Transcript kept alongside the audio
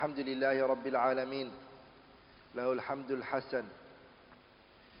الحمد لله رب العالمين له الحمد الحسن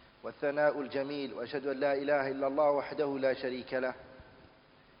والثناء الجميل وأشهد أن لا إله إلا الله وحده لا شريك له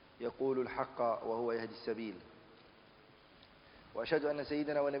يقول الحق وهو يهدي السبيل وأشهد أن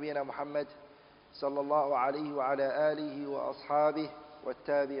سيدنا ونبينا محمد صلى الله عليه وعلى آله وأصحابه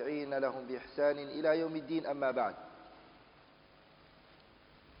والتابعين لهم بإحسان إلى يوم الدين أما بعد.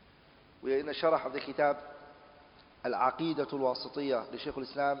 We are in the sharh of the kitab Al-Aqidatul Wasitiyah, the Shaykh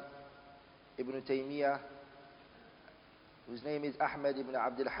al-Islam Ibn Taymiyyah, whose name is Ahmad ibn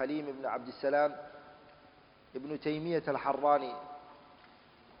Abdul Halim ibn Abdul Salam Ibn Taymiyyah al-Harrani.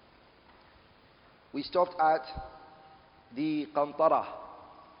 We stopped at the Qantara,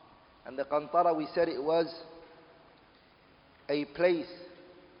 and the Qantara, we said it was a place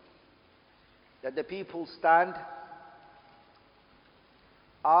that the people stand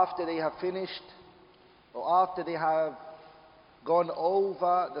after they have finished or after they have gone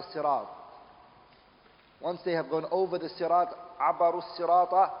over the Sirat. Once they have gone over the Sirat, Abaru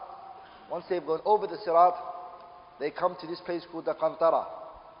Sirata, once they've gone over the Sirat, they come to this place called the Qantara.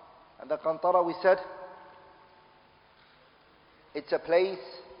 And the Qantara, we said, it's a place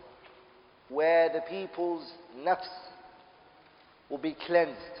where the people's nafs will be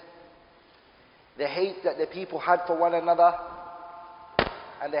cleansed. The hate that the people had for one another,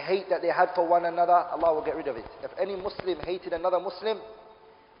 and the hate that they had for one another, Allah will get rid of it. If any Muslim hated another Muslim,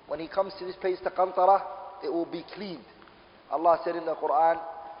 when he comes to this place, the Qantara, it will be cleaned. Allah said in the Quran,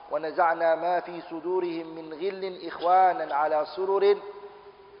 وَنَزَعْنَا مَا فِي صُدُورِهِم مِّن غِلٍّ إِخْوَانًا عَلَى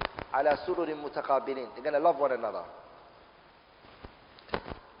سُرُرٍ مُتَقَابِلِينَ. They're going to love one another.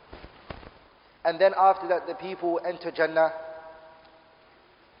 And then after that, the people will enter Jannah.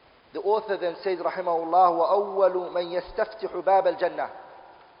 The author then says, rahimahullah, وَأَوَّلُ مَنْ يَسْتَفْتِحُ بَابَ الْجَنَّةِ.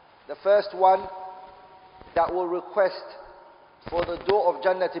 The first one that will request for the door of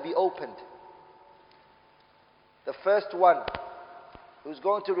Jannah to be opened. The first one who's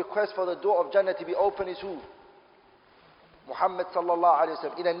going to request for the door of Jannah to be opened is who? Muhammad sallallahu alayhi wa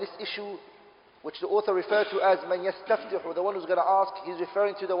sallam. In this issue, which the author referred to as man yastaftihu, the one who's going to ask, he's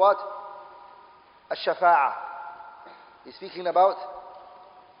referring to the what? Ash-shafa'ah. He's speaking about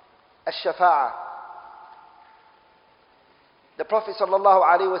Ash-shafa'ah. The Prophet sallallahu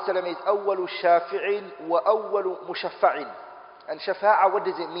alayhi wa sallam is awwalu shafi'in wa awwalu mushaffa'in. And shafa'ah, what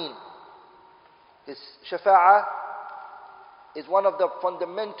does it mean? This shafa'ah is one of the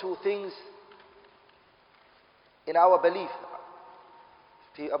fundamental things in our belief.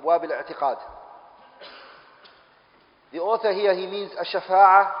 في أبواب الاعتقاد. The author here, he means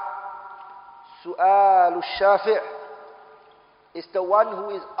ash-shafa'ah, su'alu shafi' is the one who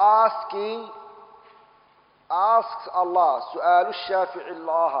is asks Allah, su'alu shafi'i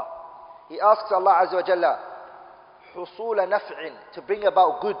Allah. He asks Allah Azza wa Jalla, حصول نفع, to bring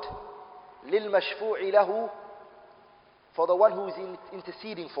about good, للمشفوع له, for the one who is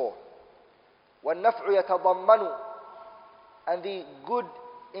interceding for. والنفع يتضمن, and the good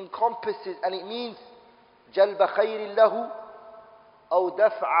encompasses, and it means جلب خير له أو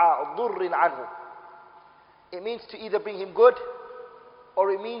دفع ضر عنه. It means to either bring him good, or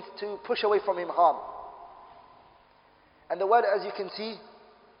it means to push away from him harm. And the word, as you can see,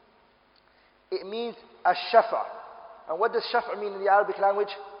 it means ash-shafa. And what does shafa mean in the Arabic language?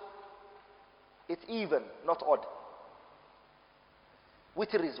 It's even, not odd.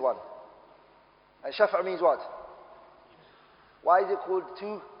 Witr is one. And shafa means what? Why is it called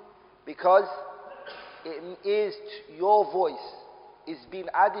two? Because it is your voice is being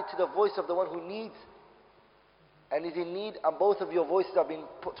added to the voice of the one who needs and is in need, and both of your voices are being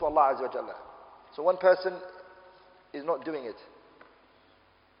put to Allah Azza wa Jalla. So one person is not doing it.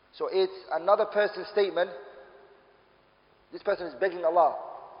 So it's another person's statement. This person is begging Allah,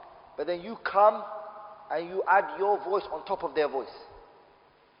 but then you come and you add your voice on top of their voice.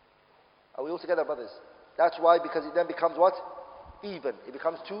 Are we all together, brothers? That's why, because it then becomes what? Even. It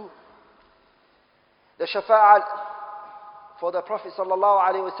becomes two. The shafa'at for the Prophet sallallahu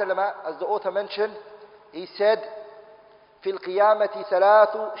alaihi wasallam, as the author mentioned, he said, "Fil qiyamati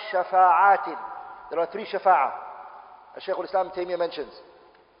thalathu shafa'atin." There are three shafa'ah. As Shaykh al-Islam Ibn Taymiyyah mentions.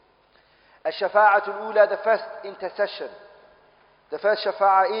 Ash-shafa'atul ula, the first intercession. The first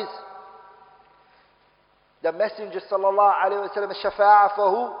shafa'ah is the Messenger sallallahu alaihi wasallam shafa'ah for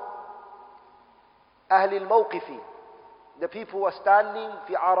who? Ahli al-mawqifi. The people who are standing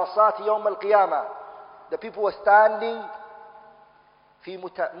fi arasat yawm al-qiyamah. The people who are standing fi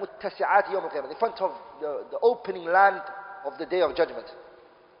muttasi'at yawm al-qiyamah, in front of the opening land of the day of judgment.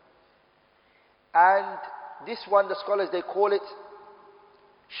 And this one, the scholars, they call it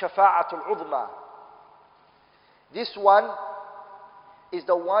shafa'atul uzma. This one is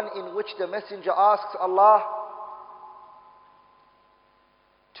the one in which the messenger asks Allah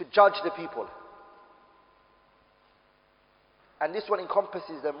to judge the people. And this one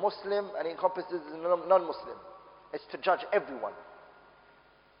encompasses the Muslim and encompasses the non-Muslim. It's to judge everyone.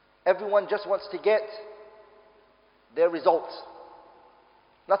 Everyone just wants to get their results.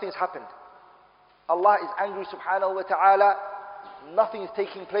 Nothing has happened. Allah is angry subhanahu wa ta'ala. Nothing is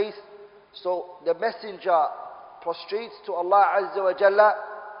taking place. So the messenger prostrates to Allah Azza wa Jalla.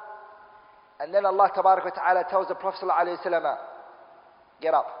 And then Allah Tabarak wa Ta'ala tells the Prophet Sallallahu Alaihi Wasallam,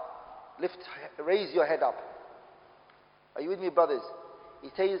 get up. Raise your head up. Are you with me, brothers? He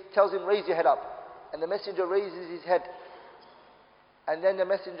tells him, raise your head up. And the messenger raises his head. And then the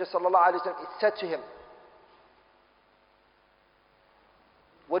messenger Sallallahu Alaihi Wasallam, it said to him,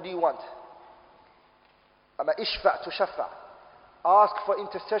 what do you want? Ama ishfa' to shafa'. Ask for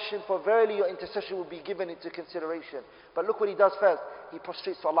intercession, for verily your intercession will be given into consideration. But look what he does first. He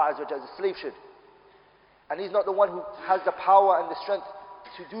prostrates to Allah Azza wa Jalla as a slave should. And he's not the one who has the power and the strength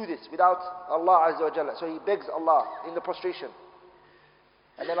to do this without Allah Azza wa Jalla. So he begs Allah in the prostration.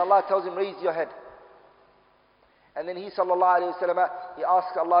 And then Allah tells him, raise your head. And then he Sallallahu Alaihi Wasallam, he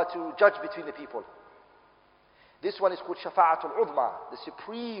asks Allah to judge between the people. This one is called Shafa'atul Udma, the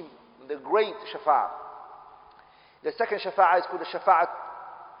supreme, the great Shafa'a. The second Shafa'a is called the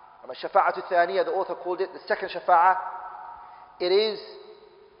Shafa'atul Thaniya, the author called it the second Shafa'a. It is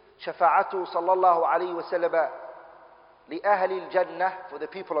Shafa'atu Sallallahu Alaihi Wasallam li ahli al-Jannah, for the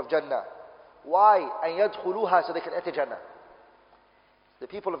people of Jannah. Why? An yadkhuluha, so they can enter Jannah. The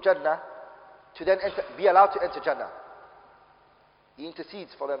people of Jannah to then be allowed to enter Jannah. He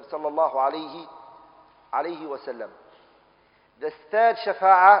intercedes for them Sallallahu Alaihi Wasallam. The third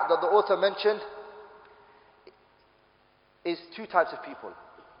Shafa'a that the author mentioned is two types of people.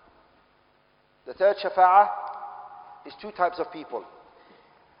 The third Shafa'ah is two types of people.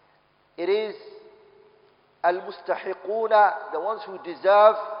 It is Al-Mustahiquna, the ones who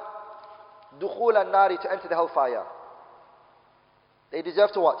deserve Dukhul al-Nari, to enter the hellfire. They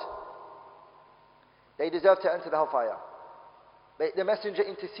deserve to what? They deserve to enter the hellfire. The messenger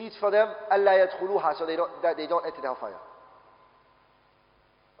intercedes for them, Allah yadkhuluha, so they don't enter the hellfire.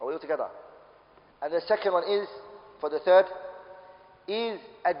 Are we all together? And the second one is, for the third, is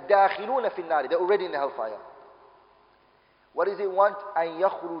ad-dakhiluna fi an-nar. They're already in the hellfire. What does it want? An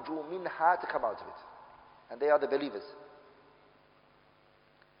yakhruju minha, to come out of it. And they are the believers.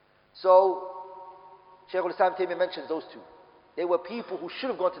 So, Shaykh al-Islam Taymiyyah mentions those two. They were people who should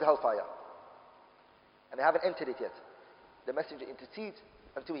have gone to the hellfire. And they haven't entered it yet. The messenger intercedes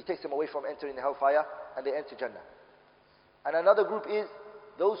until he takes them away from entering the hellfire, and they enter Jannah. And another group is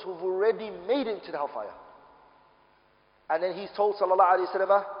those who've already made it into the hellfire. And then he's told Sallallahu Alaihi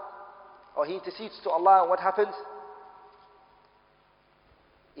Wasallam, or he intercedes to Allah, and what happens?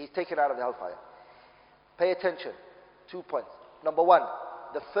 He's taken out of the hellfire. Pay attention. 2 points. Number one,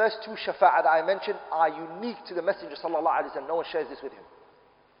 the first two shafa'a that I mentioned are unique to the Messenger Sallallahu Alaihi Wasallam. No one shares this with him.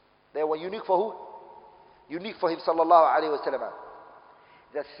 They were unique for who? Unique for him Sallallahu Alaihi Wasallam.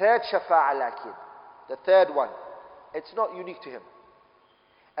 The third shafa'a lakin, the third one, it's not unique to him.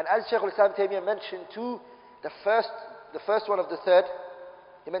 And as Shaykh al-Islam Taymiyyah mentioned too, the first one of the third,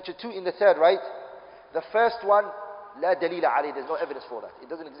 he mentioned two in the third, right? The first one, la dalila alayh, there's no evidence for that. It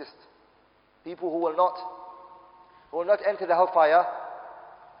doesn't exist. People who will not enter the hellfire,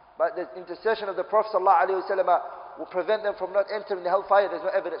 but the intercession of the Prophet Sallallahu Alaihi Wasallam will prevent them from not entering the hellfire. There's no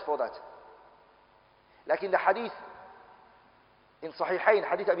evidence for that. Like in the hadith, in Sahihain,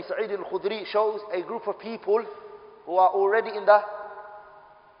 hadith Abi Sa'id al-Khudri shows a group of people who are already in the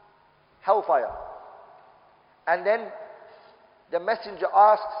hellfire. And then the messenger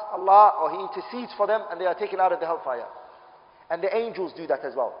asks Allah, or he intercedes for them, and they are taken out of the hellfire. And the angels do that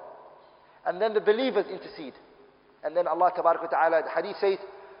as well. And then the believers intercede. And then Allah Tabarak wa Ta'ala, the hadith says,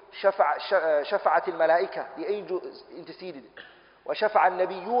 shafa'at al-malaika, the angels interceded. Wa shafa'a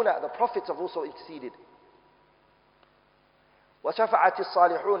al-nabiyyuna, the prophets have also interceded. Wa shafa'at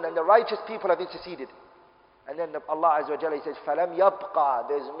al-salihun, and the righteous people have interceded. And then Allah Azza wa Jalla says, فَلَمْ يَبْقَى,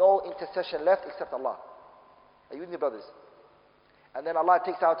 there's no intercession left except Allah. Are you with me, brothers? And then Allah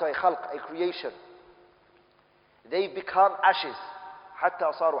takes out a khalq, a creation. They become ashes.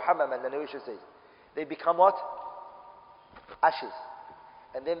 حَتَّى صَارُوا حَمَمًا, the narration says. They become what? Ashes.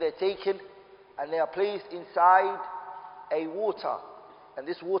 And then they're taken and they are placed inside a water. And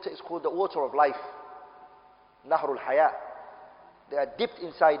this water is called the water of life. Nahrul Haya. They are dipped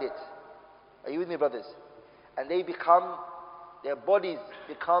inside it. Are you with me, brothers? And they become, their bodies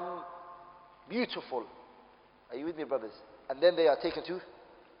become beautiful. Are you with me, brothers? And then they are taken to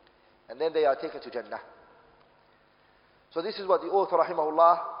Jannah. So this is what the author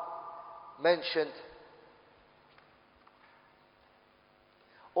rahimahullah mentioned.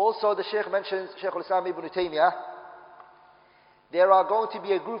 Also the Shaykh mentions, Shaykh al-Islam ibn Taymiyyah, there are going to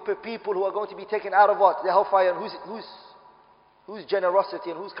be a group of people who are going to be taken out of what? The hellfire. And whose generosity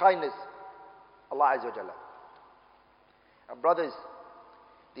and whose kindness? Allah Azza wa Jalla. And brothers,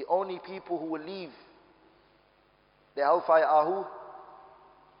 the only people who will leave the hellfire are who?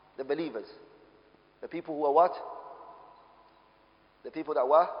 The believers. The people who are what? The people that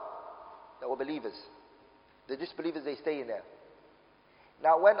were believers. The disbelievers, they stay in there.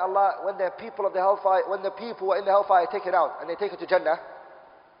 Now when the people of the hellfire, when the people who are in the hellfire are taken out and they're taken to Jannah,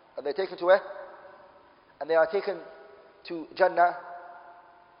 and they're taken to where? And they are taken to Jannah.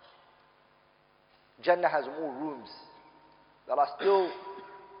 Jannah has more rooms that are still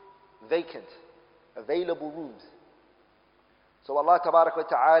vacant, available rooms. So Allah Tabarak wa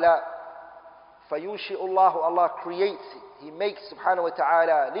Ta'ala, فَيُنْشِئُ اللَّهُ, Allah creates, He makes subhanahu wa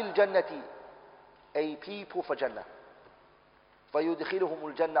ta'ala لِلْجَنَّةِ, a people for Jannah. فَيُدْخِلُهُمُ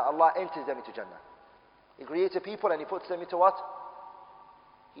الْجَنَّةِ, Allah enters them into Jannah. He creates a people and He puts them into what?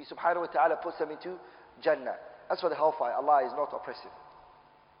 He subhanahu wa ta'ala puts them into Jannah. As for the hellfire, Allah is not oppressive.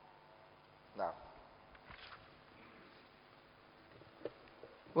 Now.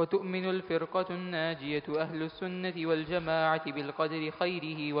 وتؤمن الفرقة الناجية أهل السنة والجماعة بالقدر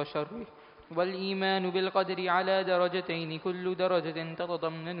خيره وشره، والإيمان بالقدر على درجتين، كل درجة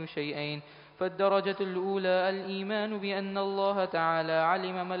تتضمن شيئين. فالدرجة الأولى الإيمان بأن الله تعالى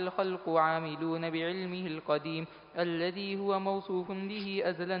علم ما الخلق عاملون بعلمه القديم الذي هو موصوف به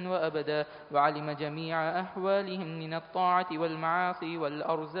أزلا وأبدا، وعلم جميع أحوالهم من الطاعة والمعاصي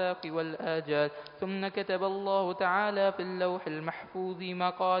والأرزاق والآجال. ثم كتب الله تعالى في اللوح المحفوظ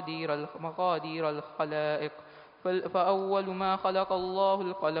مقادير الخلائق. فأول ما خلق الله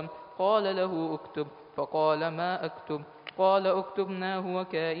القلم، قال له اكتب، فقال ما أكتب؟ قال اكتب ما هو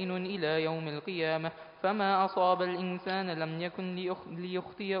كائن إلى يوم القيامة. فما أصاب الإنسان لم يكن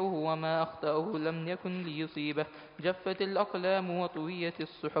ليخطئه، وما أخطأه لم يكن ليصيبه. جفت الأقلام وطويت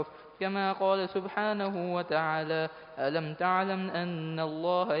الصحف، كما قال سبحانه وتعالى: ألم تعلم أن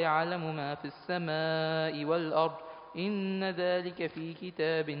الله يعلم ما في السماء والأرض، إن ذلك في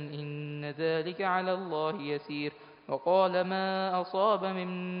كتاب، إن ذلك على الله يسير. وقال: ما أصاب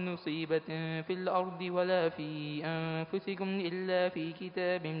من مصيبة في الأرض ولا في أنفسكم إلا في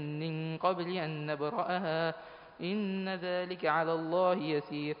كتاب من قبل أن نبرأها، إن ذلك على الله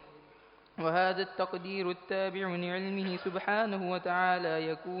يسير. وهذا التقدير التابع لعلمه سبحانه وتعالى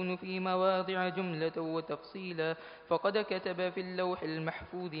يكون في مواضع جملة وتفصيلا، فقد كتب في اللوح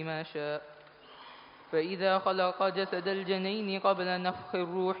المحفوظ ما شاء. فإذا خلق جسد الجنين قبل نفخ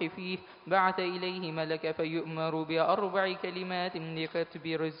الروح فيه، بعث إليه ملك فيؤمر بأربع كلمات لكتب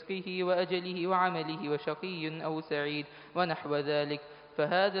رزقه وأجله وعمله وشقي أو سعيد ونحو ذلك.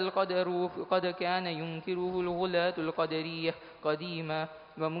 فهذا القدر قد كان ينكره الغلاة القدرية قديما،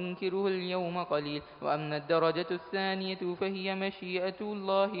 ومنكره اليوم قليل. وأما الدرجة الثانية فهي مشيئة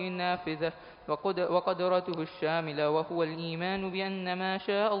الله النافذة وقدرته الشاملة، وهو الإيمان بأن ما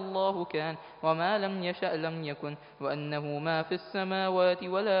شاء الله كان، وما لم يشأ لم يكن، وأنه ما في السماوات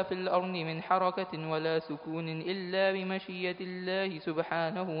ولا في الأرض من حركة ولا سكون إلا بمشيئة الله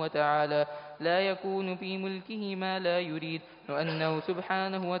سبحانه وتعالى، لا يكون في ملكه ما لا يريد، وأنه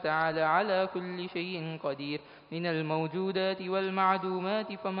سبحانه وتعالى على كل شيء قدير. من الموجودات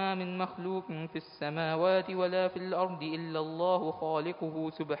والمعدومات فما من مخلوق في السماوات ولا في الأرض إلا الله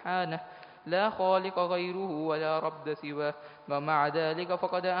خالقه سبحانه، لا خالق غيره ولا رب سواه. ومع ذلك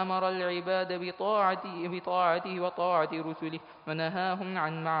فقد أمر العباد بطاعته وطاعة رسله، ونهاهم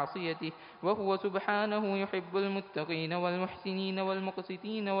عن معصيته، وهو سبحانه يحب المتقين والمحسنين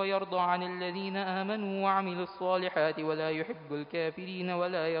والمقسطين، ويرضى عن الذين آمنوا وعملوا الصالحات، ولا يحب الكافرين،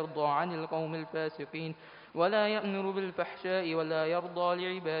 ولا يرضى عن القوم الفاسقين، ولا يأمر بالفحشاء، ولا يرضى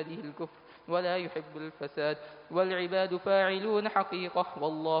لعباده الكفر، ولا يحب الفساد. والعباد فاعلون حقيقة،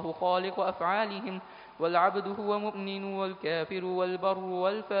 والله خالق أفعالهم. والعبد هو مؤمن والكافر والبر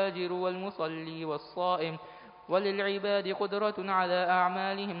والفاجر والمصلي والصائم. وللعباد قدرة على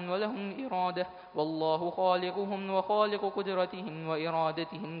أعمالهم ولهم إرادة، والله خالقهم وخالق قدرتهم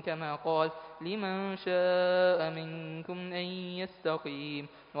وإرادتهم، كما قال: لمن شاء منكم أن يستقيم،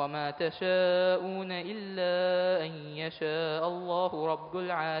 وما تشاءون إلا أن يشاء الله رب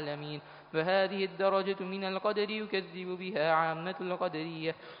العالمين. فهذه الدرجة من القدر يكذب بها عامة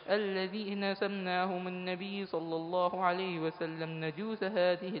القدرية الذين سماهم النبي صلى الله عليه وسلم نجوس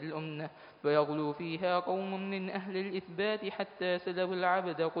هذه الأمة، ويغلو فيها قوم من أهل الإثبات حتى سلبوا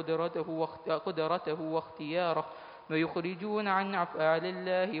العبد قدرته واختياره، ويخرجون عن أفعال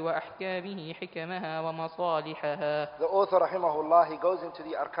الله وأحكامه حكمها ومصالحها. The author rahimahullah, he goes into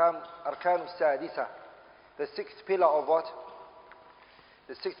the arkan sadisa, the sixth pillar of what?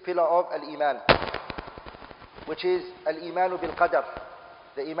 The sixth pillar of al-iman, which is al-imanu bil-qadar.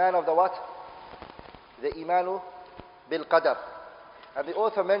 The iman of the what? The imanu bil-qadar. And the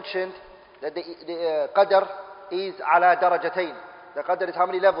author mentioned that the qadar is ala darajatayn. The qadar is how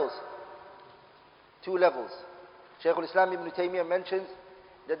many levels? 2 levels. Shaykh al-Islam ibn Taymiyyah mentions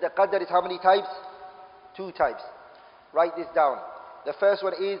that the qadar is how many types? 2 types. Write this down. The first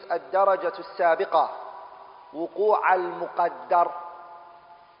one is ad-darajatu as-sabiqa, wuqu' al-muqaddar.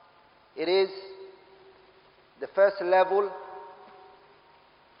 It is the first level.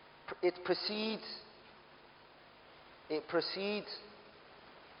 It precedes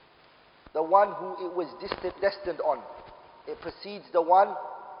the one who it was destined on. It precedes the one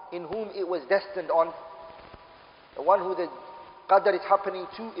in whom it was destined on. The one who the qadr is happening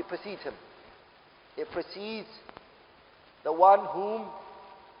to, it precedes him. It precedes the one whom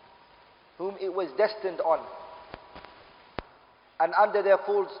it was destined on. And under there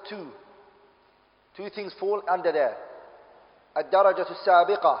falls 2. 2 things fall under there. الدرجة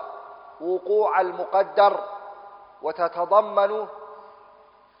السابقة وقوع المقدر وتتضمن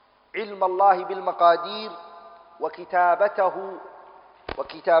علم الله بالمقادير وكتابته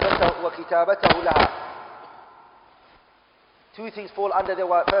لها. 2 things fall under the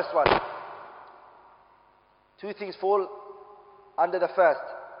first one. 2 things fall under the first.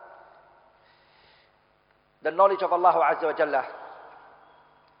 The knowledge of Allah Azza wa Jalla.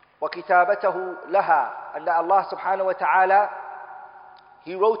 وكتابته لها. And that Allah subhanahu wa ta'ala,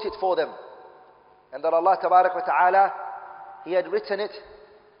 He wrote it for them. And that Allah tabarak wa ta'ala, He had written it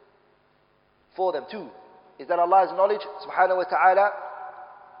for them too. Is that Allah's knowledge subhanahu wa ta'ala,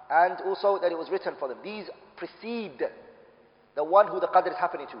 and also that it was written for them. These precede the one who the qadr is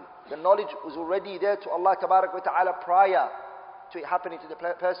happening to. The knowledge was already there to Allah tabarak wa ta'ala prior to it happening to the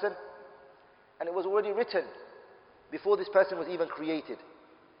person, and it was already written before this person was even created.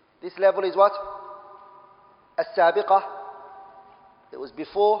 This level is what? As-sabiqah. It was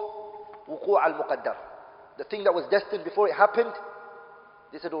before wuqu' al-muqaddar. The thing that was destined before it happened,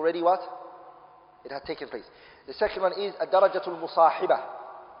 this had already what? It had taken place. The second one is ad-darajatul musahibah,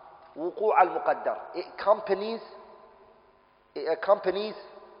 wuqu' al-muqaddar. It accompanies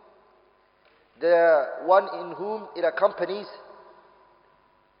the one in whom it accompanies.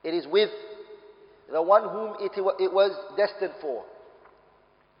 It is with the one whom it was destined for.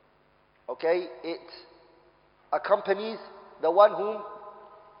 Okay, it accompanies the one whom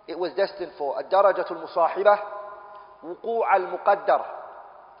it was destined for. الدرجة المصاحبة وقوع المقدر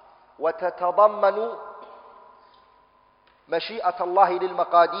وتتضمن مشيئة الله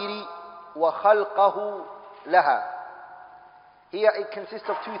للمقادير وخلقه لها. Here it consists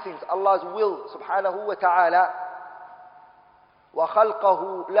of 2 things. Allah's will subhanahu wa ta'ala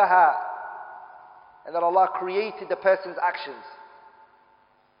وخلقه لها, and that Allah created the person's actions.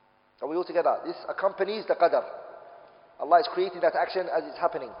 Are we all together? This accompanies the qadr. Allah is creating that action as it's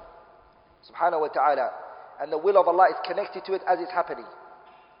happening, subhanahu wa ta'ala. And the will of Allah is connected to it as it's happening.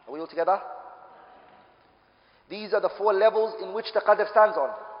 Are we all together? These are the 4 levels in which the qadr stands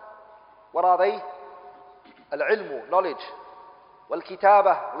on. What are they? Al-ilmu, knowledge.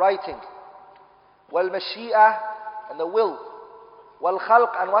 Wal-kitabah, writing. Wal-mashi'ah, and the will.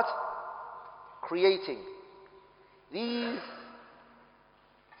 Wal-khalq, and what? Creating. These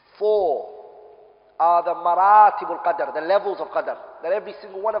 4 are the maratibul qadr, the levels of qadr, that every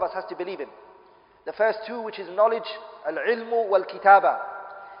single one of us has to believe in. The first 2, which is knowledge, al-ilmu wal-kitaba,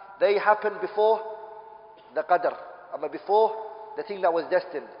 they happen before the qadr, before the thing that was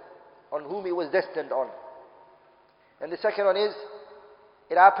destined, on whom it was destined on. And the second one is,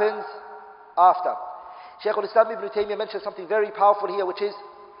 it happens after. Shaykh al-Islam ibn Taymiyyah mentioned something very powerful here, which is,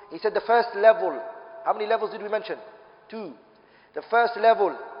 he said the first level. How many levels did we mention? 2. The first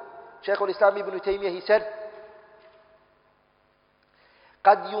level, Shaykh al-Islam ibn Taymiyyah, he said,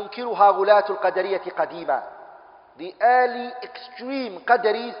 قَدْ يُنْكِرُهَا غُلَاةُ الْقَدَرِيَّةِ قَدِيمًا. The early extreme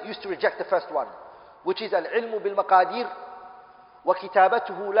Qadaris used to reject the first one, which is al-ilmu bil-maqadir wa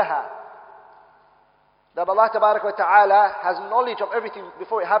kitabatuhu laha. That Allah tabarak wa ta'ala has knowledge of everything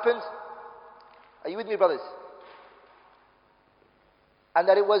before it happens. Are you with me, brothers? And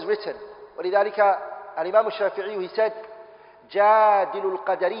that it was written. وَلِذَلِكَ al-Imam al-Shafi'i, he said, جَادِلُ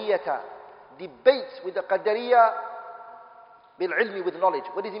الْقَدَرِيَّةَ, debates with the Qadariyya bil-ilmi, with knowledge.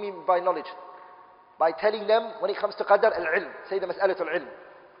 What does he mean by knowledge? By telling them, when it comes to qadar, al-ilm, say the mas'alatul ilm.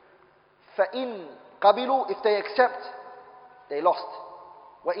 فَإِن قَبِلُوا, if they accept, they lost.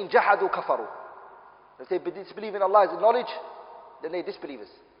 وَإِن جَحَدُوا كَفَرُوا. If they disbelieve in Allah as knowledge, then they're disbelievers.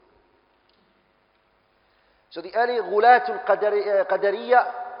 So the early Ghulatul Qadariyya,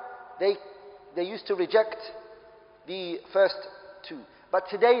 they used to reject the first two. But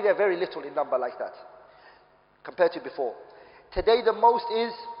today they're very little in number like that, compared to before. Today the most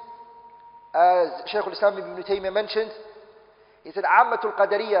is, as Shaykh al-Islam ibn Taymiyyah mentioned, he said, Ammatul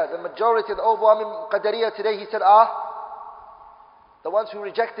Qadariyya, the majority, the overwhelming Qadariyya today, he said, are the ones who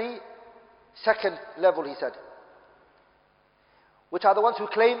reject the second level, he said. Which are the ones who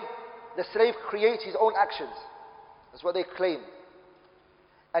claim the slave creates his own actions. That's what they claim.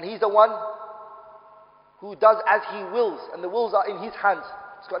 And he's the one who does as he wills, and the wills are in his hands.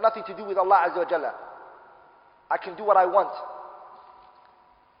 It's got nothing to do with Allah Azza wa Jalla. I can do what I want.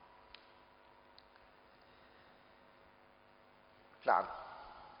 نعم.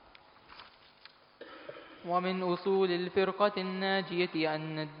 ومن أصول الفرقة الناجية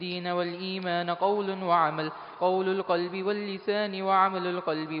أن الدين والإيمان قول وعمل، قول القلب واللسان وعمل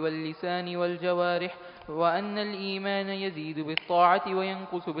القلب واللسان والجوارح، وأن الإيمان يزيد بالطاعة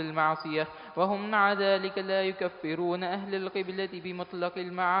وينقص بالمعصية، وهم مع ذلك لا يكفرون أهل القبلة بمطلق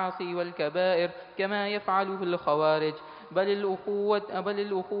المعاصي والكبائر كما يفعله الخوارج، بل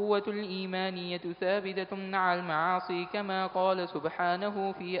الأخوة الإيمانية ثابتة مع المعاصي كما قال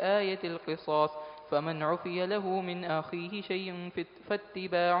سبحانه في آية القصاص: فمن عفي له من أخيه شيء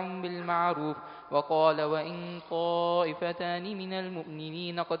فاتباع بالمعروف. وقال: وإن طائفتان من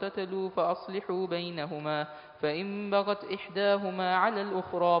المؤمنين اقتتلوا فأصلحوا بينهما، فإن بغت إحداهما على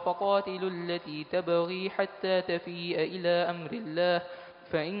الأخرى فقاتلوا التي تبغي حتى تفيء إلى أمر الله،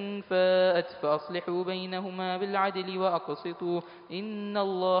 فإن فاءت فأصلحوا بينهما بالعدل وأقسطوا إن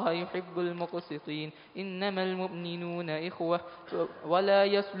الله يحب المقسطين. إنما المؤمنون إخوة، ولا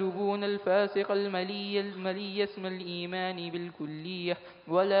يسلبون الفاسق الملي اسم الإيمان بالكلية،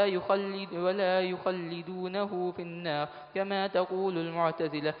 ولا يخلدونه في النار كما تقول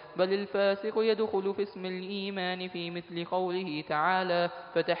المعتزلة، بل الفاسق يدخل في اسم الإيمان في مثل قوله تعالى: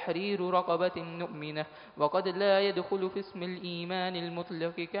 فتحرير رقبة مؤمنة، وقد لا يدخل في اسم الإيمان المطلق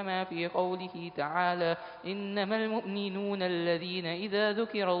كما في قوله تعالى: إنما المؤمنون الذين إذا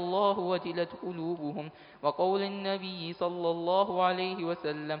ذكر الله وجلت قلوبهم، وقول النبي صلى الله عليه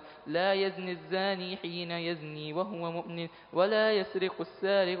وسلم: لا يزني الزاني حين يزني وهو مؤمن، ولا يسرق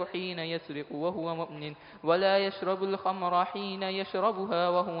السارق حين يسرق وهو مؤمن، ولا يشرب الخمر حين يشربها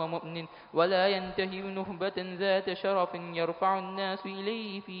وهو مؤمن، ولا ينتهي نهبة ذات شرف يرفع الناس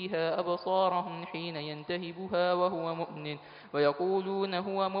إليه فيها أبصارهم حين ينتهبها وهو مؤمن، ويقولون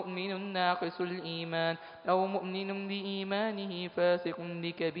هو مؤمن ناقص الإيمان أو مؤمن بإيمانه فاسق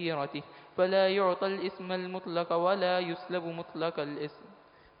بكبيرته، فلا يعطى الاسم المطلق ولا يسلب مطلق الاسم.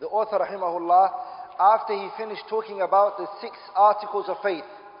 The author rahimahullah, after he finished talking about the 6 articles of faith,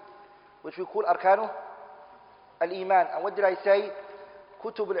 which we call Arkanu al-Iman, and what did I say?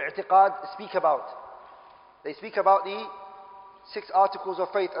 Kutub al-I'tiqad speak about. They speak about the 6 articles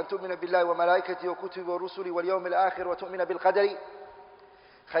of faith: أن تؤمن بالله وملائكته وكتبه ورسله واليوم الآخر وتؤمن بالقدر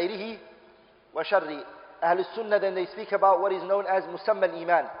خيره وشره. Ahl Sunnah, then they speak about what is known as Musamma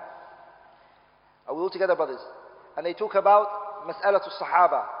al-Iman. Are we all together, brothers? And they talk about Mas'alatul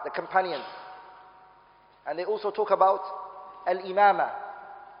Sahaba, the companions. And they also talk about Al-Imama,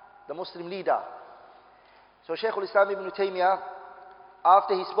 the Muslim leader. So Shaykh al-Islam ibn Taymiyyah,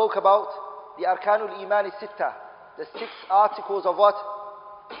 after he spoke about the Arkanul Iman Sitta, the 6 articles of what?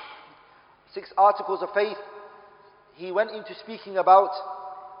 6 articles of faith, he went into speaking about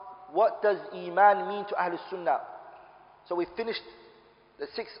what does Iman mean to Ahlul Sunnah. So we finished the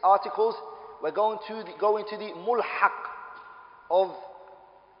 6 articles. We're going to go into the mulhaq of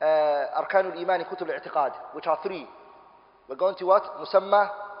Arkanul Iman Kutub al-I'tiqad, which are 3. We're going to what?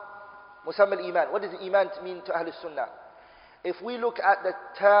 Musamma al-Iman. What does Iman mean to Ahlul Sunnah? If we look at the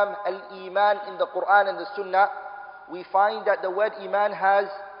term al-Iman in the Quran and the Sunnah, we find that the word Iman has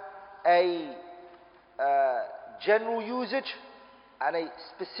a general usage and a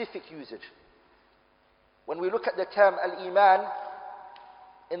specific usage. When we look at the term al-Iman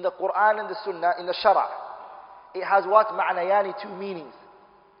in the Quran and the Sunnah, in the Shara', it has what? Ma'nayani, 2 meanings.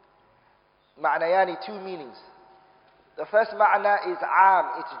 Ma'nayani, 2 meanings. The first ma'na is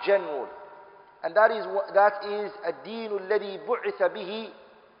aam, it's general. And that is ad-deenu alladhi bu'itha bihi,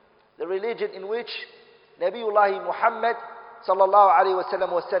 the religion in which Nabiullah Muhammad sallallahu alayhi wa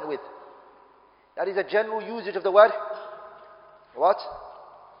sallam was sent with. That is a general usage of the word. What?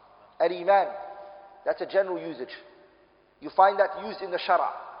 Al-Iman. That's a general usage. You find that used in the Shara',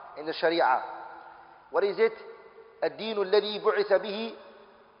 in the Sharia. What is it? Ad-deenu alladhi bu'itha bihi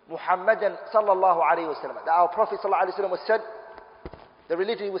Muhammadan sallallahu alayhi wa sallam. That our Prophet sallallahu alayhi wa sallam was sent, the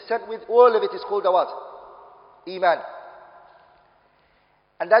religion he was sent with, all of it is called the what? Iman.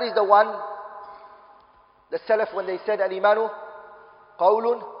 And that is the one, the Salaf, when they said al-imanu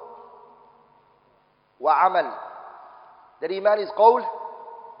qawlun wa amal. That Iman is qawl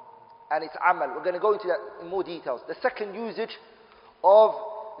and it's amal. We're going to go into that in more details. The second usage of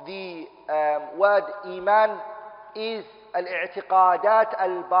the word Iman is al-i'tiqadat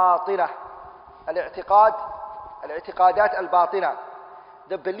al-batinah. Al-i'tiqadat al-batinah.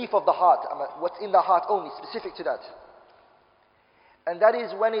 The belief of the heart, what's in the heart only, specific to that. And that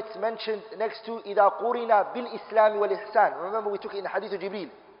is when it's mentioned next to إِذَا قُرِنَ بِالْإِسْلَامِ وَالْإِحْسَانِ. Remember we took it in the Hadith of Jibreel.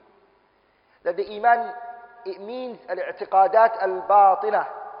 That the Iman, it means al-i'tiqadat al-batinah.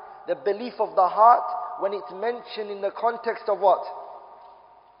 The belief of the heart when it's mentioned in the context of what?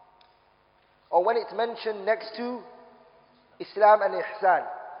 Or when it's mentioned next to Islam and Ihsan.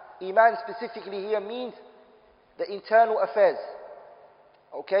 Iman specifically here means the internal affairs.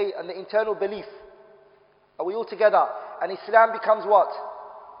 Okay, and the internal belief. Are we all together? And Islam becomes what?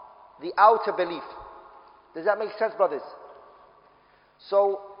 The outer belief. Does that make sense, brothers?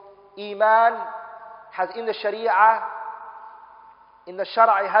 So, Iman has in the Sharia, in the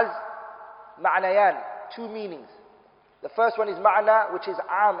Shara' it has ma'nayan, two meanings. The first one is ma'na, which is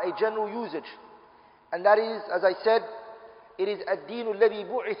am, a general usage. And that is, as I said, it is ad-dinu alladhi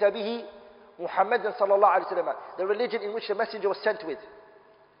bu'itha bihi Muhammadan sallallahu alayhi wa sallam. The religion in which the messenger was sent with.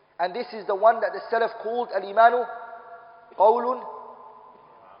 And this is the one that the Salaf called al-imanu qawlun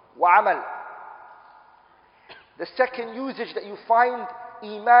wa amal. The second usage that you find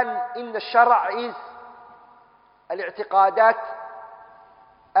Iman in the Shara' is al-i'tiqadat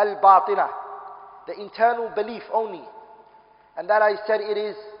al-batinah, the internal belief only. And that I said it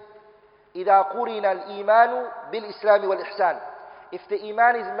is إِذَا قُرِنَ الْإِيمَانُ بِالْإِسْلَامِ وَالْإِحْسَانِ. If the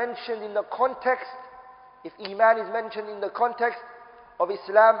Iman is mentioned in the context, of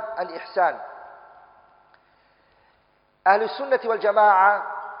Islam and Ihsan. Ahlul Sunnah wal Jama'ah,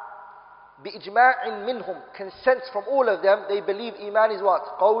 بِإِجْمَاعٍ مِّنْهُمْ, consents from all of them, they believe Iman is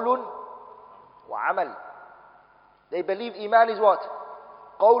what? قَوْلٌ وَعَمَلٌ. They believe Iman is what?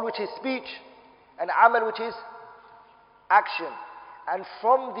 Qawl, which is speech, and amal, which is action. And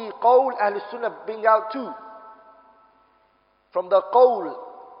from the qawl, Ahlul Sunnah bring out two. From the qawl,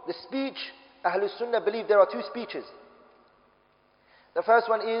 the speech, Ahlul Sunnah believe there are two speeches. The first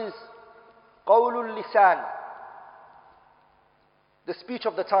one is qawlul lisan, the speech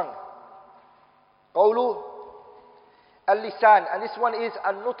of the tongue. Qawlu al-lisan, and this one is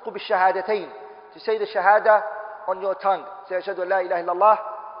an-nutqu bi-shahadatayn, to say the shahada on your tongue. Say ashhadu an la ilaha illallah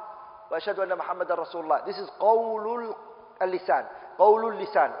wa ashhadu anna Muhammadan Rasulullah. This is qawlul al-lisan. Qawlul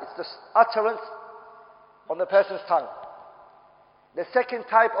lisan, it's the utterance on the person's tongue. The second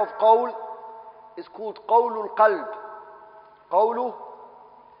type of qawl is called qawlul qalb. Qawlul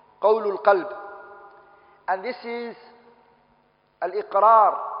qalb. And this is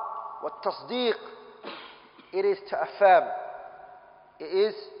al-iqrar wa tasdeeq. It is to affirm. It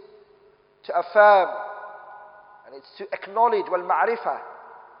is to affirm. And it's to acknowledge wal ma'rifah.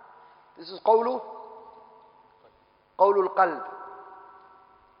 This is qawlul qalb.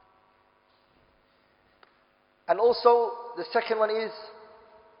 And also the second one is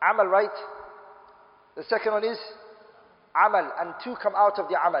amal, right? The second one is amal, and two come out of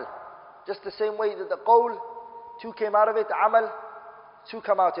the amal. Just the same way that the qawl, two came out of it, amal, two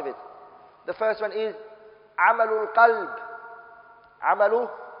come out of it. The first one is amalul qalb. Amalul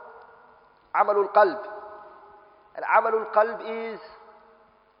qalb. And amalul qalb is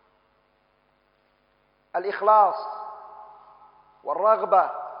al-ikhlas, wal-raghba,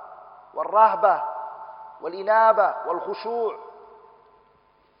 wal-rahba, wal-inaba, wal-khushu'.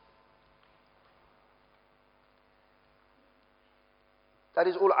 That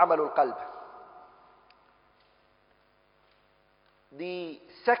is all amalul qalb. The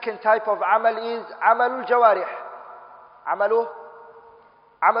second type of amal is amalul jawarih. Amalul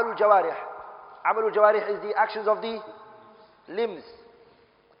jawarih. Amalul jawarih is the actions of the limbs.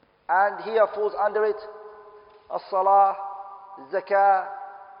 And here falls under it as-salah, zakah,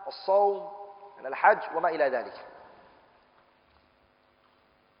 as-sawm, and al-hajj, wa ma ila dhalik.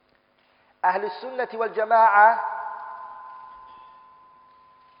 Ahlul Sunnah wal Jama'ah,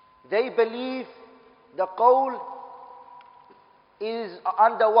 they believe the qawl is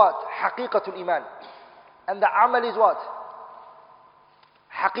under what? Haqiqatul Iman. And the amal is what?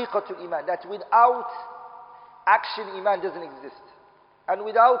 Haqiqatul Iman. That without action, Iman doesn't exist. And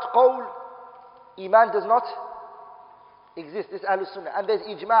without qawl, Iman does not exist. This is Ahlul Sunnah. And there's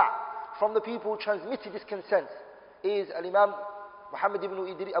ijma' from the people who transmitted this consent. Is Al-Imam Muhammad ibn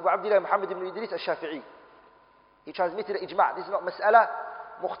Idris, Abu Abdullah Muhammad ibn Idris al-Shafi'i. He transmitted ijma'. This is not mas'ala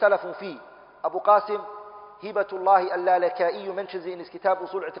mukhtalafun fi. Abu Qasim, Hibatullah al-Lalaka'i mentions it in his kitab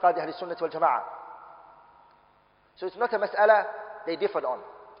Usul I'tiqad Ahl Sunnah wal Jama'ah. So it's not a mas'ala they differed on.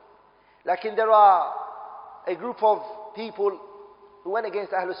 Lakin there are a group of people who went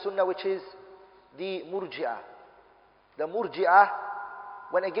against Ahl Sunnah, which is the Murji'ah. The Murji'ah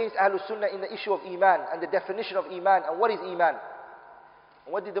went against Ahl Sunnah in the issue of Iman and the definition of Iman and what is Iman.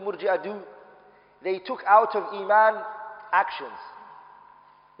 And what did the Murji'ah do? They took out of Iman actions.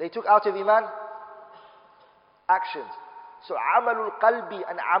 They took out of Iman actions. So Amalul Qalbi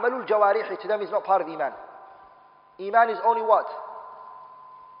and Amalul Jawarihi to them is not part of Iman. Iman is only what?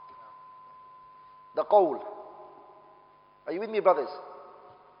 The qawl. Are you with me, brothers?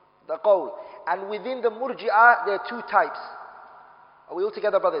 The qawl. And within the Murji'ah there are two types. Are we all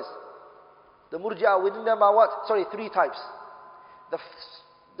together, brothers? The Murji'ah within them are what? Sorry, three types.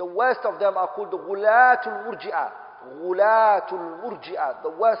 The worst of them are called the Ghulatul Murji'ah. Ghulatul Murji'ah. The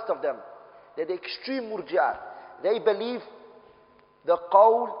worst of them. They're the extreme Murji'ah. They believe the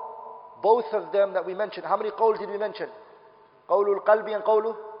qawl, both of them that we mentioned. How many qawls did we mention? Qawlul qalbi and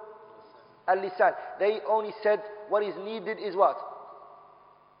qawlul al-lisan. They only said what is needed is what?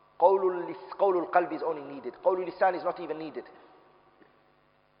 Qawlul qalbi is only needed. Qawlul lisan is not even needed.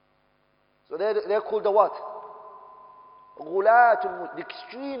 So they're called the what? Ghulatul, the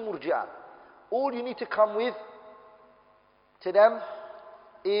extreme Murji'ah. All you need to come with to them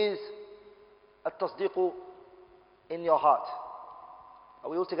is at-tasdiqu in your heart. Are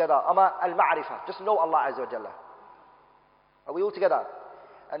we all together? Ama al-ma'rifah. Just know Allah Azza wa Jalla. Are we all together?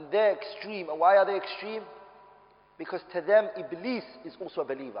 And they're extreme. And why are they extreme? Because to them, Iblis is also a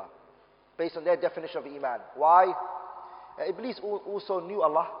believer. Based on their definition of Iman. Why? Iblis also knew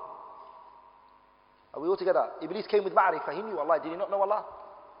Allah. Are we all together? Iblis came with ma'rifah. He knew Allah. Did he not know Allah?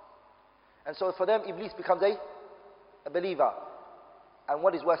 And so for them, Iblis becomes a believer. And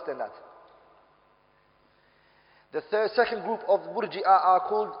what is worse than that? The second group of Murji'ah are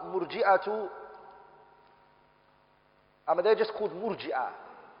called Murji'atu. I mean, they're just called Murji'ah.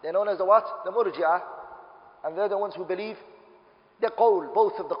 They're known as the what? The Murji'ah. And they're the ones who believe the qawl,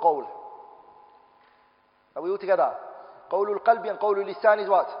 both of the qawl. Are we all together? Qawlul qalbi and qawlul lisan is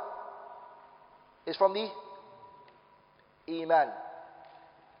what? Is from the Iman.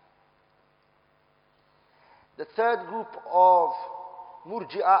 The third group of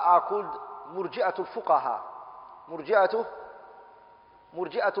Murji'ah are called Murji'atul Fuqaha. Murji'atul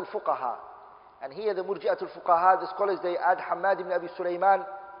Fuqaha. And here the Murji'atul Fuqaha, the scholars they add Hamad ibn Abi Sulaiman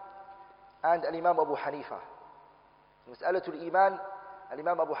and Al-Imam Abu Hanifa. Mas'alatul Iman,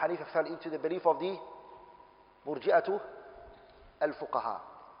 Al-Imam Abu Hanifa fell into the belief of the Murji'atu al-Fuqaha.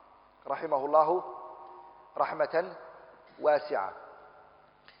 Rahimahullahu rahmatan wasi'a.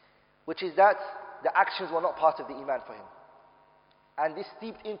 Which is that the actions were not part of the Iman for him. And this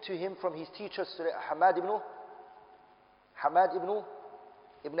seeped into him from his teacher Hamad ibn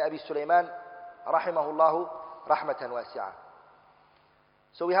Abi Sulaiman rahimahullahu rahmatan wasi'a.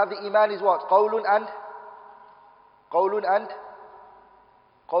 So we have the Iman is what? Qawl and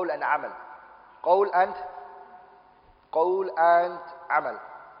amal. Qawl and amal.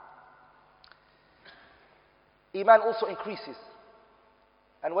 Iman also increases.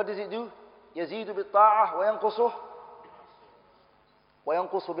 And what does it do? يزيد بالطاعة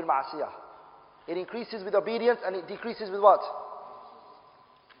وينقص بالمعصية. It increases with obedience and it decreases with what?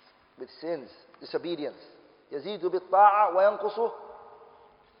 With sins, disobedience. يزيد بالطاعة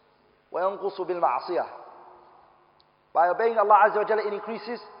وينقص بالمعصية. By obeying Allah Azza wa Jalla it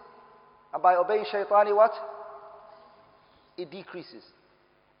increases, and by obeying shaitani what? It decreases.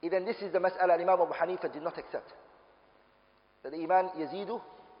 Even this is the mas'ala Imam Abu Hanifa did not accept. That the Iman yazidu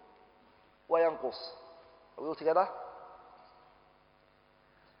wa yanqus. Are we all together?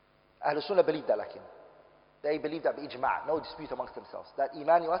 Ahlul Sunnah believe that lakin. They believe that bi-ijma', no dispute amongst themselves. That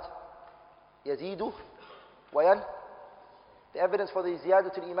Iman what? Yazidu wa yan. The evidence for the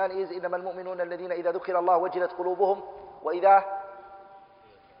ziyadatul Iman is إِنَّمَا الْمُؤْمِنُونَ الَّذِينَ إِذَا ذُكِرَ اللَّهُ وَجِلَتْ قُلُوبُهُمْ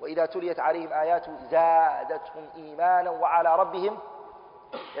وإذا تليت عليهم آياته زادتهم إيمانا وعلى ربهم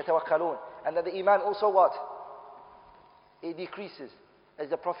يتوكلون. And that the Iman also what? It decreases. As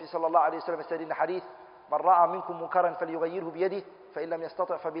the Prophet ﷺ said in the hadith, من رأى منكم منكرا فليغيره بيده فإن لم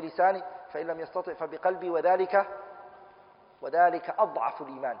يستطع فبلسانه فإن لم يستطع فبقلبه وذلك أضعف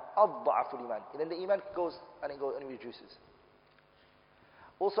الإيمان. And then the Iman goes and it reduces.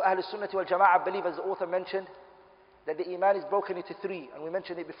 Also Ahlul Sunnah wal Jama'ah believe, as the author mentioned, that the Iman is broken into three. And we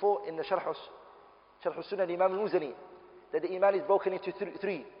mentioned it before in the Sharh Sunnah Imam al-Muzani, that the Iman is broken into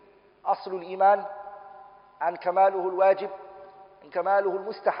three. Aslul Iman and Kamaluhu al-Wajib and Kamaluhu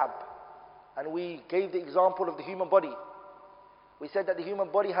al-Mustahab. And we gave the example of the human body. We said that the human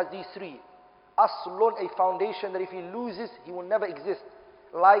body has these three. Aslun, a foundation that if he loses, he will never exist.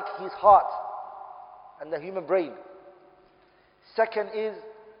 Like his heart and the human brain. Second is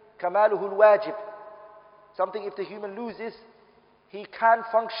Kamaluhul Wajib. Something if the human loses, he can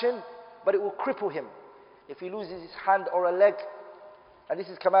function, but it will cripple him. If he loses his hand or a leg, and this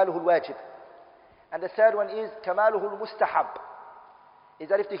is Kamaluhul Wajib. And the third one is Kamaluhul Mustahab. Is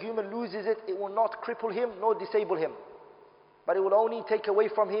that if the human loses it, it will not cripple him nor disable him. But it will only take away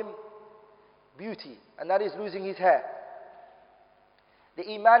from him beauty, and that is losing his hair. The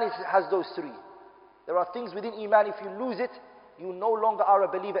Iman has those three. There are things within Iman, if you lose it, you no longer are a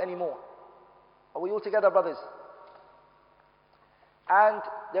believer anymore. Are we all together, brothers? And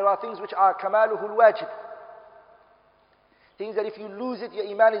there are things which are Kamaluhul Wajib. Things that if you lose it, your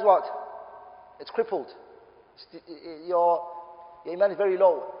Iman is what? It's crippled. Your Iman is very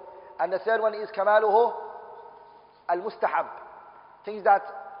low. And the third one is Kamaluhu Al-Mustahab. Things that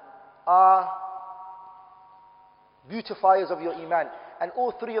are beautifiers of your Iman. And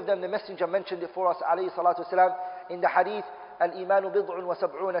all three of them, the Messenger mentioned it for us, alayhi salatu wasalam, in the hadith, الإيمان بضع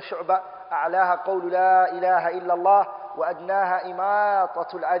وسبعون شعبة أعلاها قول لا إله إلا الله وأدناها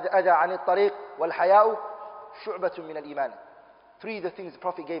إماطة الأذى عن الطريق والحياء شعبة من الإيمان. Three of the things the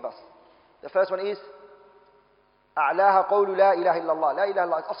Prophet gave us. The first one is أعلاها قول لا إله إلا الله. لا إله إلا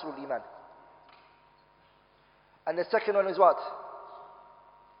الله is أصل الإيمان. And the second one is what?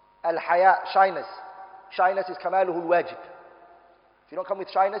 Al-Haya, shyness. Shyness is Kamaluhul Wajib. If you don't come with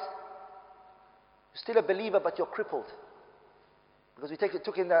shyness, you're still a believer but you're crippled. Because we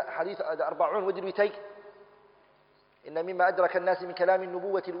took in the hadith, the Arba'un, what did we take? إن مما أدرك الناس من كلام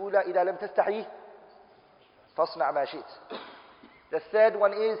النبوة الأولى إذا لم تستحي فاصنع ما شئت. The third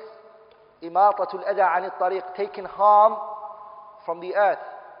one is إماطة الأذى عن الطريق, taking harm from the earth.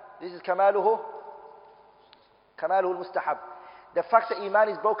 This is كماله المستحب. The fact that Iman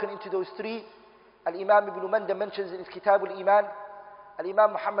is broken into those three, Al-Imam Ibn Manda mentions in his Kitab Al-Iman,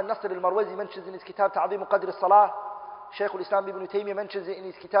 Al-Imam Muhammad Nasr Al-Marwazi mentions in his Kitab Ta'zim Qadr Al-Salah, Shaykh Al-Islam Ibn Taymiyyah mentions it in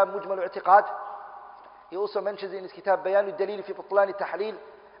his Kitab Mujmal Al-I'tiqad. He also mentions it in his Kitab Bayan Al-Dalil fi Butlan Al-Tahlil,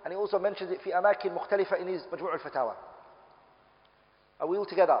 and he also mentions it fi Amakin Mukhtalifa in his Majmu' Al-Fatawa. Are we all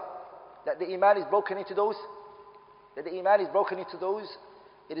together? That the Iman is broken into those? That the Iman is broken into those?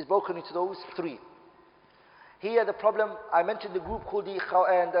 It is broken into those three. Here the problem, I mentioned the group called the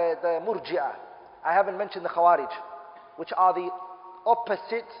Murji'ah. I haven't mentioned the Khawarij, which are the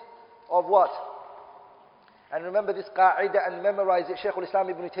opposite of what? And remember this qa'idah and memorize it. Shaykh al-Islam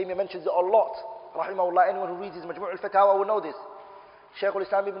Ibn Taymiyyah mentions it a lot. Rahimahullah, anyone who reads his Majmu' al-Fatawa will know this. Shaykh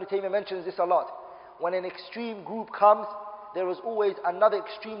al-Islam Ibn Taymiyyah mentions this a lot. When an extreme group comes, there is always another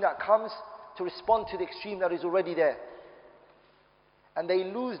extreme that comes to respond to the extreme that is already there. And they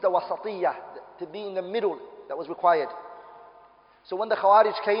lose the wasatiyah, to be in the middle that was required. So when the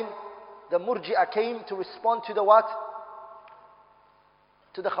Khawarij came, the Murji'ah came to respond to the what?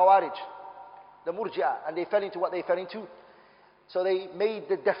 To the Khawarij. The Murji'ah. And they fell into what they fell into. So they made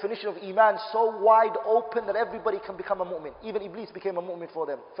the definition of Iman so wide open that everybody can become a mu'min. Even Iblis became a mu'min for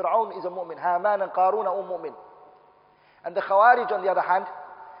them. Fir'aun is a mu'min. Haman and Qarun are all mu'min. And the Khawarij on the other hand,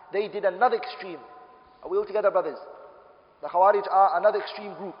 they did another extreme. Are we all together, brothers? The Khawarij are another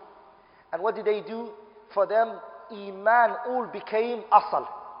extreme group. And what did they do? For them, Iman all became Asal.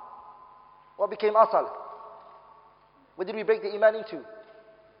 What became Asal? What did we break the Iman into?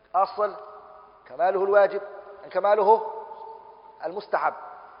 Asal, Kamaluhu al-Wajib, and Kamaluhu al-Mustahab.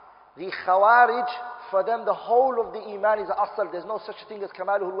 The Khawarij, for them, the whole of the Iman is Asal. There's no such thing as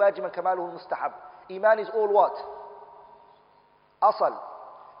Kamaluhu al-Wajib and Kamaluhu al-Mustahab. Iman is all what? Asal.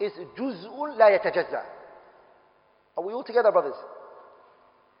 Is Juz'un la yatajazza. Are we all together, brothers?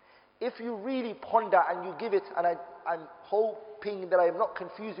 If you really ponder and you give it, and I'm hoping that I am not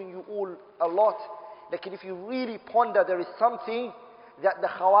confusing you all a lot, like if you really ponder, there is something that the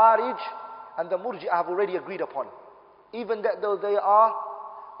Khawarij and the Murji'ah have already agreed upon. Even that though they are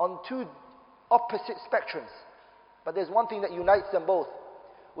on two opposite spectrums. But there's one thing that unites them both,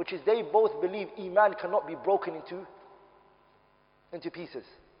 which is they both believe Iman cannot be broken into pieces.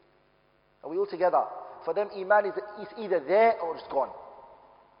 Are we all together? For them, Iman is either there or it's gone.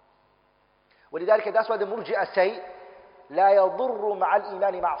 ولذلك, that's why the Murji'ah say, لا يضر مع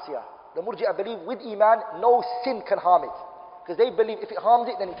الإيمان معصية. The Murji'ah believe with Iman, no sin can harm it. Because they believe if it harms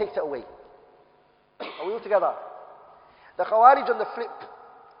it, then it takes it away. Are we all together? The Khawarij on the flip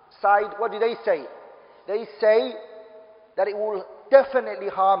side, what do they say? They say that it will definitely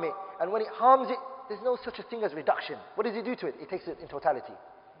harm it. And when it harms it, there's no such a thing as reduction. What does it do to it? It takes it in totality.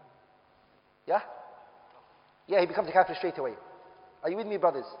 Yeah? Yeah, he becomes a kafir straight away. Are you with me,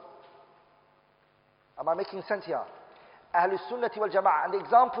 brothers? Am I making sense here? Ahlul Sunnati wal Jama'ah. And the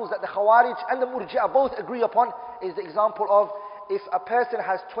examples that the Khawarij and the Murji'ah both agree upon is the example of if a person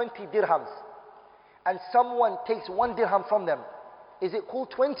has 20 dirhams and someone takes 1 dirham from them, is it called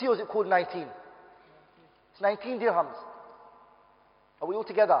 20 or is it called 19? It's 19 dirhams. Are we all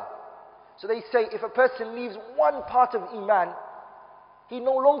together? So they say if a person leaves one part of Iman, he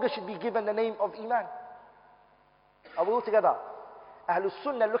no longer should be given the name of Iman. Are we all together? Ahlul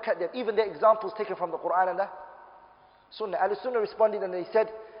Sunnah, look at them, even their examples taken from the Quran and the Sunnah. Ahlul Sunnah responded and they said,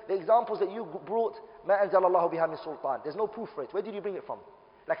 the examples that you brought, مَا أَنزَلَ اللَّهُ بِهَا مِن سُلْطَانٍ. There's no proof for it. Where did you bring it from?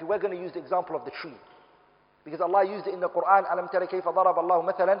 Like we're going to use the example of the tree. Because Allah used it in the Quran, أَلَمْ تَرَ كَيْفَ ضَرَبَ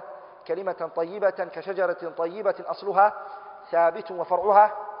اللَّهُ مَثَلًا كَلِمَةً طَيِّبَةً كَشَجَرَةٍ طَيِّبَةٍ أَصْلُهَا ثَابِتٌ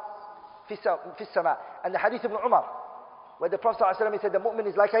وَفَرْعُهَا فِي السَّمَاءِ. And the hadith of Ibn Umar, where the Prophet ﷺ said the mu'min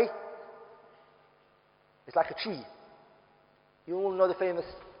is like it's like a tree. You all know the famous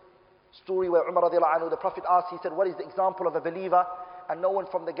story where Umar radiallahu anhu, the Prophet asked, he said, what is the example of a believer? And no one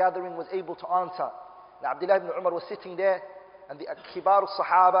from the gathering was able to answer. Now Abdullah ibn Umar was sitting there, and the Kibar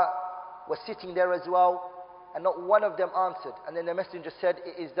al-Sahaba was sitting there as well, and not one of them answered. And then the messenger said,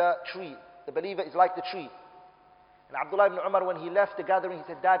 it is the tree. The believer is like the tree. And Abdullah ibn Umar, when he left the gathering, he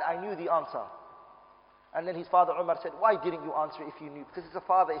said, Dad, I knew the answer. And then his father Umar said, why didn't you answer it if you knew? Because it's a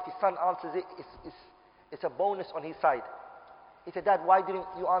father, if his son answers it, it's a bonus on his side. He said, Dad, why didn't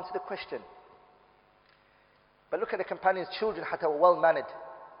you answer the question? But look at the companions' children, hatta were well-mannered.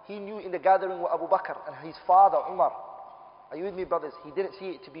 He knew in the gathering were Abu Bakr and his father, Umar. Are you with me, brothers? He didn't see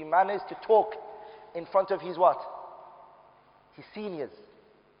it to be manners to talk in front of his what? His seniors.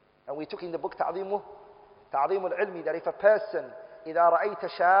 And we took in the book Ta'zimu al-Ilmi, that if a person, إِذَا رَأَيْتَ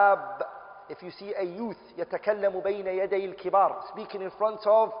شَابَ, if you see a youth, يَتَكَلَّمُ بَيْنَ يَدَيِ الْكِبَارِ, speaking in front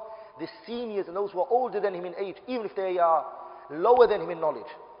of the seniors and those who are older than him in age, even if they are lower than him in knowledge.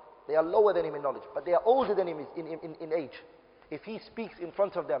 They are lower than him in knowledge, but they are older than him in age. If he speaks in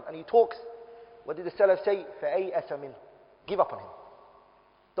front of them and he talks, what did the Salaf say? فَأَيْأَسَ مِنْهُ. Give up on him.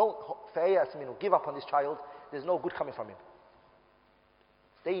 Don't فَأَيْأَسَ مِنْهُ. Give up on this child. There's no good coming from him.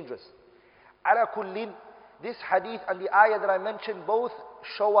 It's dangerous. عَلَى كُلٍّ. This hadith and the ayah that I mentioned both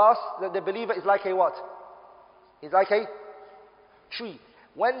show us that the believer is like a what? He's like a tree.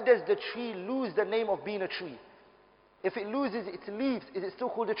 When does the tree lose the name of being a tree? If it loses its leaves, is it still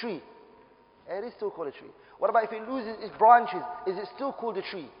called a tree? It is still called a tree. What about if it loses its branches? Is it still called a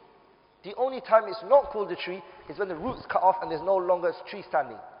tree? The only time it's not called a tree is when the roots cut off and there's no longer a tree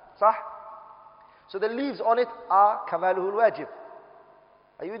standing. Sah? So the leaves on it are kamaluhul wajib.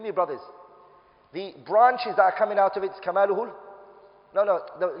 Are you with me, brothers? The branches that are coming out of it is kamaluhul. No,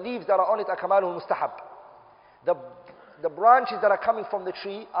 the leaves that are on it are kamaluhul mustahab. The branches that are coming from the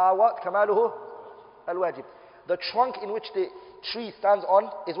tree are what? Kamaluhu al-wajib. The trunk in which the tree stands on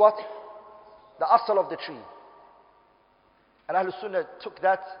is what? The asal of the tree. And Ahlul Sunnah took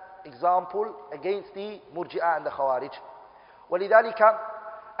that example against the Murji'ah and the Khawarij. وَلِذَلِكَ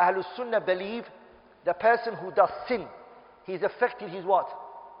Ahlul Sunnah believe the person who does sin, he's affected his what?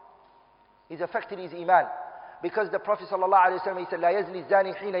 He's affected his iman. Because the Prophet ﷺ, he said, لَا يَزْنِي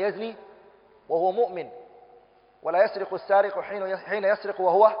الزَّانِي حِينَ يَزْنِي وَهُوَ مُؤْمِنٌ وَلَا يَسْرِقُ السَّارِقُ حِينَ يَسْرِقُ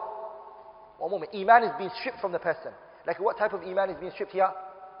وَهُوَ وَمُؤْمِنٌ. Iman is being stripped from the person. Like what type of iman is being stripped here?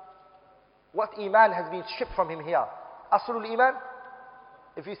 What iman has been stripped from him here? Aslul iman?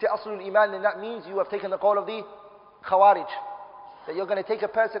 If you say aslul iman, then that means you have taken the call of the Khawarij. That you're going to take a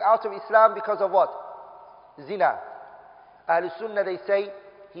person out of Islam because of what? Zina. Ahlul Sunnah, they say,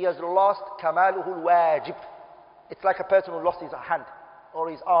 he has lost kamaluhul wajib. It's like a person who lost his hand or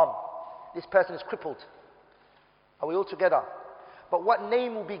his arm. This person is crippled. Are we all together? But what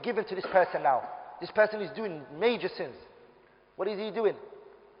name will be given to this person now? This person is doing major sins. What is he doing?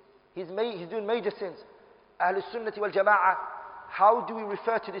 He's doing major sins. Ahlul Sunnati wal Jama'ah, how do we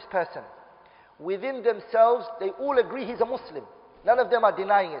refer to this person? Within themselves, they all agree he's a Muslim. None of them are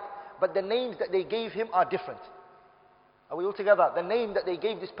denying it. But the names that they gave him are different. Are we all together? The name that they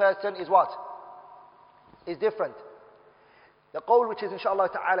gave this person is what? Is different. The qawl, which is inshallah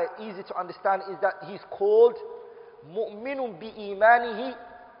ta'ala easy to understand, is that he's called mu'minun bi imanihi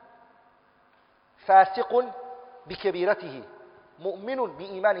fasiqun bi kabiratihi. Mu'minun bi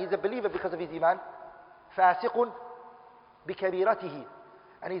imanihi. He's a believer because of his iman. Fasiqun bi kabiratihi.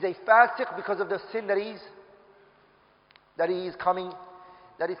 And he's a fasiq because of the sin that he is coming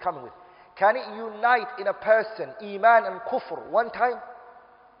with. Can it unite in a person iman and kufr one time?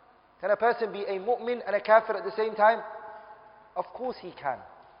 Can a person be a mu'min and a kafir at the same time? Of course he can.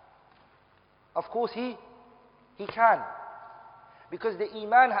 Of course he can. Because the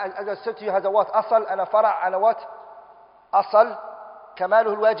iman, as I said to you, has a what? Asal and a fara' and a what? Asal,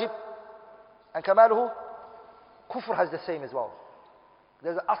 kamaluhu wajib and kamaluhu Kufr has the same as well.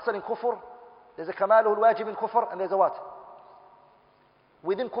 There's an asl in kufr, there's a kamaluhu al-wajib in kufr, and there's a what?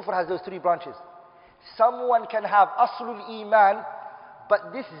 Within kufr has those three branches. Someone can have aslul iman,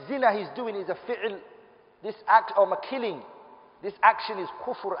 but this zina he's doing is a fi'l, this act or killing, this action is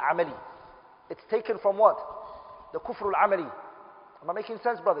kufr amali. It's taken from what? The kufr al-amali. Am I making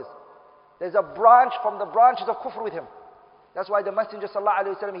sense, brothers? There's a branch from the branches of kufr with him. That's why the Messenger sallallahu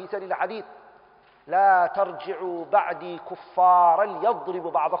alayhi wa sallam, he said in the hadith, لا ترجعوا بعدي كفارا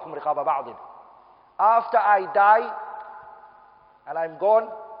يضرب بعضكم رقاب بعض. After I die and I'm gone,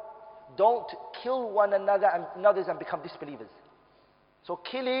 don't kill one another and others and become disbelievers. So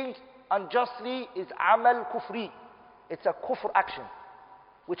killing unjustly is amal kufri. It's a kufr action,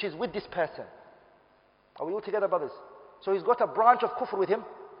 which is with this person. Are we all together, brothers? So he's got a branch of kufr with him,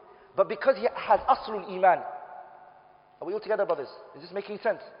 but because he has aslul iman. Are we all together, brothers? Is this making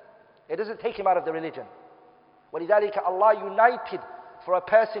sense? It doesn't take him out of the religion. وَلِذَلِكَ Allah united for a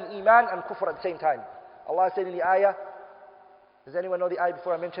person iman and kufr at the same time. Allah said in the ayah, does anyone know the ayah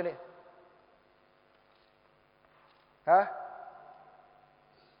before I mention it? Huh?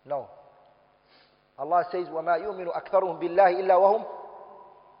 No. Allah says, وَمَا يُؤْمِنُ أَكْثَرُهُمْ بِاللَّهِ إِلَّا وَهُمْ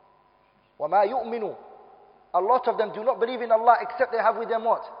وَمَا يُؤْمِنُ. A lot of them do not believe in Allah except they have with them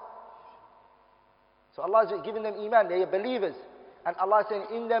what? So Allah is giving them iman, they are believers. And Allah is saying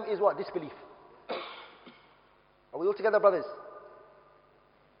in them is what? Disbelief. Are we all together, brothers?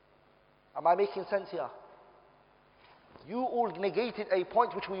 Am I making sense here? You all negated a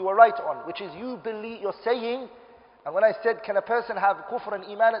point which we were right on, which is you believe, you're saying, and when I said can a person have kufr and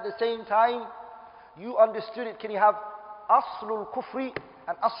iman at the same time, you understood it, can he have aslul kufri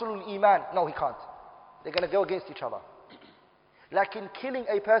and aslul iman? No, he can't. They're going to go against each other. Lakin killing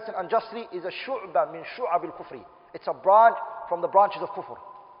a person unjustly is a shu'ba min shu'ab al-kufri. It's a branch from the branches of kufr.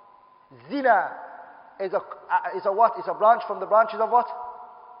 Zina is a what? It's a branch from the branches of what?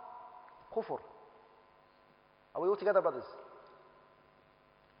 Kufr. Are we all together, brothers?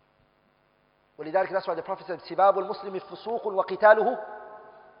 ولذلك, that's why the Prophet said, سِبَابُ الْمُسْلِمِ فُسُوقٌ وَقِتَالُهُ.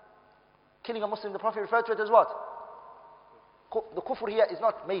 Killing a Muslim, the Prophet referred to it as what? The kufr here is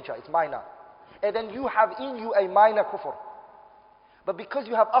not major, it's minor. And then you have in you a minor kufr. But because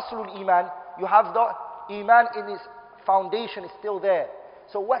you have aslul iman, you have the iman in its foundation is still there.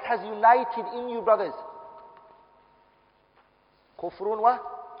 So what has united in you, brothers? Kufrun wa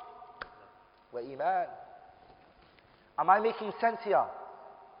iman. Am I making sense here?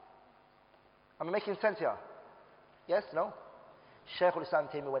 Am I making sense here? Yes? No? Shaykh al-Islam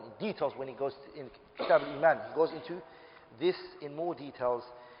Taymiyyah went in details when he goes in Kitab al-Iman. He goes into this in more details.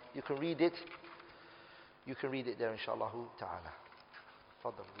 You can read it. You can read it there, inshallah ta'ala.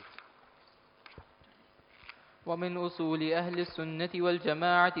 تفضل. ومن أصول أهل السنة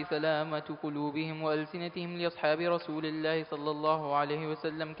والجماعة سلامة قلوبهم وألسنتهم لأصحاب رسول الله صلى الله عليه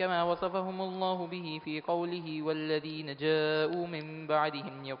وسلم كما وصفهم الله به في قوله والذين جاءوا من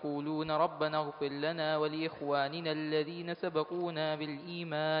بعدهم يقولون ربنا اغفر لنا ولإخواننا الذين سبقونا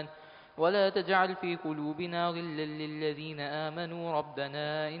بالإيمان ولا تجعل في قلوبنا غلا للذين آمنوا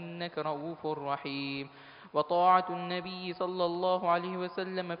ربنا إنك رؤوف رحيم. وطاعة النبي صلى الله عليه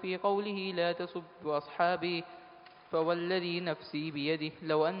وسلم في قوله لا تسبوا أصحابي فوالذي نفسي بيده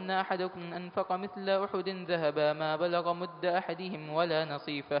لو أن أحدكم أنفق مثل أحد ذهبا ما بلغ مد أحدهم ولا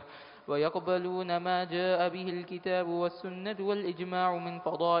نصيفه ويقبلون ما جاء به الكتاب والسنة والإجماع من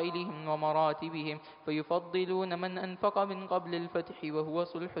فضائلهم ومراتبهم فيفضلون من أنفق من قبل الفتح وهو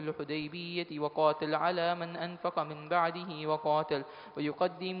صلح الحديبية وقاتل على من أنفق من بعده وقاتل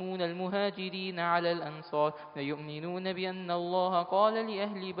ويقدمون المهاجرين على الأنصار ويؤمنون بأن الله قال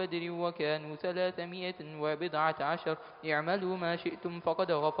لأهل بدر وكانوا 310 اعملوا ما شئتم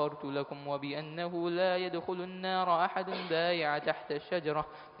فقد غفرت لكم وبأنه لا يدخل النار أحد بايع تحت الشجرة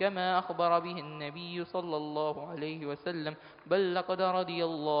كما أخبر به النبي صلى الله عليه وسلم بل لقد رضي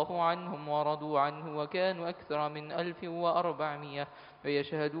الله عنهم ورضوا عنه وكانوا أكثر من 1400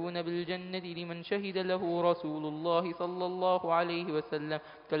 ويشهدون بالجنة لمن شهد له رسول الله صلى الله عليه وسلم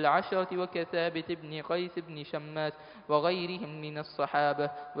كالعشرة وكثابت بن قيس بن شماس وغيرهم من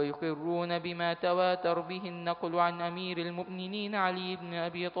الصحابة ويقرون بما تواتر به النقل عن أمير المؤمنين علي بن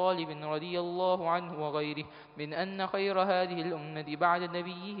أبي طالب رضي الله عنه وغيره من أن خير هذه الأمة بعد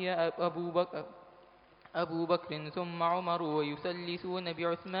نبيه أبو بكر ثم عمر ويسلسون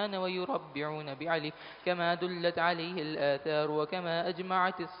بعثمان ويربعون بعلي كما دلت عليه الآثار وكما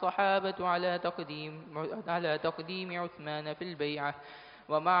أجمعت الصحابة على تقديم عثمان في البيعة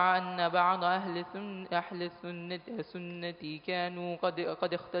ومع أن بعض أهل السنة كانوا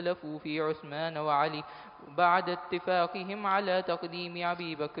قد اختلفوا في عثمان وعلي بعد اتفاقهم على تقديم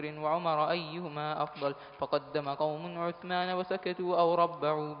أبي بكر وعمر أيهما أفضل، فقدم قوم عثمان وسكتوا أو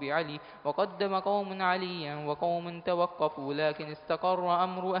ربعوا بعلي، وقدم قوم عليا وقوم توقفوا، لكن استقر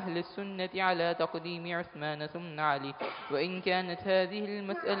أمر أهل السنة على تقديم عثمان ثم علي. وإن كانت هذه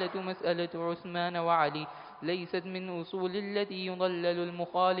المسألة مسألة عثمان وعلي ليست من أصول التي يضلل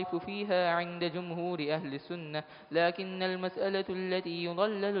المخالف فيها عند جمهور أهل السنة، لكن المسألة التي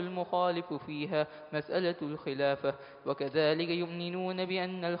يضلل المخالف فيها مسألة الخلافة. وكذلك يؤمنون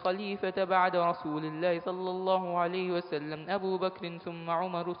بأن الخليفة بعد رسول الله صلى الله عليه وسلم أبو بكر ثم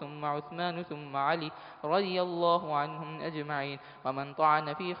عمر ثم عثمان ثم علي رضي الله عنهم أجمعين، ومن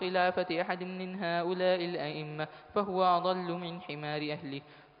طعن في خلافة أحد من هؤلاء الأئمة فهو أضل من حمار أهله.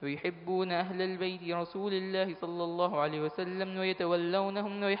 ويحبون أهل البيت رسول الله صلى الله عليه وسلم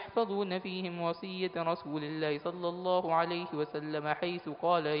ويتولونهم ويحفظون فيهم وصية رسول الله صلى الله عليه وسلم، حيث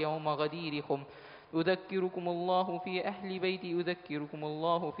قال يوم غدير خم: أذكركم الله في أهل بيتي، أذكركم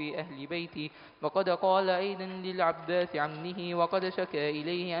الله في أهل بيتي. وقد قال أيضا للعباس عمه وقد شكى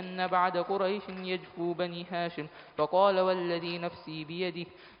إليه أن بعد قريش يجفو بني هاشم، فقال: والذي نفسي بيده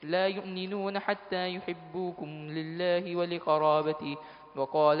لا يؤمنون حتى يحبوكم لله ولقرابتي.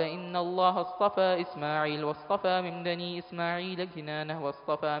 وقال: إن الله اصطفى إسماعيل واصطفى من بني إسماعيل كنانة،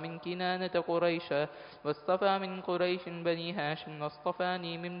 واصطفى من كنانة قريشا، واصطفى من قريش بني هاشم،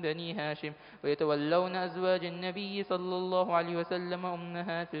 واصطفاني من بني هاشم. ويتولون أزواج النبي صلى الله عليه وسلم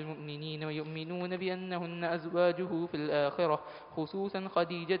أمهات المؤمنين، ويؤمنون بأنهن أزواجه في الآخرة، خصوصا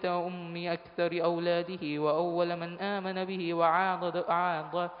خديجة وأم أكثر أولاده، وأول من آمن به وعاضده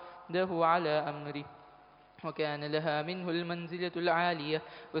على أمره، وكان لها منه المنزلة العالية.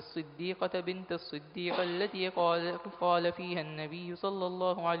 والصديقة بنت الصديق التي قال فيها النبي صلى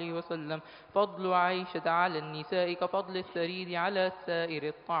الله عليه وسلم: فضل عائشة على النساء كفضل الثريد على سائر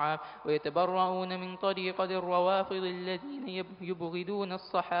الطعام. ويتبرؤون من طريقة الروافض الذين يبغضون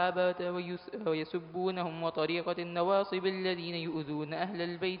الصحابة ويسبونهم، وطريقة النواصب الذين يؤذون أهل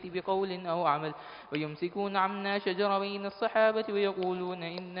البيت بقول أو عمل، ويمسكون عما شجر بين الصحابة ويقولون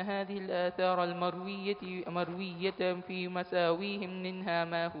إن هذه الآثار المروية في مساويهم منها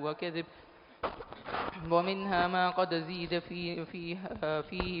ما هو كذب، ومنها ما قد زيد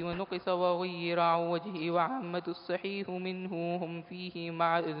فيه ونقص وغير عن وجهه، وعامة الصحيح منه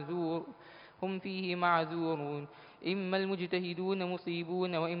هم فيه معذورون، إما المجتهدون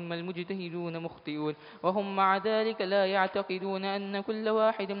مصيبون وإما المجتهدون مخطئون. وهم مع ذلك لا يعتقدون أن كل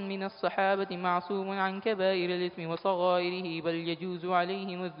واحد من الصحابة معصوم عن كبائر الإثم وصغائره، بل يجوز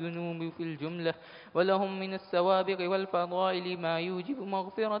عليهم الذنوب في الجملة، ولهم من السوابق والفضائل ما يوجب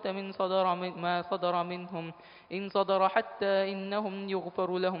مغفرة ما صدر منهم، إن صدر، حتى إنهم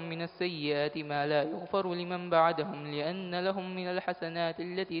يغفر لهم من السيئات ما لا يغفر لمن بعدهم، لأن لهم من الحسنات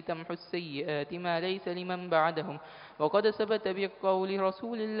التي تمحو السيئات ما ليس لمن بعدهم. وقد ثبت بقول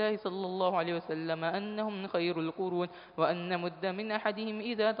رسول الله صلى الله عليه وسلم أنهم خير القرون، وأن مد من أحدهم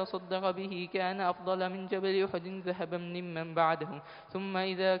إذا تصدق به كان أفضل من جبل أحد ذهبا ممن بعدهم. ثم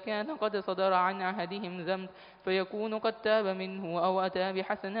إذا كان قد صدر عن أحدهم ذنب فيكون قد تاب منه، أو أتى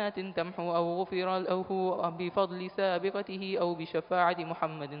بحسنات تمحو، أو غفر له بفضل سابقته أو بشفاعة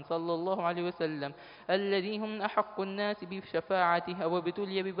محمد صلى الله عليه وسلم الذي هم أحق الناس بشفاعته، أو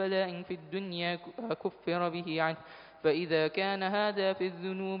ابتلي ببلاء في الدنيا كفر به عنه. فإذا كان هذا في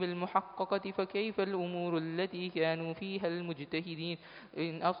الذنوب المحققة، فكيف الأمور التي كانوا فيها المجتهدين؟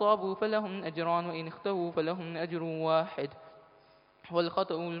 إن أصابوا فلهم أجران، وإن اختفوا فلهم أجر واحد،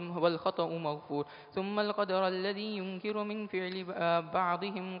 والخطأ مغفور. ثم القدر الذي ينكر من فعل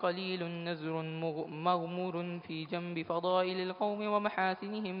بعضهم قليل نزر مغمور في جنب فضائل القوم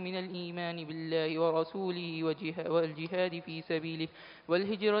ومحاسنهم من الإيمان بالله ورسوله والجهاد في سبيله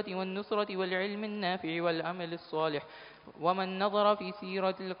والهجرة والنصرة والعلم النافع والعمل الصالح. ومن نظر في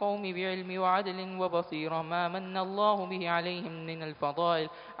سيرة القوم بعلم وعدل وبصيرة ما من الله به عليهم من الفضائل،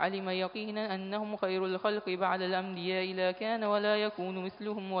 علم يقينا أنهم خير الخلق بعد الأنبياء لا كان ولا يكون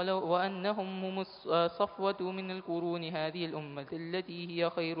مثلهم، وأنهم هم الصفوة من القرون هذه الأمة التي هي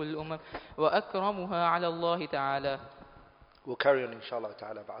خير الأمم وأكرمها على الله تعالى. We'll carry on inshallah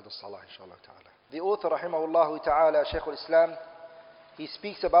ta'ala بعد الصلاة inshallah ta'ala. The author rahimahullah ta'ala, Shaykh al-Islam, he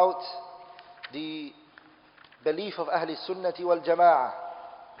speaks about the belief of Ahl Sunnati wal Jama'ah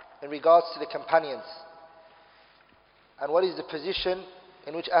in regards to the companions, and what is the position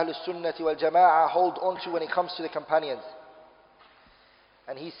in which Ahl Sunnati wal Jama'ah hold on to when it comes to the companions.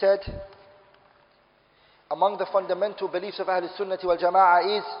 And he said, among the fundamental beliefs of Ahl Sunnati wal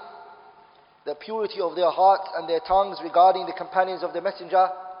Jama'ah is the purity of their hearts and their tongues regarding the companions of the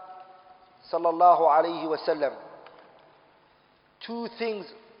Messenger sallallahu alayhi wasallam. Two things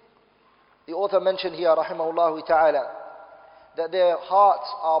The author mentioned here, rahimahullah ta'ala, that their hearts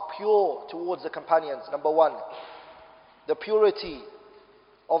are pure towards the companions. Number one, the purity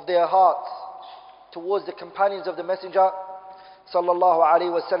of their hearts towards the companions of the Messenger sallallahu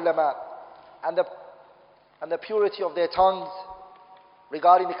alaihi wasallam, and the purity of their tongues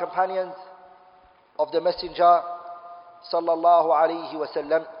regarding the companions of the Messenger sallallahu alaihi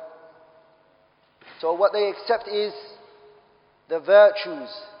wasallam. So what they accept is the virtues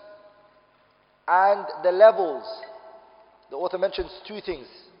and the levels. The author mentions two things.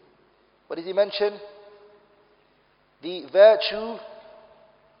 What does he mention? The virtue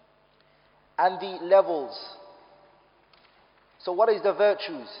and the levels. So what is the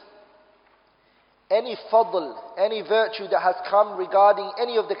virtues? Any fadl, any virtue that has come regarding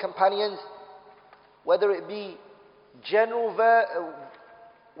any of the companions, whether it be general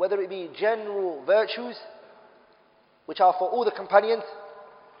virtues, which are for all the companions,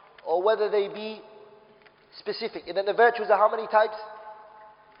 or whether they be specific. And then the virtues are how many types?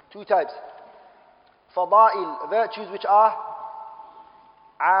 Two types. Fada'il, virtues which are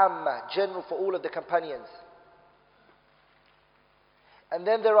amma, general for all of the companions. And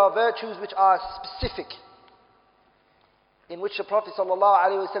then there are virtues which are specific, in which the Prophet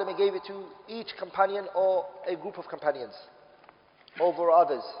ﷺ gave it to each companion or a group of companions over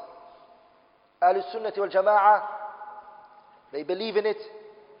others. Ahlul Sunnah wal Jama'ah, they believe in it,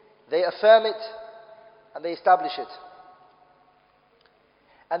 they affirm it, and they establish it.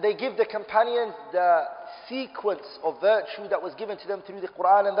 And they give the companions the sequence of virtue that was given to them through the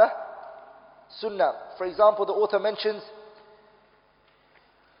Quran and the Sunnah. For example, the author mentions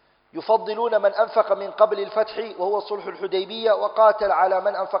يفضلون من أنفق من قبل الفتح وهو صلح الحديبية وقاتل على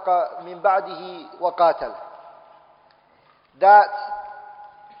من أنفق من بعده وقاتل. That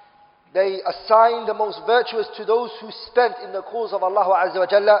they assign the most virtuous to those who spent in the cause of Allah Azza wa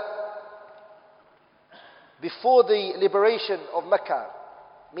Jalla before the liberation of Mecca.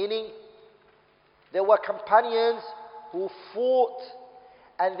 Meaning, there were companions who fought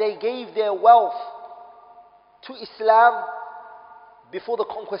and they gave their wealth to Islam before the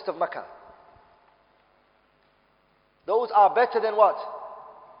conquest of Mecca. Those are better than what?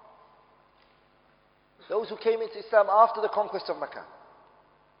 Those who came into Islam after the conquest of Mecca.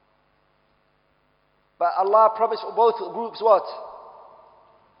 But Allah promised for both groups what?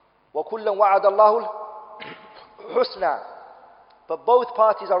 وَكُلًّا وَعَدَ اللَّهُ الْحُسْنَى. But both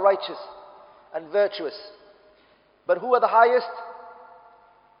parties are righteous and virtuous. But who are the highest?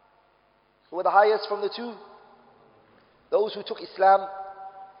 Who are the highest from the two? Those who took Islam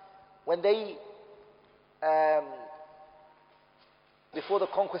when they, before the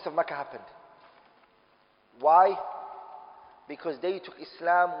conquest of Mecca happened. Why? Because they took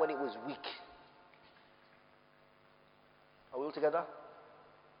Islam when it was weak. Are we all together?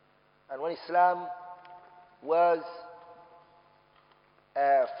 And when Islam was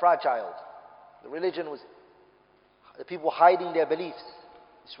fragile, the religion was, the people were hiding their beliefs,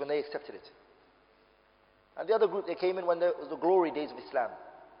 it's when they accepted it. And the other group, they came in when there was the glory days of Islam.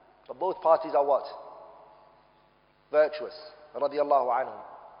 But both parties are what? Virtuous. Radiallahu anhum.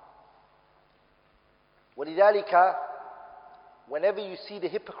 وَلِذَلِكَ, whenever you see the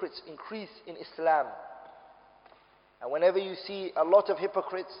hypocrites increase in Islam, and whenever you see a lot of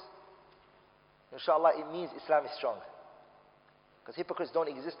hypocrites, inshallah, it means Islam is strong. Because hypocrites don't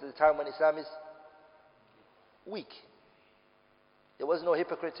exist at the time when Islam is weak. There was no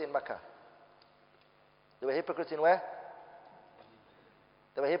hypocrites in Mecca. There were hypocrites in where?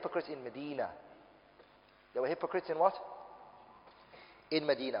 There were hypocrites in Medina. There were hypocrites in what? In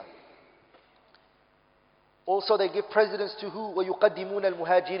Medina. Also they give precedence to who? وَيُقَدِّمُونَ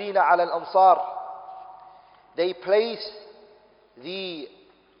الْمُهَاجِرِينَ عَلَى الْأَنصَارِ. They place the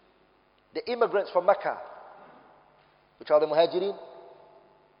immigrants from Mecca, which are the Muhajirin,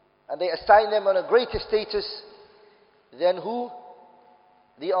 and they assign them on a greater status than who?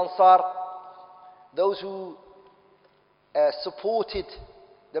 The Ansar, those who supported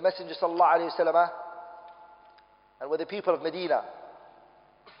the Messenger sallallahu alaihi wasallam and were the people of Medina.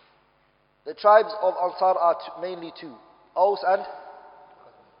 The tribes of Ansar are mainly two: Aus and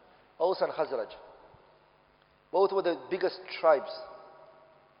Khazraj. Both were the biggest tribes.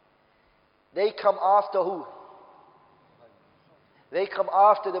 They come after who? They come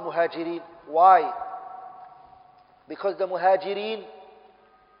after the Muhajirin. Why? Because the Muhajirin,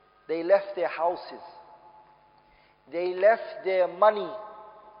 they left their houses, they left their money,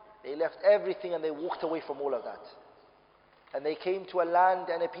 they left everything, and they walked away from all of that. And they came to a land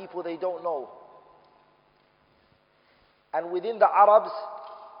and a people they don't know. And within the Arabs,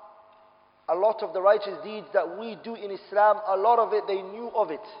 a lot of the righteous deeds that we do in Islam, a lot of it they knew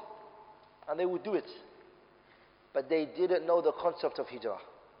of it. and they would do it. But they didn't know the concept of hijrah.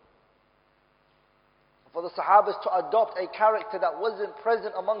 For the Sahabas to adopt a character that wasn't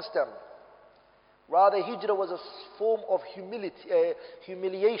present amongst them. Rather, hijrah was a form of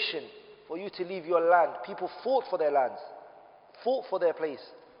humiliation for you to leave your land. People fought for their lands, fought for their place.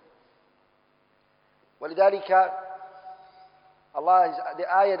 ولذلك Allah,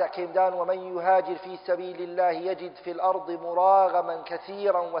 the ayah that came down, وَمَنْ يُهَاجِرْ فِي سَبِيلِ اللَّهِ يَجِدْ فِي الْأَرْضِ مُرَاغَمًا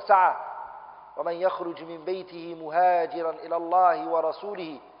كَثِيرًا وَسَعًا وَمَنْ يَخْرُجْ مِنْ بَيْتِهِ مُهَاجِرًا إِلَى اللَّهِ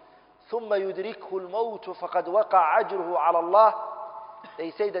وَرَسُولِهِ ثُمَّ يُدْرِكْهُ الْمَوْتُ فَقَدْ وَقَعَ أَجْرُهُ عَلَى اللَّهِ.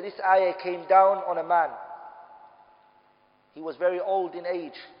 They say that this ayah came down on a man. He was very old in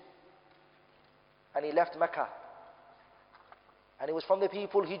age, and he left Mecca. And he was from the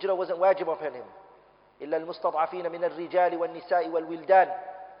people, hijrah wasn't wajib upon him. إِلَّا الْمُسْتَضْعَفِينَ مِنَ الرِّجَالِ وَالنِّسَاءِ وَالْوِلْدَانِ.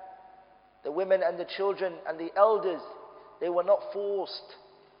 The women and the children and the elders, they were not forced.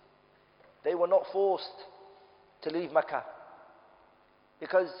 They were not forced to leave Mecca,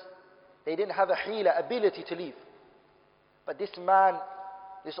 because they didn't have a hila, ability to leave. But this man,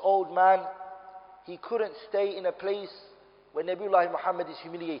 this old man, he couldn't stay in a place where Nabiullah Muhammad is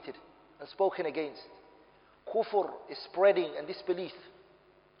humiliated and spoken against. Kufr is spreading and disbelief.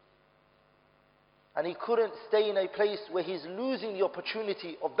 And he couldn't stay in a place where he's losing the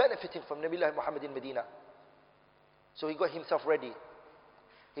opportunity of benefiting from Nabiullah Muhammad in Medina. So he got himself ready.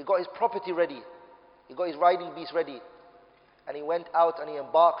 He got his property ready. He got his riding beast ready. And he went out and he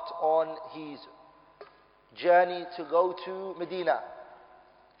embarked on his journey to go to Medina.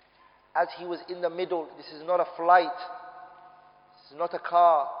 As he was in the middle, this is not a flight, this is not a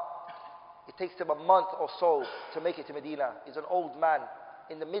car. It takes him a month or so to make it to Medina. He's an old man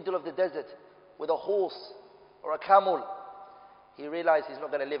in the middle of the desert with a horse or a camel. He realized he's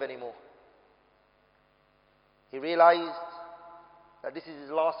not going to live anymore. He realized that this is his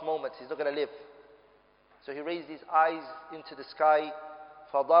last moment, he's not going to live. So he raised his eyes into the sky.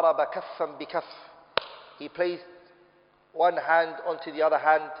 فَضَرَبَ كَفًّا بِكَفٍّ. He placed one hand onto the other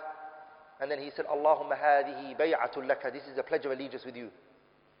hand, and then he said, Allahumma hadihi bay'atul laka. This is a pledge of allegiance with you.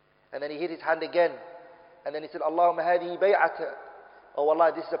 And then he hit his hand again, and then he said, Allahumma hadihi bay'ata. Oh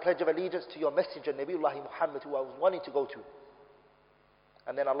Allah, this is a pledge of allegiance to your messenger, Nabiullah Muhammad, who I was wanting to go to.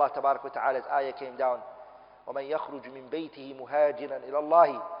 And then Allah Tabarak wa Ta'ala's ayah came down. وَمَنْ يَخْرُجْ مِنْ بَيْتِهِ مُهَاجِرًا إِلَى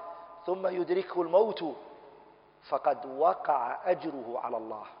اللَّهِ ثُمَّ يُدْرِكْهُ الْمَوْتُ فَقَدْ وَقَعَ أَجْرُهُ عَلَى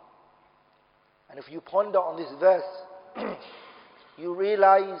اللَّهِ. And if you ponder on this verse, you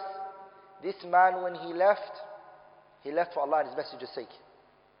realize this man, when he left for Allah and His Messenger's sake.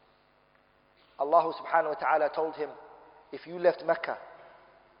 Allah subhanahu wa ta'ala told him, if you left Mecca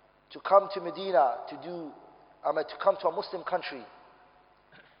to come to Medina to come to a Muslim country,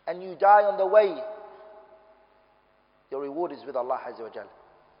 and you die on the way, your reward is with Allah Azza wa Jal.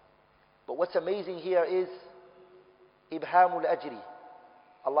 But what's amazing here is Ibhamul Ajri.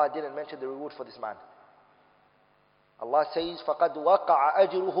 Allah didn't mention the reward for this man. Allah says, فَقَدْ وَقَعَ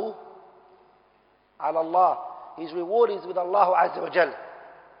أَجْرُهُ عَلَى اللَّهِ. His reward is with Allah Azza wa Jal.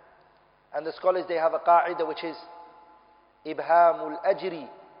 And the scholars, they have a qa'idah which is Ibhamul Ajri,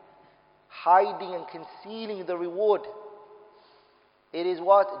 hiding and concealing the reward. It is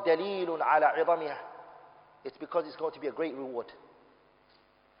what? Dalilun ala idamiyah. It's because it's going to be a great reward.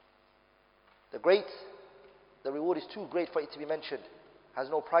 The reward is too great for it to be mentioned. Has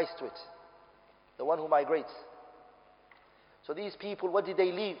no price to it. The one who migrates. So these people, what did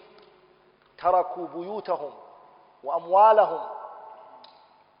they leave? تَرَكُوا بُيُوتَهُمْ وَأَمْوَالَهُمْ.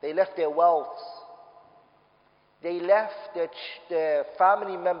 They left their wealths. They left their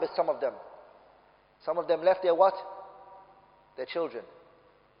family members, some of them. Some of them left their what? Their children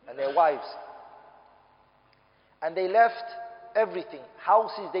and their wives. And they left everything.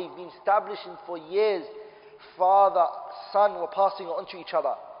 Houses they've been establishing for years. Father, son were passing on to each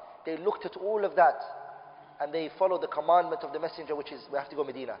other. They looked at all of that and they followed the commandment of the messenger, which is we have to go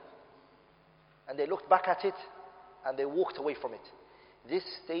Medina. And they looked back at it and they walked away from it. This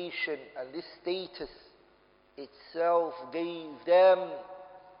station and this status itself gave them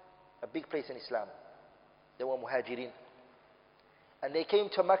a big place in Islam. They were muhajirin. And they came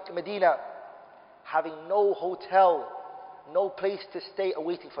to Medina having no hotel, no place to stay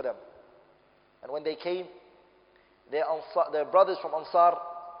awaiting for them. And when they came, their brothers from Ansar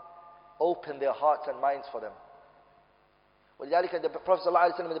opened their hearts and minds for them. ولذلك the Prophet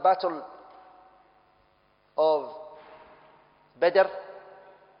ﷺ in the battle of Badr,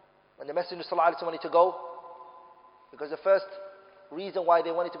 when the Messenger ﷺ wanted to go, because the first reason why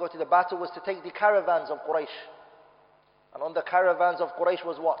they wanted to go to the battle was to take the caravans of Quraysh. And on the caravans of Quraysh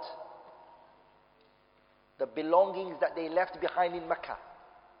was what? The belongings that they left behind in Mecca.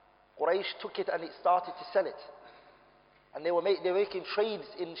 Quraysh took it and it started to sell it. And they were making trades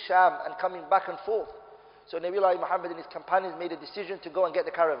in Sham and coming back and forth. So Nabiullah Muhammad and his companions made a decision to go and get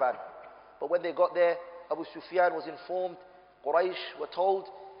the caravan. But when they got there, Abu Sufyan was informed, Quraysh were told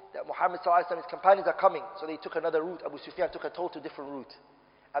that Muhammad ﷺ and his companions are coming. So they took another route. Abu Sufyan took a total different route.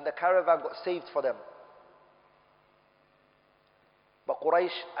 And the caravan got saved for them. But Quraysh,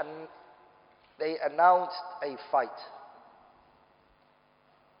 they announced a fight.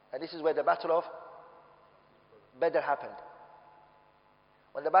 And this is where the battle of Badr happened.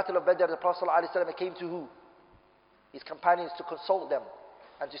 When the battle of Badr, the Prophet ﷺ came to who? His companions, to consult them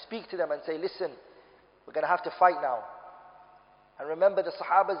and to speak to them and say, listen, we're going to have to fight now. And remember, the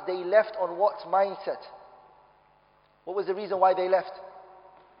Sahabas, they left on what mindset? What was the reason why they left?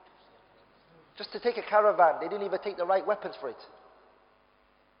 Just to take a caravan. They didn't even take the right weapons for it.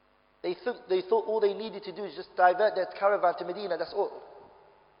 They thought all they needed to do is just divert that caravan to Medina, that's all.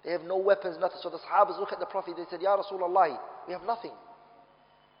 They have no weapons, nothing. So the Sahabas look at the Prophet, they said, Ya Rasulullah, we have nothing.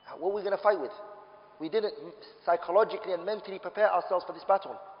 What are we going to fight with? We didn't psychologically and mentally prepare ourselves for this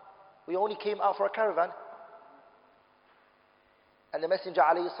battle. We only came out for a caravan. And the Messenger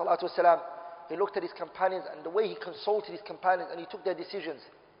ﷺ, he looked at his companions and the way he consulted his companions and he took their decisions.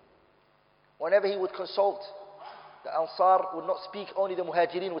 Whenever he would consult, the Ansar would not speak, only the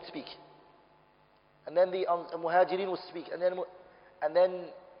Muhajirin would speak. And then the Muhajirin would speak. And then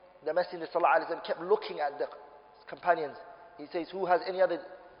the Messenger ﷺ kept looking at the companions. He says, who has any other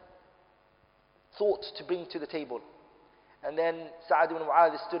thought to bring to the table? And then Sa'ad ibn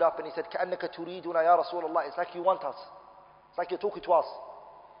Mu'adh stood up and he said, كَأَنَّكَ تُرِيدُنَا يَا رَسُولَ اللَّهِ. It's like you want us. It's like you're talking to us.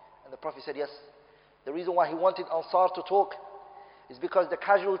 And the Prophet said, yes. The reason why he wanted Ansar to talk is because the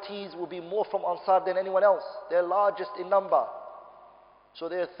casualties will be more from Ansar than anyone else. They're largest in number. So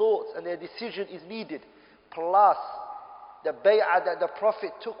their thoughts and their decision is needed. Plus, the bay'ah that the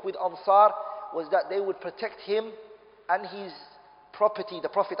Prophet took with Ansar was that they would protect him and his property, the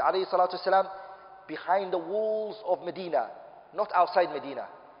Prophet ﷺ, behind the walls of Medina, not outside Medina.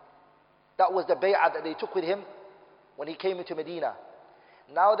 That was the bay'ah that they took with him when he came into Medina.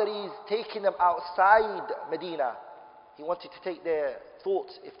 Now that he's taking them outside Medina, he wanted to take their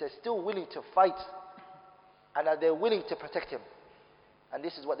thoughts, if they're still willing to fight and are they willing to protect him. And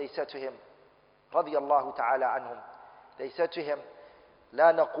this is what they said to him, radiyallahu ta'ala anhum. They said to him,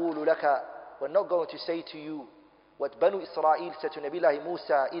 لا نقول لك, we're not going to say to you what Banu Israel said to Nabiullah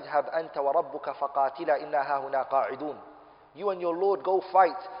Musa, اذهب أنت وربك فقاتلا إنا هاهنا قاعدون. You and your Lord go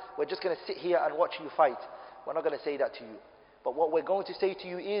fight. We're just going to sit here and watch you fight. We're not going to say that to you. But what we're going to say to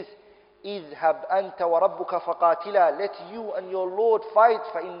you is, اذهب أنت وربك فقاتلا. Let you and your Lord fight.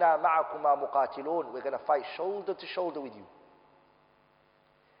 فإنا معكما مقاتلون. We're going to fight shoulder to shoulder with you.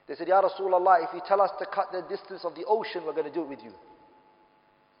 They said, Ya Rasulullah, if you tell us to cut the distance of the ocean, we're going to do it with you.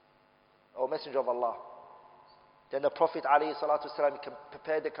 O Messenger of Allah. Then the Prophet ﷺ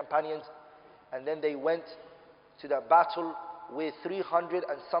prepared the companions, and then they went to the battle with 300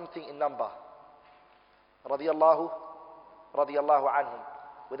 and something in number. Radiyallahu anhum.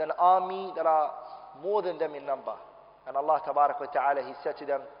 With an army that are more than them in number. And Allah Tabarak wa Ta'ala, He said to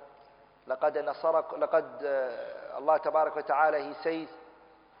them, Allah Tabarak wa Ta'ala, He says,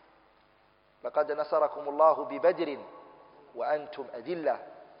 لَقَدْ نَصَرَكُمُ اللَّهُ بِبَدْرٍ وَأَنْتُمْ أَذِلَّةٌ.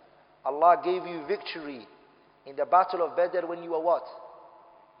 Allah gave you victory in the battle of Badr when you were what?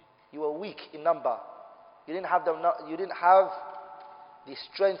 You were weak in number. You didn't have the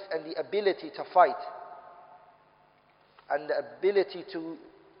strength and the ability to fight and the ability to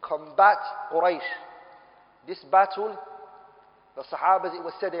combat Quraysh. This battle, the Sahabas, it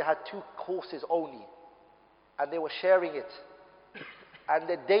was said they had 2 horses only, and they were sharing it. And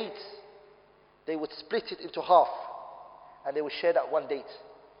the dates, they would split it into half, and they would share that one date.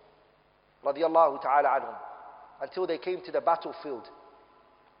 Radiyallahu ta'ala anhum. Until they came to the battlefield.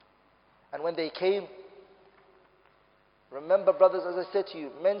 And when they came, remember brothers, as I said to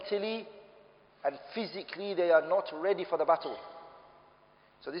you, mentally and physically they are not ready for the battle.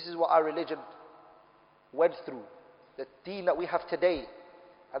 So this is what our religion went through. The deen that we have today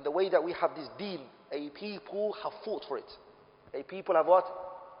and the way that we have this deen, a people have fought for it. A people have what?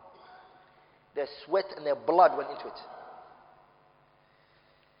 Their sweat and their blood went into it.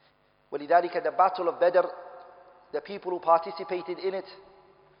 وَلِذَلِكَ the battle of Badr, the people who participated in it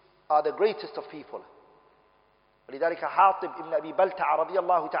are the greatest of people. وَلِذَلِكَ Hatib ibn Abi Balta'a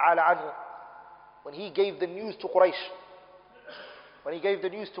radiyallahu ta'ala anhu, when he gave the news to Quraysh, when he gave the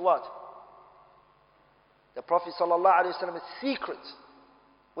news to what? The Prophet sallallahu alayhi wa sallam's secret.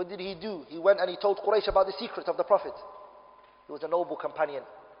 What did he do? He went and he told Quraysh about the secret of the Prophet. He was a noble companion.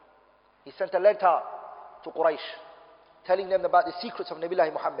 He sent a letter to Quraysh telling them about the secrets of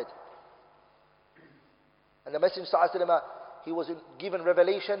Nabiullah Muhammad And the Messenger ﷺ, he was given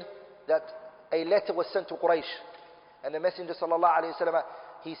revelation that a letter was sent to Quraysh. And the Messenger ﷺ,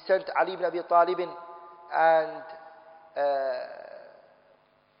 he sent Ali ibn Abi Talib and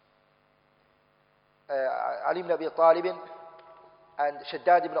Ali ibn Abi Talib and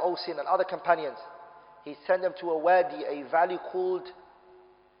Shaddad ibn Awsin and other companions. He sent them to a wadi, a valley called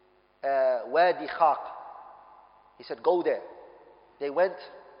Wadi Khaq. He said, go there. They went,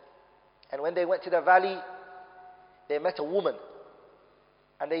 and when they went to the valley, they met a woman.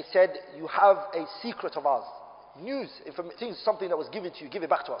 And they said, you have a secret of ours. News, information, something that was given to you, give it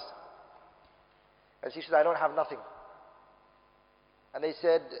back to us. And she said, I don't have nothing. And they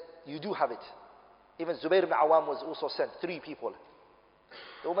said, you do have it. Even Zubayr ibn Awam was also sent, 3 people.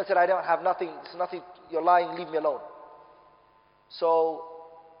 The woman said, I don't have nothing, it's nothing, you're lying, leave me alone. So,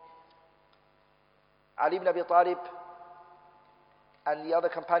 Ali ibn Abi Talib and the other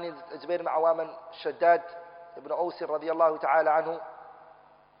companions, Zubayr ibn Awam and Shaddad ibn Awsin radiyallahu ta'ala anhu.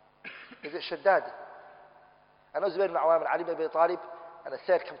 Is it Shaddad? I know Zubayr ibn Awam and Ali ibn Abi Talib and a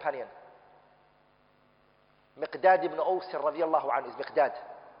 3rd companion. Miqdad ibn Awsin radiyallahu anhu is Miqdad.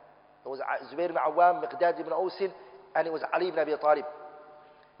 It was Zubayr ibn Awam, Miqdad ibn Awsin, and it was Ali ibn Abi Talib.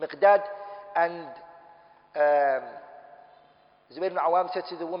 Miqdad and Zubayr ibn Awam said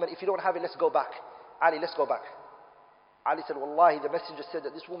to the woman, if you don't have it, let's go back. Ali, let's go back. Ali said, Wallahi, the messenger said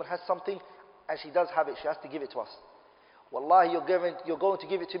that this woman has something and she does have it, she has to give it to us. Wallahi, you're going to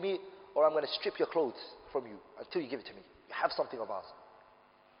give it to me, or I'm going to strip your clothes from you until you give it to me. You have something of ours.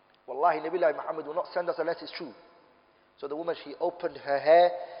 Wallahi, Nabiullah Muhammad will not send us unless it's true. So the woman, she opened her hair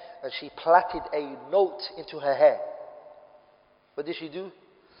and she plaited a note into her hair. What did she do?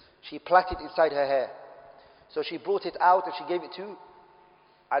 She plaited inside her hair. So she brought it out and she gave it to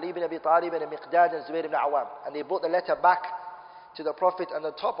Ali ibn Abi Talib and Miqdad and Zubayr ibn Awam. And they brought the letter back to the Prophet, and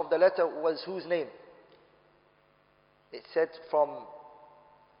the top of the letter was whose name? It said from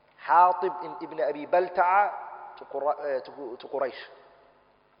Hatib ibn Abi Balta'a to Quraysh.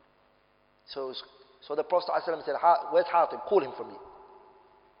 So the Prophet ﷺ said, where's Hatib? Call him for me.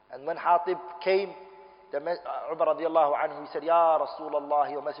 And when Hatib came, Umar radiallahu anhu, he said, Ya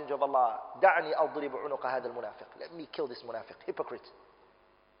Rasulullah, O Messenger of Allah, da'ni adrib unuqa hadha al-munafiq. Let me kill this munafiq, hypocrite.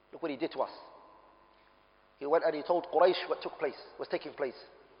 Look what he did to us. He went and he told Quraysh what was taking place.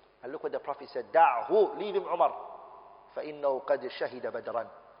 And look what the Prophet said, Da'hu, leave him Umar. فَإِنَّهُ قَدْ شَهِدَ بَدْرًا.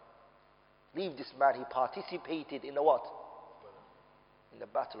 Leave this man, he participated in the what? In the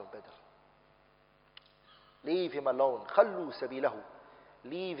battle of Badr. Leave him alone. خَلُّوا سَبِيلَهُ.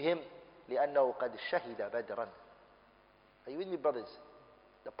 Leave him, لِأَنَّهُ قَدْ شَهِدَ بَدْرًا. Are you with me, brothers?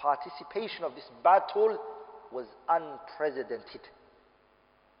 The participation of this battle was unprecedented.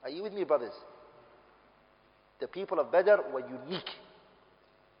 Are you with me, brothers? The people of Badr were unique.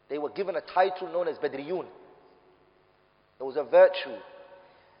 They were given a title known as Badriyun. It was a virtue.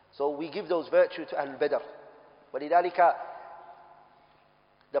 So we give those virtues to Ahlul Badr. وَلِذَلِكَ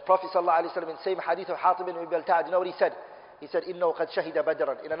the Prophet ﷺ in the same hadith of Hatib ibn Abi Balta'a, you know what he said? He said, إِنَّهُ قَدْ شَهِدَ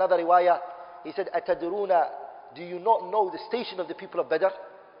بَدْرًا. In another riwayah, he said, أَتَدْرُونَ. Do you not know the station of the people of Badr?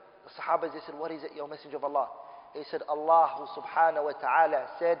 The Sahabas, they said, what is it, O Messenger of Allah? He said, Allah subhanahu wa ta'ala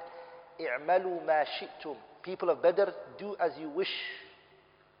said, اِعْمَلُوا مَا شِئْتُمْ. People of Badr, do as you wish.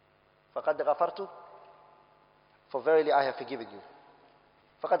 فَقَدْ غَفَرْتُ. For verily I have forgiven you.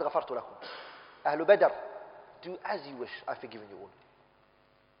 فَقَدْ غَفَرْتُ لَكُمْ. Ahlul Badr, do as you wish, I have forgiven you all.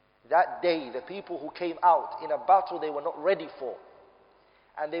 That day, the people who came out in a battle they were not ready for,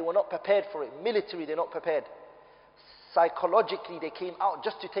 and they were not prepared for it. Military, they're not prepared. Psychologically, they came out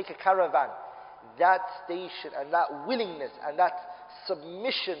just to take a caravan. That station and that willingness and that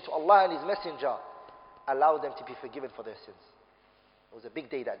submission to Allah and His Messenger allowed them to be forgiven for their sins. It was a big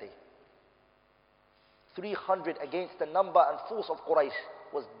day that day. 300 against the number and force of Quraysh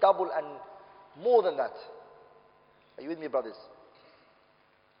was double and more than that. Are you with me, brothers?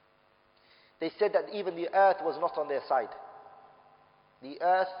 They said that even the earth was not on their side. The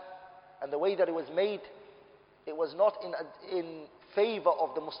earth and the way that it was made, it was not in favor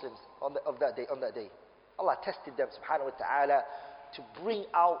of the Muslims on that day. Allah tested them, subhanahu wa ta'ala, to bring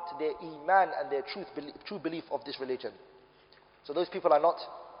out their iman and their true belief of this religion. So those people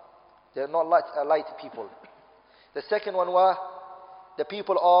they're not light people. The second one were the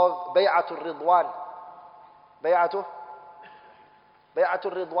people of Bay'atul Ridwan. Bay'atul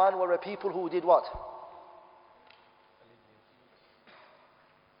Ridwan were a people who did what?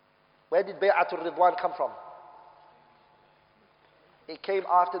 Where did Bay'atul Ridwan come from? It came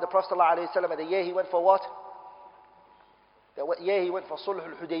after the Prophet ﷺ, the year he went for what? The year he went for Sulh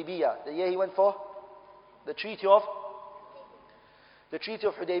al-Hudaybiyah. The year he went for the Treaty of The Treaty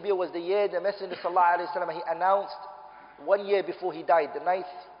of Hudaybiyah was the year the Messenger sallallahu alaihi wasallam, he announced 1 year before he died, the 9th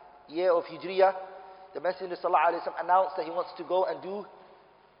year of Hijriyah, the Messenger sallallahu alaihi wasallam announced that he wants to go and do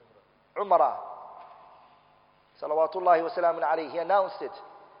Umrah. Salawatullahi wa salamun alayhi. He announced it.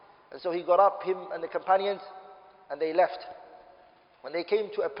 And so he got up, him and the companions, and they left. When they came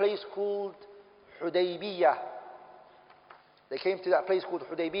to a place called Hudaybiyah, they came to that place called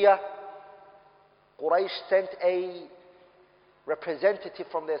Hudaybiyah, Quraysh sent a representative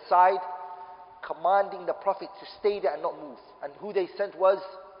from their side commanding the Prophet to stay there and not move. And who they sent was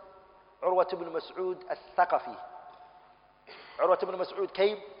Urwa ibn Mas'ud al-Thaqafi. Urwa ibn Mas'ud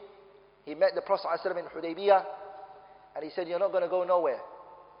came, he met the Prophet ﷺ in Hudaybiyah, and he said, you're not going to go nowhere.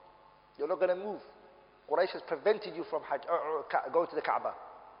 You're not going to move. Quraysh has prevented you from Hajj, going to the Kaaba.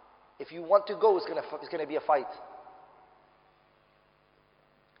 If you want to go, it's going to be a fight.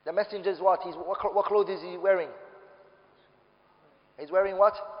 The messenger's what? What clothes is he wearing? He's wearing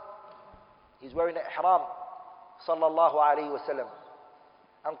what? He's wearing an ihram. Sallallahu alayhi wa sallam.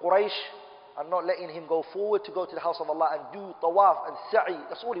 And Quraysh are not letting him go forward to go to the house of Allah and do tawaf and sa'i.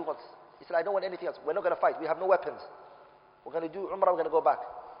 That's all he wants. He said, I don't want anything else. We're not going to fight. We have no weapons. We're going to do Umrah. We're going to go back.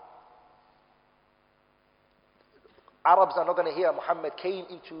 Arabs are not going to hear Muhammad came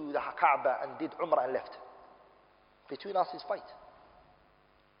into the Kaaba and did Umrah and left. Between us is fight.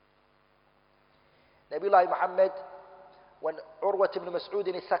 Nabiullah Muhammad, when Urwa ibn Mas'ud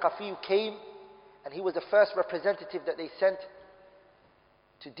al-Thaqafi came, and he was the first representative that they sent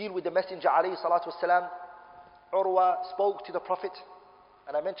to deal with the Messenger alayhi salatu wasalam, Urwa spoke to the Prophet.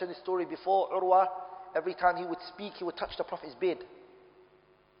 And I mentioned this story before. Urwa, every time he would speak, he would touch the Prophet's beard.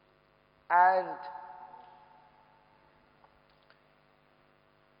 And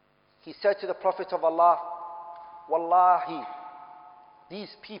he said to the Prophet of Allah, Wallahi,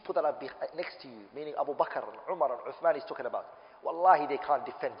 these people that are next to you, meaning Abu Bakr and Umar and Uthman he's talking about, Wallahi, they can't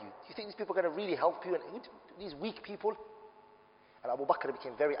defend you. Do you think these people are going to really help you? And these weak people? And Abu Bakr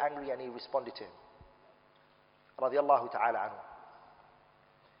became very angry and he responded to him. Radiallahu ta'ala anhu.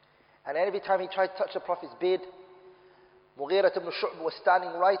 And every time he tried to touch the Prophet's beard, Mughira ibn Shu'b was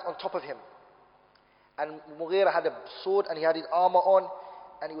standing right on top of him. And Mughira had a sword and he had his armor on,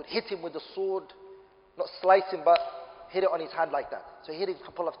 and he would hit him with the sword, not slice him, but hit it on his hand like that. So he hit him a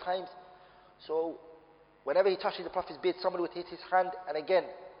couple of times. So whenever he touched the Prophet's beard, somebody would hit his hand, and again.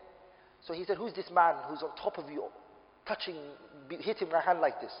 So he said, who's this man who's on top of you, hitting my hand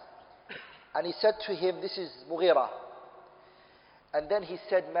like this? And he said to him, this is Mughira. And then he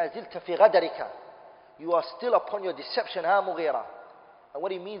said, مَا زِلْتَ فِي غَدَرِكَ, you are still upon your deception, Mughira. And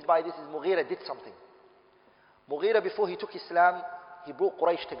what he means by this is Mughira did something. Mughira, before he took Islam, he brought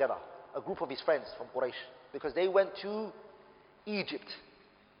Quraysh together, a group of his friends from Quraysh, because they went to Egypt.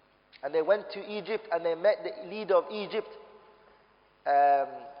 And they went to Egypt and they met the leader of Egypt,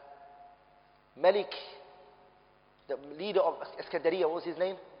 Malik, the leader of Iskandariya. What was his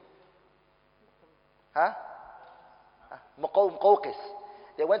name? Muqawqis.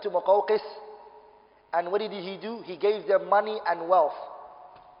 They went to Muqawqis, and what did he do? He gave them money and wealth.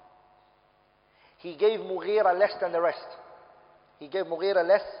 He gave Mughira less than the rest. He gave Mughira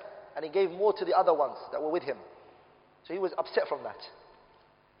less, and he gave more to the other ones that were with him. So he was upset from that.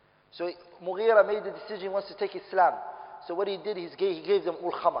 So Mughira made the decision he wants to take Islam. So what he did is he gave them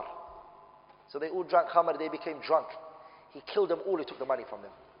all khamar. So they all drank khamar, they became drunk. He killed them all, he took the money from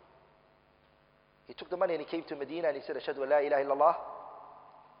them. He took the money and he came to Medina and he said, Ashhadu an la ilaha illallah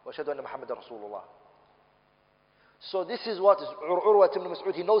wa ashhadu anna Muhammadan Rasulullah. So this is what Urwa ibn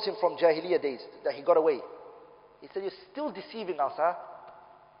Mas'ud, he knows him from Jahiliyyah days, that he got away. He said, you're still deceiving us, huh?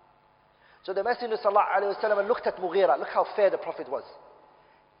 So the Messenger sallallahu alayhi wa sallam looked at Mughira. Look how fair the Prophet was.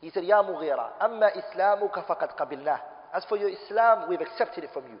 He said, Ya Mughira, amma islamuka faqad qabilnah. As for your Islam, we've accepted it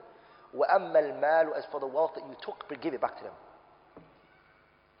from you. Wa amma al-mal, as for the wealth that you took, give it back to them.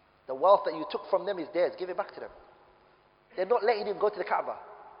 The wealth that you took from them is theirs, give it back to them. They're not letting him go to the Kaaba.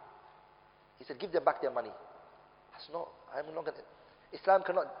 He said, give them back their money. I'm not going to. Islam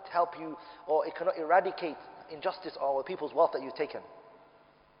cannot help you, or it cannot eradicate injustice or people's wealth that you've taken.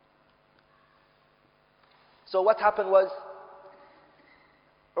 So what happened was,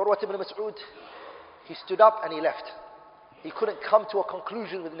 Urwa ibn Mas'ud, he stood up and he left. He couldn't come to a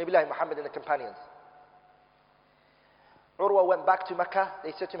conclusion with Nabiullah Muhammad and the companions. Urwa went back to Mecca.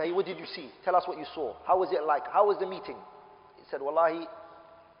 They said to him, hey, what did you see? Tell us what you saw. How was it like? How was the meeting? He said, Wallahi,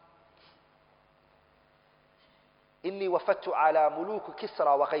 inni wafattu ala muluku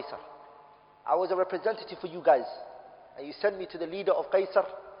Kisra wa Qaysar. I was a representative for you guys. And you sent me to the leader of Qaysar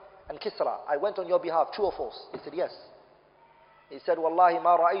and Kisra. I went on your behalf, true or false? He said, yes. He said, Wallahi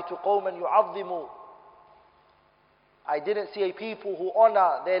ma ra'aytu qawman yu'azzimu I didn't see a people who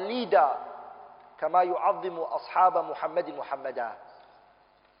honor their leader كما يعظم أصحاب محمد محمدا.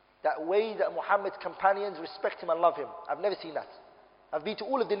 That way that Muhammad's companions respect him and love him. I've never seen that. I've been to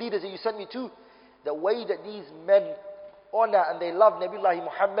all of the leaders that you sent me to. The way that these men honor and they love Nabiullah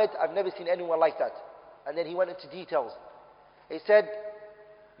Muhammad, I've never seen anyone like that. And then he went into details. He said,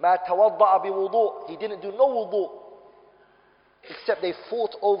 ما توضأ بوضوء. He didn't do no wudu, except they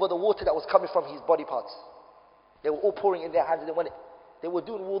fought over the water that was coming from his body parts. They were all pouring in their hands, and they were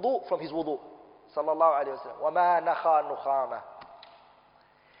doing wudu from his wudu. Sallallahu alayhi wa sallam. وَمَا نَخَى نُخَامَ.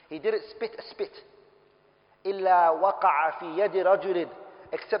 He didn't spit a spit. إِلَّا وَقَعَ فِي يَدِ رَجُلٍ.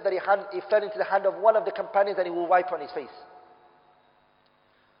 Except that he fell into the hand of one of the companions and he will wipe on his face.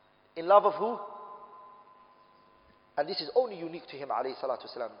 In love of who? And this is only unique to him, alayhi salatu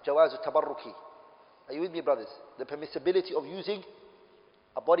wasalam. Jawazu tabarruki. Are you with me, brothers? The permissibility of using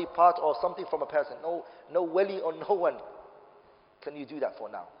a body part or something from a person. No wali or no one can you do that for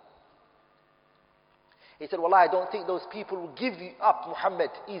now. He said, Wallah, I don't think those people will give you up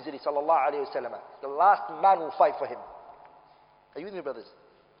Muhammad easily, sallallahu alayhi wa sallam. The last man will fight for him. Are you with me, brothers?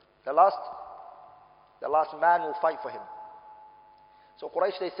 The last man will fight for him. So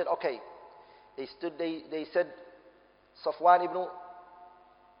Quraysh, they said, okay. They said, Safwan ibn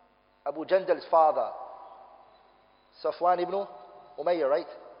Abu Jandal's father, Safwan ibn Umayyah, right?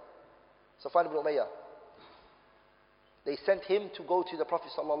 Safwan ibn Umayyah. They sent him to go to the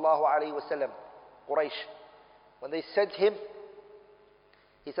Prophet sallallahu alaihi wasallam, Quraysh. When they sent him,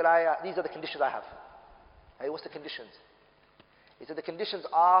 he said, these are the conditions I have. Hey, what's the conditions? He said, the conditions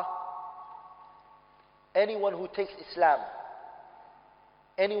are anyone who takes Islam,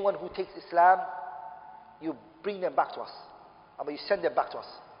 you bring them back to us. You send them back to us.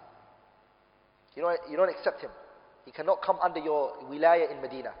 You don't accept him. He cannot come under your wilaya in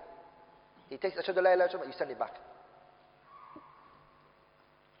Medina. He takes Ashhadu la ilaha illallah, you send him back.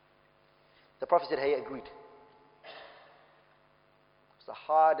 The Prophet said, hey, agreed. It's the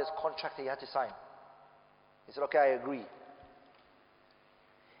hardest contract that he had to sign. He said, okay, I agree.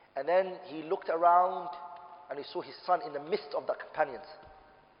 And then he looked around and he saw his son in the midst of the companions.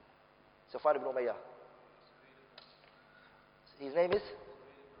 Safwan ibn Umayyah. His name is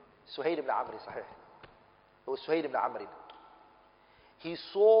Suhail ibn Amr, sahih. It was Suhail ibn Amr. He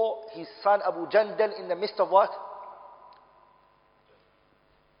saw his son Abu Jandal in the midst of what?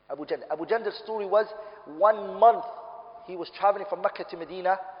 Abu Jandal. Abu Jandal's story was 1 month he was traveling from Mecca to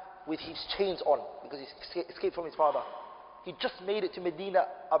Medina with his chains on because he escaped from his father. He just made it to Medina.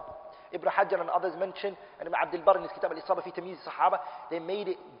 Ibn Hajar and others mentioned, and Ibn Abdul Barr in his Kitab al-Isaba fi Tamyiz Sahaba, they made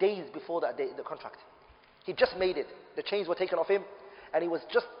it days before that day, the contract. He just made it. The chains were taken off him, and he was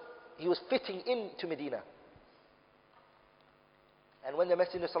fitting into Medina. And when the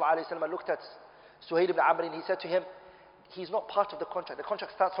Messenger ﷺ looked at Suhail ibn Amr, he said to him, he's not part of the contract. The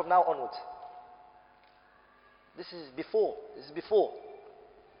contract starts from now onwards. This is before.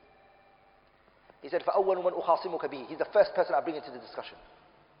 He said, فَأَوَّلُ مَنْ أُخَاصِمُكَ بِهِ. He's the first person I bring into the discussion.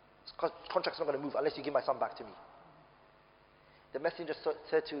 This contract's not going to move unless you give my son back to me. The messenger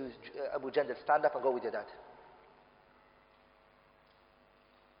said to Abu Jandal, stand up and go with your dad.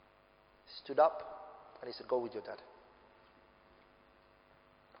 He stood up and he said, go with your dad.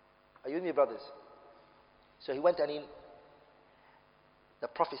 Are you with me, brothers? So he went and the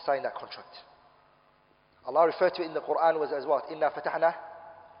Prophet signed that contract. Allah referred to it in the Quran was as what? Inna fatahna.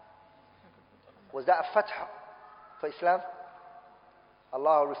 Was that a fatah for Islam?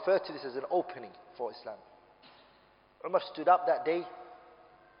 Allah referred to this as an opening for Islam. Umar stood up that day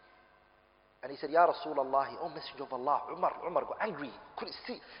and he said, Ya Rasulullah, oh Messenger of Allah. Umar got angry.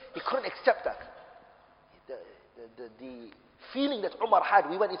 He couldn't accept that. The feeling that Umar had,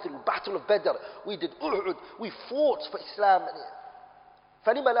 we went through Battle of Badr, we did Uhud, we fought for Islam.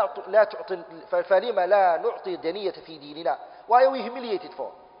 فَلِمَ لَا نُعْطِي الدَّنِيَّةَ فِي دِينِنَا. Why are we humiliated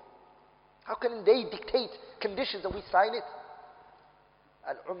for? How can they dictate conditions and we sign it?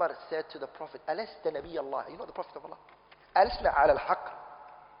 And Umar said to the Prophet, أَلَسْتَ نَبِيَ اللَّهِ. Are you not the Prophet of Allah? أَلَسْنَا عَلَى الْحَقِّ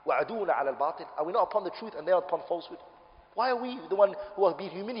وَعَدُونَ عَلَى الْبَاطِلِ. Are we not upon the truth and they are upon falsehood? Why are we the one who are being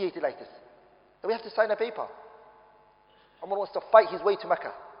humiliated like this? And we have to sign a paper. Umar wants to fight his way to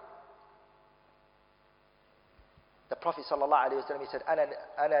Mecca. The Prophet sallallahu alaihi wasallam, he said,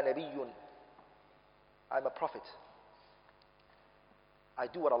 أَنَا نَبِيٌّ. I'm a prophet. I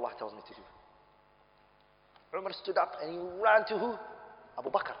do what Allah tells me to do. Umar stood up and he ran to who? Abu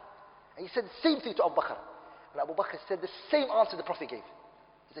Bakr. And he said the same thing to Abu Bakr. And Abu Bakr said the same answer the Prophet gave.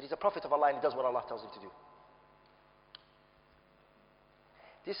 He said he's a prophet of Allah and he does what Allah tells him to do.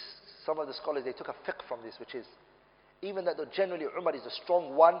 Some of the scholars, they took a fiqh from this, which is, even that generally Umar is a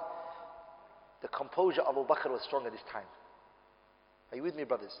strong one, the composure of Abu Bakr was strong at this time. Are you with me,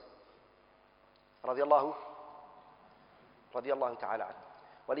 brothers? Radiallahu ta'ala anhu.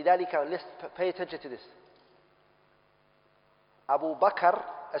 ولذلك, let's pay attention to this.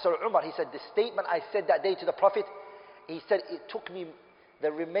 Umar, he said, the statement I said that day to the Prophet, he said, it took me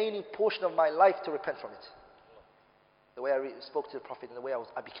the remaining portion of my life to repent from it. The way I spoke to the Prophet, and the way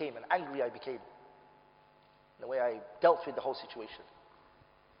I became, and angry I became. The way I dealt with the whole situation.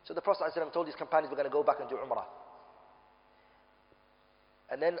 So the Prophet ﷺ told his companions, we're going to go back and do Umrah.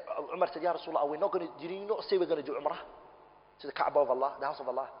 And then Umar said, Ya Rasulullah, did you not say we're going to do Umrah? To the Kaaba of Allah, the house of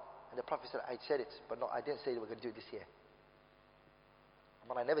Allah. And the Prophet said, I said it, but no, I didn't say that we're going to do it this year.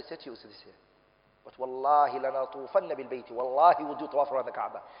 Umar, I never said to you it was this year. But Wallahi lanatufanna bil bayti. Wallahi we'll do tawaf around the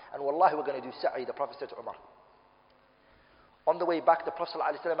Kaaba. And Wallahi we're going to do sa'i, the Prophet said to Umar. On the way back, the Prophet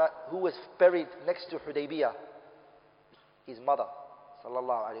ﷺ, who was buried next to Hudaybiyah, his mother,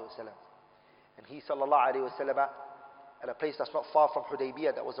 sallallahu alayhi wasallam. And he, sallallahu alayhi wasallam, at a place that's not far from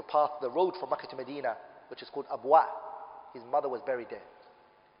Hudaybiyah, that was a path, the road from Makkah to Medina, which is called Abwa. His mother was buried there.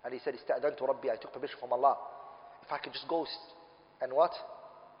 And he said, Ista'adantu Rabbi, I took permission from Allah. If I could just go and what?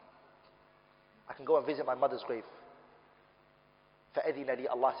 I can go and visit my mother's grave. فَأَذِنَ لِي,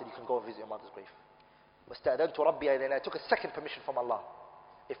 Allah said, you can go and visit your mother's grave. وَاسْتَأْذَنْتُ رَبِّي, and then I took a second permission from Allah.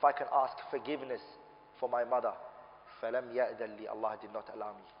 If I can ask forgiveness for my mother, فَلَمْ يَأْذَنْ لِي, Allah did not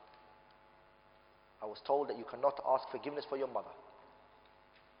allow me. I was told that you cannot ask forgiveness for your mother.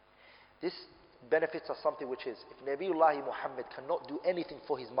 This benefits us something which is, if Nabiullah Muhammad cannot do anything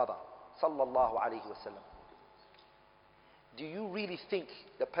for his mother, sallallahu alayhi wasallam, do you really think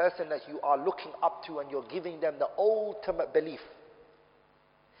the person that you are looking up to and you're giving them the ultimate belief,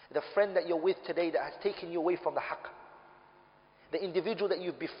 the friend that you're with today that has taken you away from the haqq, the individual that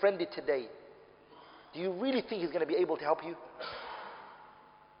you've befriended today, do you really think he's going to be able to help you?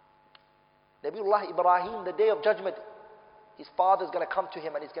 Nabiullah Ibrahim, the day of judgment, his father's going to come to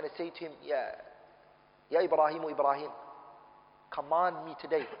him and he's going to say to him, Ya Ibrahim, command me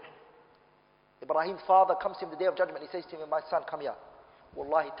today. Ibrahim's father comes to him the day of judgment and he says to him, my son, come here.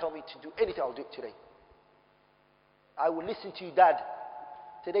 Wallahi, tell me to do anything, I'll do it today. I will listen to you, Dad.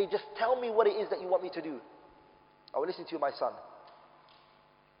 Today, just tell me what it is that you want me to do. I will listen to you, my son.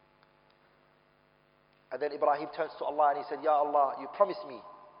 And then Ibrahim turns to Allah and he said, Ya Allah, you promised me.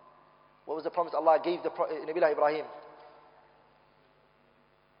 What was the promise Allah gave the Nabiullah Ibrahim?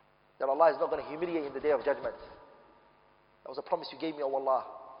 That Allah is not going to humiliate him the day of judgment. That was a promise you gave me, O Allah.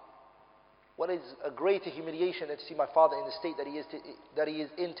 What is a greater humiliation than to see my father in the state that he is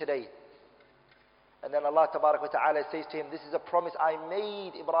in today? And then Allah Tabarak wa Ta'ala says to him, this is a promise I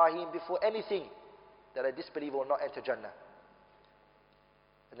made Ibrahim before anything, that a disbeliever will not enter Jannah.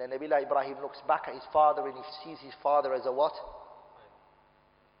 And then Nabiullah Ibrahim looks back at his father and he sees his father as a what?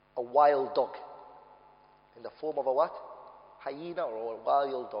 A wild dog. In the form of a what? Hyena or a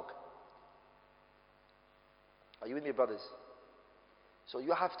wild dog. Are you with me, brothers? So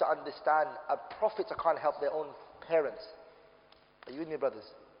you have to understand, prophets can't help their own parents. Are you with me, brothers?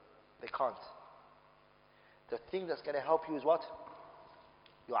 They can't. The thing that's going to help you is what?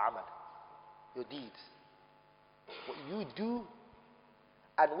 Your amal. Your deeds. What you do,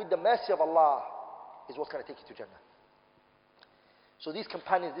 and with the mercy of Allah, is what's going to take you to Jannah. So these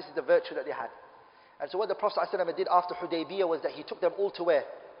companions, this is the virtue that they had. And so what the Prophet ﷺ did after Hudaybiyah was that he took them all to where?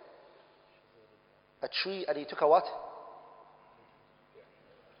 A tree, and he took a what?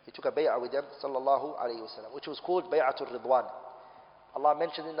 He took a bay'ah with them, sallallahu alayhi wasallam, which was called Bay'atul Ridwan. Allah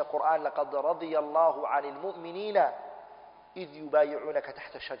mentioned in the Quran, لَقَدْ رَضِيَ اللَّهُ عَنِ الْمُؤْمِنِينَ إِذْ يُبَايِعُونَكَ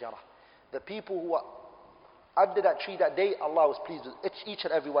تَحْتَ الشَّجَرَةِ. The people who were under that tree that day, Allah was pleased with each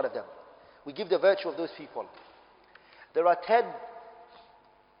and every one of them. We give the virtue of those people. There are 10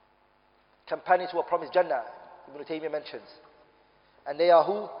 companions who are promised Jannah, Ibn Taymiyyah mentions. And they are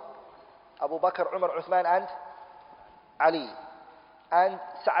who? Abu Bakr, Umar, Uthman and Ali. And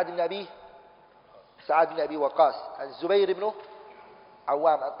Sa'ad ibn Abi Waqqas. And Zubayr ibn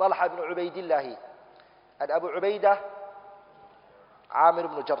Awam. And Talha ibn Ubaydillah. And Abu Ubaidah, Amir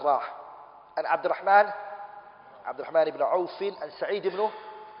ibn Jarrah. And Abdurrahman ibn Auf. And Sa'id ibn,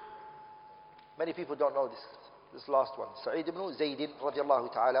 many people don't know this last one. Sa'id ibn Zaydin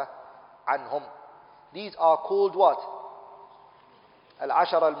radiallahu ta'ala anhum. These are called what?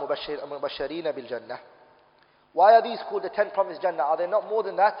 Al-Ashara al-Mubashirina bil-Jannah. Why are these called the 10 promised Jannah? Are there not more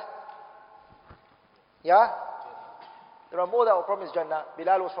than that? Yeah? There are more that were promised Jannah.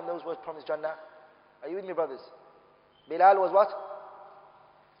 Bilal was from those who were promised Jannah. Are you with me, brothers? Bilal was what?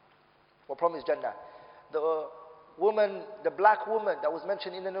 Were promised Jannah. The woman, the black woman that was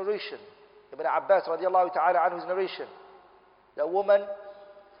mentioned in the narration, Ibn Abbas radiallahu ta'ala anhu's narration, the woman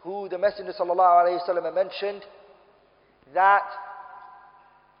who the Messenger ﷺ mentioned that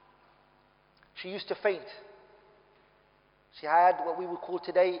she used to faint. She had what we would call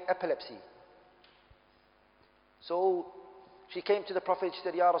today epilepsy. So she came to the Prophet, she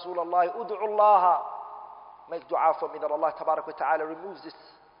said, Ya Rasulullah, ud'u Allah, make dua for me that Allah Tabarak wa Ta'ala removes this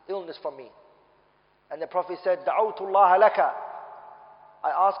illness from me. And the Prophet said, Da'awtu Allah laka,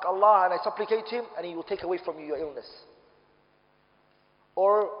 I ask Allah and I supplicate Him and He will take away from you your illness.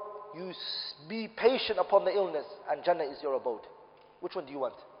 Or you be patient upon the illness and Jannah is your abode. Which one do you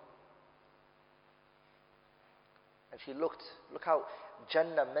want? And she looked, look how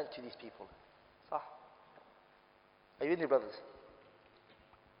Jannah meant to these people. Are you with me, brothers?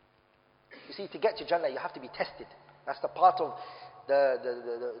 You see, to get to Jannah, you have to be tested. That's the part of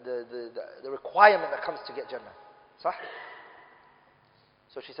the requirement that comes to get Jannah. Sah?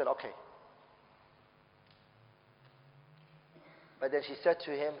 So she said, okay. But then she said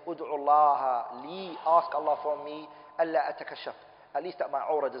to him, Ud'u Allah li, ask Allah for me, alla atakashaf. At least that my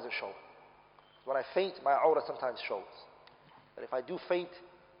aura doesn't show. When I faint, my aura sometimes shows. But if I do faint,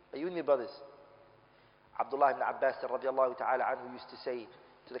 are you with me, brothers? Abdullah ibn Abbas radiallahu ta'ala anhu used to say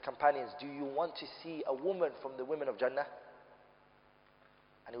to the companions, do you want to see a woman from the women of Jannah?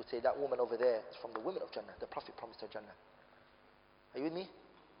 And he would say, that woman over there is from the women of Jannah. The Prophet promised her Jannah. Are you with me?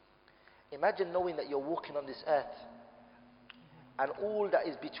 Imagine knowing that you're walking on this earth and all that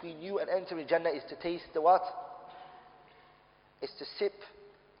is between you and entering Jannah is to taste the what? Is to sip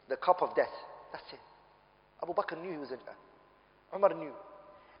the cup of death. That's it. Abu Bakr knew he was in Jannah. Umar knew.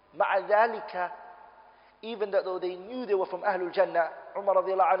 مع ذلك, even though they knew they were from Ahlul Jannah, Umar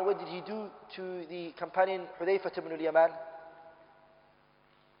radiallahu anhu, what did he do to the companion Hudayfa ibn al-Yaman?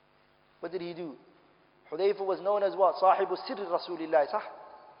 What did he do? Hudayfa was known as what? Sahibu Sirri Rasulillah, sah?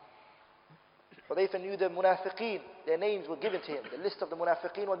 Hudayfa knew the munafiqeen, their names were given to him. The list of the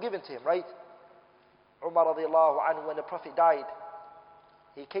munafiqeen were given to him, right? Umar radiallahu anhu, when the Prophet died,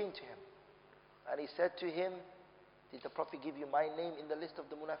 he came to him and he said to him, did the Prophet give you my name in the list of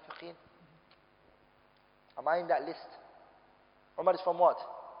the munafiqeen? Am I in that list? Umar is from what?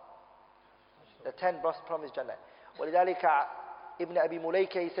 The 10 promised Jannah. ولذلك Ibn Abi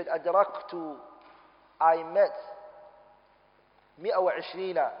Mulayka, he said, أدركت, I met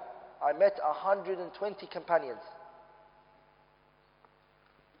 120, I met 120 companions.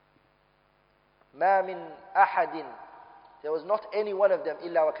 ما من أحد, there was not any one of them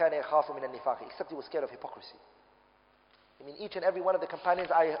إلا وكان يخاف من النفاق, except he was scared of hypocrisy. I mean, each and every one of the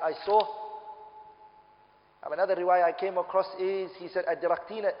companions I saw. Another riwayah I came across is, he said,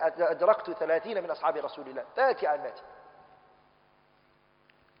 أدركت 30 من أصحاب رسول الله. 30 I met.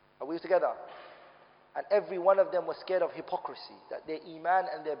 Are we together? And every one of them was scared of hypocrisy, that their iman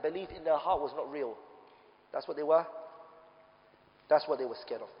and their belief in their heart was not real. That's what they were. That's what they were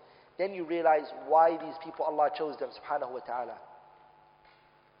scared of. Then you realize why these people, Allah chose them, subhanahu wa ta'ala.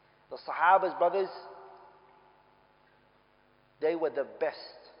 The Sahabas, brothers, they were the best.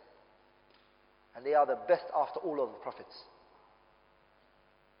 And they are the best after all of the prophets.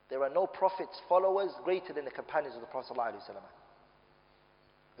 There are no prophets, followers greater than the companions of the Prophet ﷺ.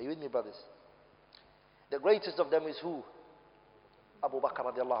 Are you with me, brothers? The greatest of them is who? Abu Bakr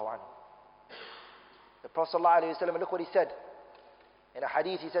radiallahu anhu. The Prophet ﷺ, look what he said. In a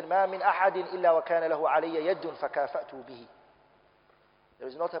hadith he said, مَا مِنْ أَحَدٍ إِلَّا وَكَانَ لَهُ عَلَيَّ يَدٌ فَكَافَأْتُ بِهِ. There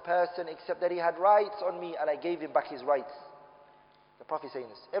is not a person except that he had rights on me and I gave him back his rights. The Prophet saying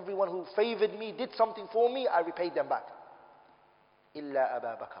this. Everyone who favored me, did something for me, I repaid them back. إِلَّا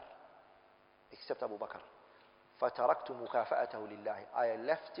أَبَا بَكر. Except Abu Bakr. فَتَرَكْتُ مُكَافَأَتَهُ لِلَّهِ. I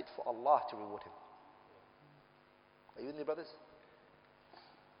left it for Allah to reward him. Are you with me, brothers?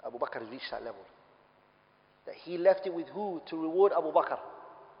 Abu Bakr has reached that level. That he left it with who to reward Abu Bakr?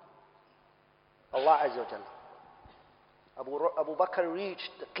 Allah Azza wa Jalla. Abu Bakr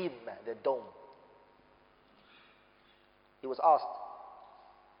reached the qimma, the dome. He was asked,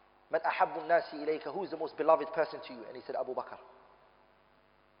 Man ahabbu nasi ilayka, who is the most beloved person to you? And he said, Abu Bakr.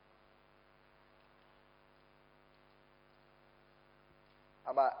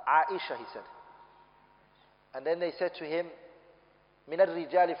 Ama Aisha, he said. And then they said to him, Min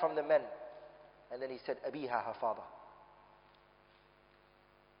al-rijali, from the men. And then he said, Abiha, her father.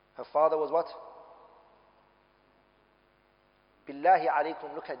 Her father was what? Billahi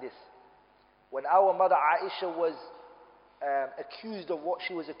alaykum, look at this. When our mother Aisha was accused of what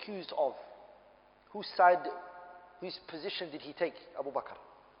she was accused of, whose side, whose position did he take? Abu Bakr.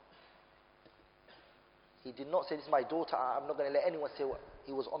 He did not say, this is my daughter, I'm not going to let anyone say what.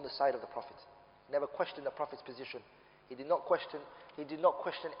 He was on the side of the Prophet. Never questioned the Prophet's position. He did not question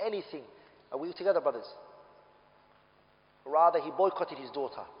anything. Are we together, brothers? Rather, he boycotted his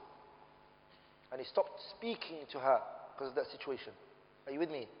daughter. And he stopped speaking to her because of that situation. Are you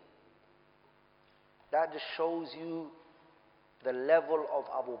with me? That just shows you the level of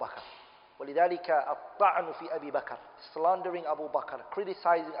Abu Bakr. وَلِذَلِكَ الطَّعْنُ فِي أَبِي بَكْرٍ. Slandering Abu Bakr,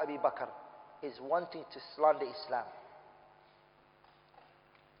 criticizing Abu Bakr is wanting to slander Islam.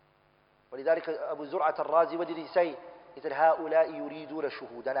 ولذلك Abu Zur'at al-Razi, what did he say? He said, هَؤُلَاءِ يُرِيدُونَ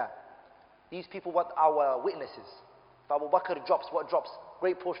شُهُودَنَا. These people want our witnesses. If Abu Bakr drops, what drops?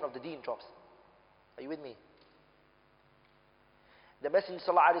 Great portion of the deen drops. Are you with me? The Messenger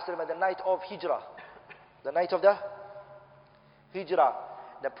ﷺ, the night of Hijrah, the night of the Hijrah,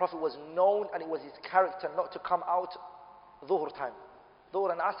 the Prophet was known, and it was his character not to come out Dhuhr time.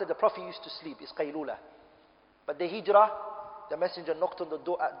 Dhuhr and Asr, the Prophet used to sleep, it's Qaylula. But the Hijrah, the Messenger knocked on the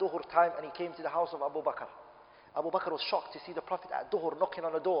door at Dhuhr time, and he came to the house of Abu Bakr. Abu Bakr was shocked to see the Prophet at Dhuhr knocking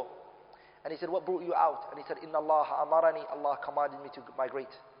on the door. And he said, what brought you out? And he said, Inna Allah amarani, Allah commanded me to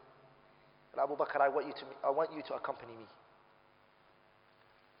migrate. And Abu Bakr, I want you to accompany me.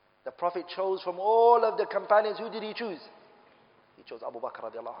 The Prophet chose from all of the companions. Who did he choose? He chose Abu Bakr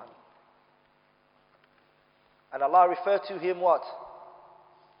radiallahu anhu. And Allah referred to him what?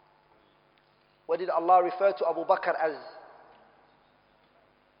 What did Allah refer to Abu Bakr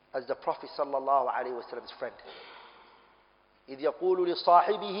as the Prophet sallallahu alayhi wa sallam's friend? إِذْ يَقُولُ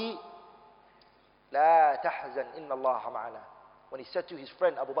لِصَاحِبِهِ لَا تَحْزَنْ إِنَّ اللَّهَ مَعَنَا. When he said to his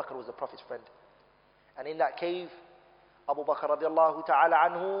friend, Abu Bakr was the Prophet's friend. And in that cave, Abu Bakr radiallahu ta'ala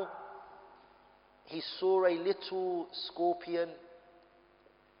anhu, he saw a little scorpion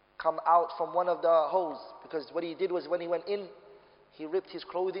come out from one of the holes. Because what he did was, when he went in, he ripped his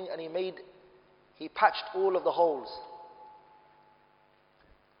clothing and he patched all of the holes.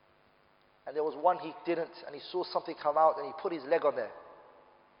 And there was one he didn't, and he saw something come out, and he put his leg on there.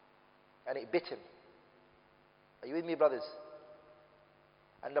 And it bit him. Are you with me, brothers?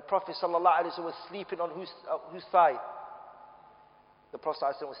 And the Prophet ﷺ was sleeping on whose thigh? The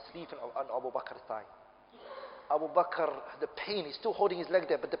Prophet ﷺ was sleeping on Abu Bakr's thigh. Abu Bakr, the pain, he's still holding his leg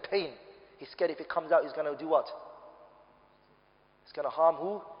there, but the pain, he's scared if it comes out, he's going to do what? It's going to harm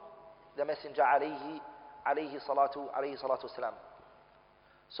who? The Messenger alayhi salatu wasalam.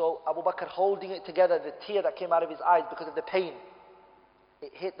 So Abu Bakr holding it together, the tear that came out of his eyes because of the pain,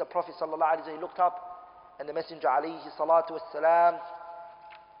 it hit the Prophet ﷺ. He looked up, and the Messenger alayhi salatu wasalam,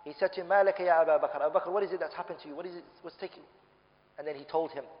 he said to him, مَا لَكَ يَا أَبَا بَكْرَ. Abu Bakr, what is it that's happened to you? What's taking? And then he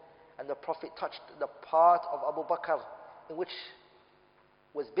told him. And the Prophet touched the part of Abu Bakr in which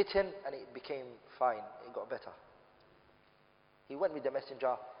was bitten, and it became fine. It got better. He went with the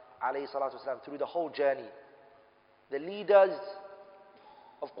Messenger alayhi salatu wasalam through the whole journey. The leaders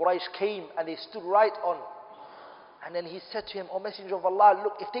of Quraysh came and they stood right on. And then he said to him, O Messenger of Allah,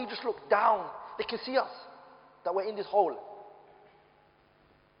 look, if they just look down, they can see us, that we're in this hole.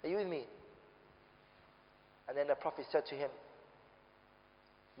 Are you with me? And then the Prophet said to him,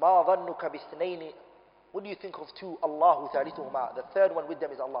 مَا ظَنُّكَ بِاثْنَيْنِ. What do you think of two? Allahu ثَالِثُهُمَا. The third one with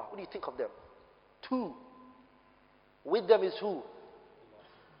them is Allah. What do you think of them? Two. With them is who?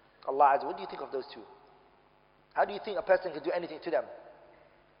 Allah Azza. What do you think of those two? How do you think a person can do anything to them?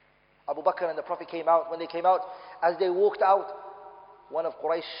 Abu Bakr and the Prophet came out. When they came out, as they walked out, one of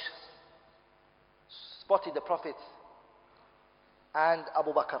Quraysh spotted the Prophet and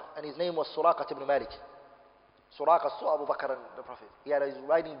Abu Bakr, and his name was Suraqah ibn Malik. Suraqah saw Abu Bakr and the Prophet. He had his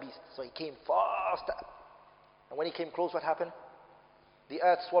riding beast, so he came faster. And when he came close, what happened? The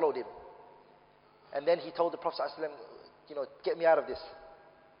earth swallowed him. And then he told the Prophet ﷺ, get me out of this.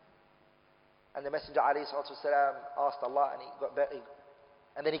 And the Messenger ﷺ asked Allah, and he got better.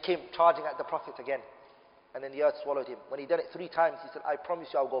 And then he came charging at the Prophet again. And then the earth swallowed him. When he done it 3 times, he said, I promise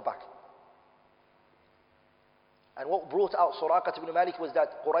you I'll go back. And what brought out Suraqah ibn Malik was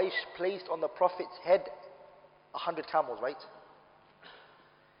that Quraysh placed on the Prophet's head 100 camels, right?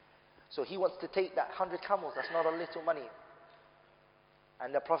 So he wants to take that 100 camels. That's not a little money.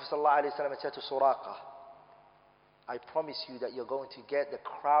 And the Prophet ﷺ said to Suraqah, I promise you that you're going to get the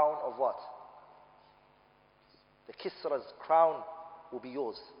crown of what? The Kisra's crown will be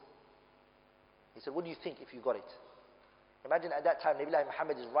yours. He said, what do you think if you got it? Imagine at that time, Nabi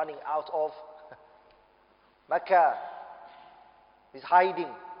Muhammad is running out of Mecca. He's hiding.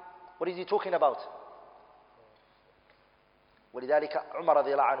 What is he talking about? وَلِذَلِكَ Umar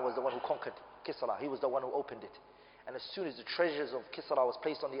radiallahu anhu was the one who conquered Kisra. He was the one who opened it. And as soon as the treasures of Kisra was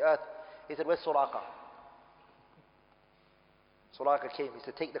placed on the earth, he said, where's Suraqah? Suraqah came. He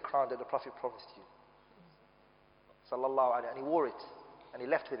said, take the crown that the Prophet promised you. Sallallahu alayhi. And he wore it. And he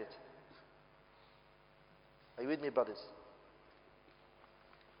left with it. Are you with me, brothers?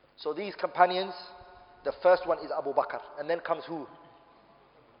 So these companions, The first one is Abu Bakr. And then comes who?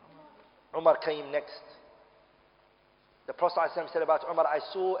 Umar came next. The Prophet ﷺ said about Umar, I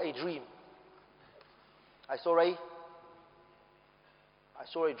saw a dream. I saw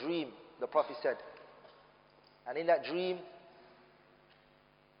a dream, the Prophet said. And in that dream,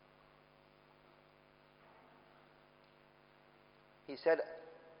 he said,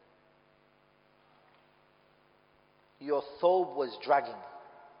 your thobe was dragging.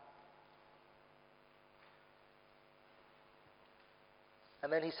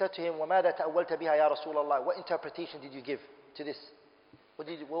 And then he said to him, وَمَاذَا تَأَوَّلْتَ بِهَا يَا رَسُولَ اللَّهِ? What interpretation did you give to this?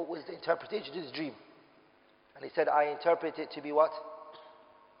 What was the interpretation to this dream? And he said, I interpret it to be what?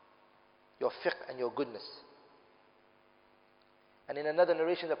 Your fiqh and your goodness. And in another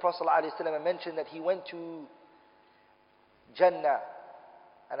narration, the Prophet ﷺ mentioned that he went to Jannah,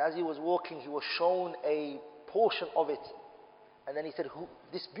 and as he was walking, he was shown a portion of it. And then he said,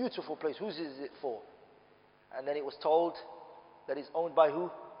 this beautiful place, whose is it for? And then it was told that it's owned by who?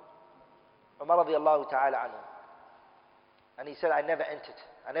 Umar radiallahu ta'ala anhu. And he said, I never entered.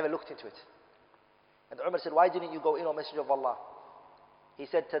 I never looked into it. And Umar said, why didn't you go in, O Messenger of Allah? He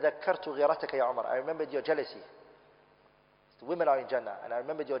said, تَذَكَّرْتُ غِيرَتَكَ يَا Umar. I remembered your jealousy. The women are in Jannah, and I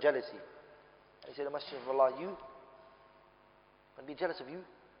remembered your jealousy. And he said, O Messenger of Allah, you? I'll be jealous of you.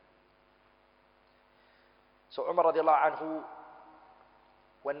 So Umar radiallahu anhu,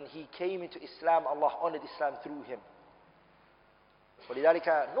 when he came into Islam, Allah honored Islam through him. ولذلك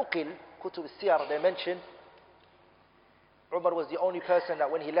نقل كتب السير, they mention Umar was the only person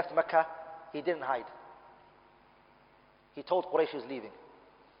that when he left Mecca, he didn't hide. He told Quraysh he was leaving.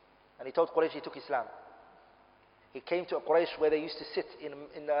 And he told Quraysh he took Islam. He came to a Quraysh where they used to sit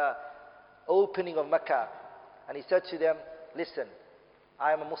in the opening of Mecca. And he said to them, listen,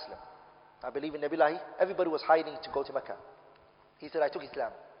 I am a Muslim. I believe in Nabilahi. Everybody was hiding to go to Mecca. He said, I took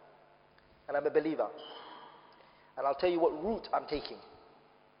Islam. And I'm a believer. And I'll tell you what route I'm taking.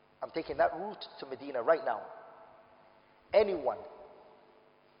 I'm taking that route to Medina right now. Anyone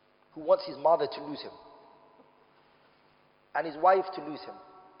who wants his mother to lose him and his wife to lose him,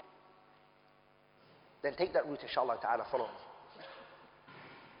 then take that route, inshallah ta'ala, follow me.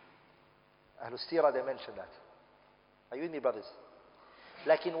 Ahlul Sirah, they mentioned that. Are you with me, brothers?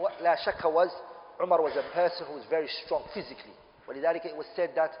 Like in what La Shakka was, Umar was a person who was very strong physically. ولذلك it was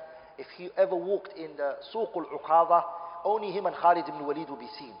said that if he ever walked in the Suq al-Uqadha, only him and Khalid ibn Walid would be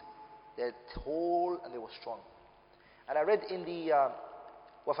seen. They're tall and they were strong. And I read in the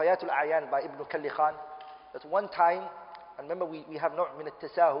Wafayat al-A'yan by Ibn Kalli Khan that one time, and remember we have not min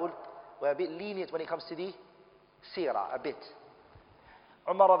al-tasahul, we're a bit lenient when it comes to the seerah, a bit.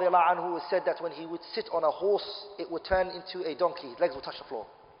 Umar radiallahu anhu said that when he would sit on a horse, it would turn into a donkey. His legs would touch the floor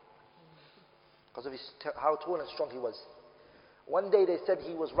because of how tall and strong he was. One day they said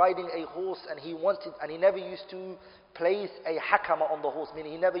he was riding a horse and he never used to place a hakama on the horse,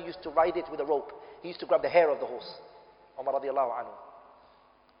 meaning he never used to ride it with a rope. He used to grab the hair of the horse. Umar radiallahu anhu.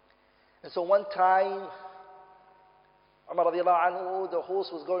 And so one time, Umar radiallahu anhu, the horse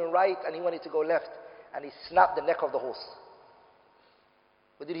was going right and he wanted to go left, and he snapped the neck of the horse.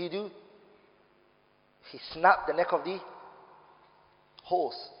 What did he do? He snapped the neck of the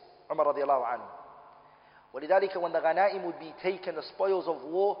horse. Umar radiallahu anhu. ولذلك when the ghanaim would be taken, the spoils of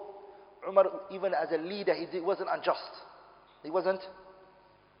war, Umar, even as a leader, he wasn't unjust. He wasn't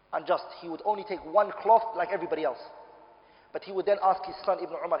unjust. He would only take one cloth like everybody else. But he would then ask his son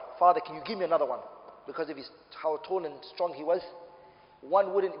Ibn Umar, Father, can you give me another one? Because of how tall and strong he was,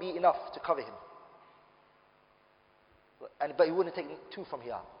 one wouldn't be enough to cover him. But he wouldn't take two from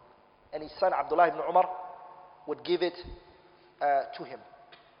here. And his son Abdullah ibn Umar would give it to him.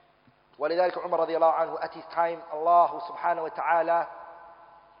 ولذلك عمر رضي الله عنه, at his time, Allah subhanahu wa ta'ala,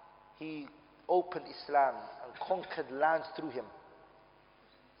 he opened Islam and conquered lands through him.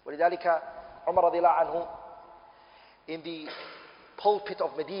 ولذلك عمر رضي الله عنه, in the pulpit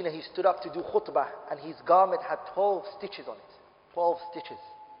of Medina, he stood up to do khutbah, and his garment had 12 stitches on it. 12 stitches.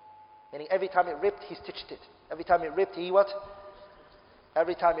 Meaning every time it ripped, he stitched it. Every time it ripped, he what?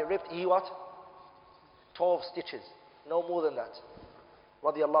 Every time it ripped, he what? 12 stitches. No more than that.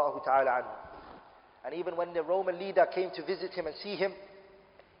 Radiallahu ta'ala anhu. And even when the Roman leader came to visit him and see him,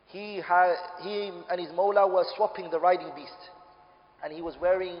 he and his Mawla were swapping the riding beast. And he was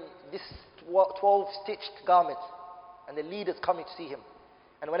wearing this 12 stitched garment. And the leader's coming to see him.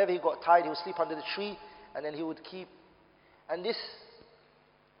 And whenever he got tired, he would sleep under the tree, and then he would keep. And this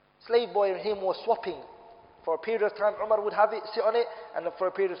slave boy and him were swapping. For a period of time, Umar would have it, sit on it, and for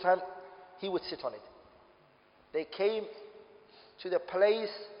a period of time, he would sit on it. They came to the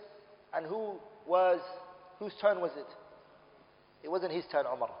place, and whose turn was it? It wasn't his turn,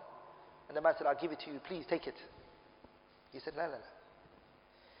 Umar. And the man said, I'll give it to you, please take it. He said, la la la.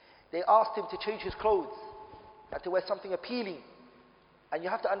 They asked him to change his clothes and to wear something appealing. And you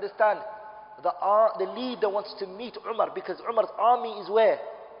have to understand, the leader wants to meet Umar because Umar's army is where?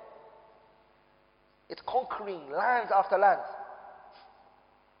 It's conquering lands after lands.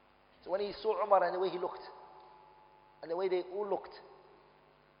 So when he saw Umar and the way he looked, and the way they all looked,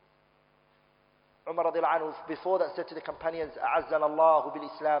 Umar radiallahu anhu before that said to the companions, A'azzana Allahu bil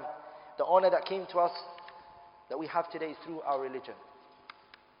Islam, the honor that came to us, that we have today is through our religion.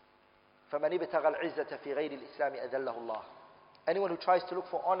 فَمَنِ ابْتَغَى الْعِزَّةَ فِي غَيْرِ الْإِسْلَامِ أَذَلَّهُ اللَّهُ. Anyone who tries to look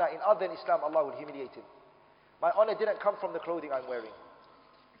for honor in other than Islam, Allah will humiliate him. My honor didn't come from the clothing I'm wearing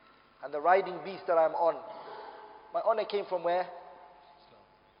and the riding beast that I'm on. My honor came from where?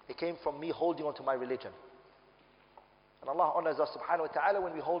 It came from me holding on to my religion. And Allah honors us subhanahu wa ta'ala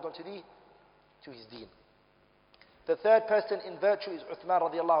when we hold on to His deen. The third person in virtue is Uthman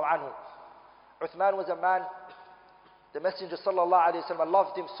radiallahu anhu. Uthman was a man, the Messenger sallallahu alayhi wa sallam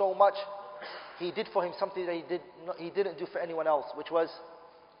loved him so much, he did for him something that he didn't do for anyone else, which was,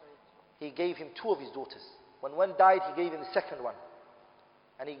 he gave him 2 of his daughters. When one died, he gave him the second one.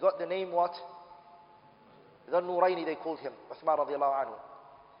 And he got the name what? The Nuraini they called him, Uthman radiallahu anhu.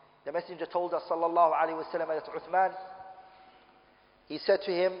 The Messenger told us sallallahu alayhi wa sallam that Uthman, he said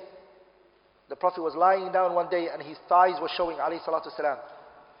to him, the Prophet was lying down one day and his thighs were showing alayhi salatu wasalam.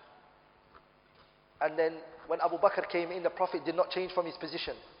 And then when Abu Bakr came in, the Prophet did not change from his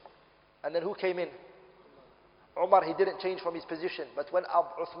position. And then who came in? Umar, he didn't change from his position. But when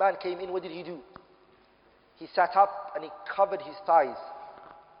Uthman came in, what did he do? He sat up and he covered his thighs.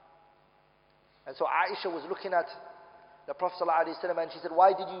 And so Aisha was looking at the Prophet ﷺ and she said,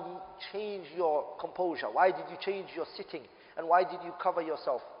 why did you change your composure? Why did you change your sitting? And why did you cover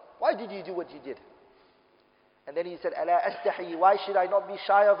yourself? Why did you do what you did? And then he said, Ala astahi, why should I not be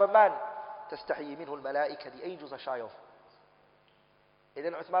shy of a man? Tastahi minhu al-malaika, the angels are shy of. And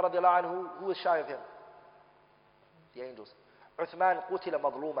then Uthman radiallahu anhu, who was shy of him? The angels. Uthman qutila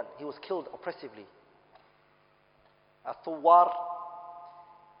madluman, he was killed oppressively. Thuwar,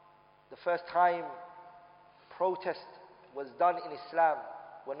 the first time protest was done in Islam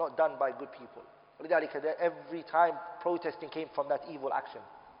were not done by good people. Every time protesting came from that evil action.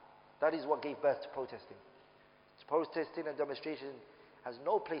 That is what gave birth to protesting. Protesting and demonstration has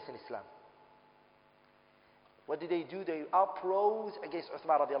no place in Islam. What did they do? They uprose against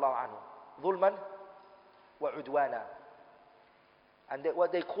Uthman radiallahu anhu. Dhulman wa udwana. And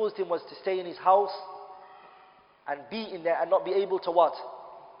what they caused him was to stay in his house and be in there and not be able to what?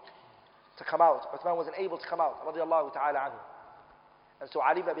 To come out. Uthman wasn't able to come out. Radiallahu ta'ala anhu. And so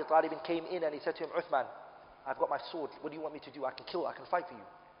Ali ibn Abi Talib came in and he said to him, Uthman, I've got my sword. What do you want me to do? I can kill, I can fight for you.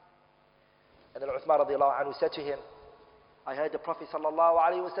 And then Uthman radiallahu anhu said to him, I heard the Prophet sallallahu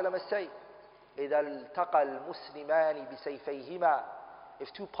alayhi wa sallam say, إِذَا الْتَقَى الْمُسْلِمَانِ بِسَيْفَيْهِمَا. If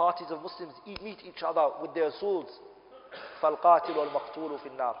 2 parties of Muslims meet each other with their swords, فَالْقَاتِلُ وَالْمَقْتُولُ فِي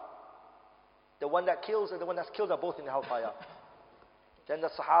النَّارِ. The one that kills and the one that's killed are both in the hellfire. Then the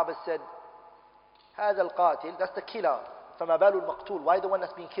Sahaba said, هَذَا الْقَاتِل, that's the killer. فَمَا بَالُ الْمَقْتُولُ, why the one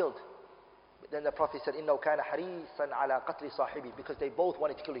that's being killed? But then the Prophet said, إِنَّهُ كَانَ حَرِيصًا عَلَى قَتْلِ صَاحِبِهِ, because they both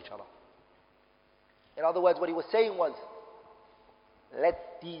wanted to kill each other. In other words, what he was saying was,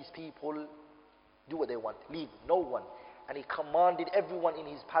 let these people do what they want, leave no one. And he commanded everyone in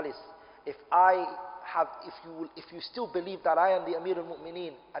his palace, if you still believe that I am the Amir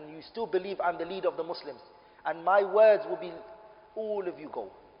al-Mu'mineen, and you still believe I'm the leader of the Muslims, and my words will be, all of you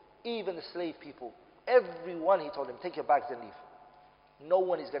go, even the slave people, everyone, he told them, take your bags and leave. No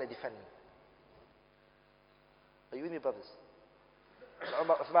one is going to defend me. Are you with me, brothers?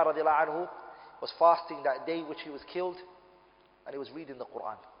 Uthman radiallahu anhu was fasting that day which he was killed, and he was reading the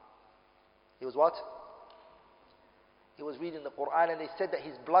Quran. He was what? He was reading the Quran, and they said that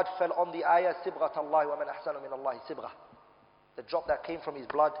his blood fell on the ayah, Sibghat Allah wa man ahsanu min Allahi sibghah. The drop that came from his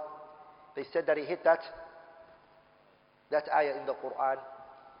blood, they said that he hit that ayah in the Quran,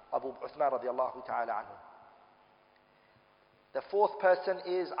 Abu Uthman radiallahu ta'ala anhu. The 4th person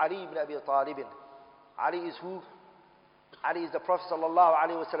is Ali ibn Abi Talib. Ali is who? Ali is the Prophet sallallahu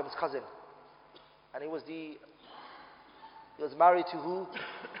alayhi wa sallam's cousin. And he was married to who?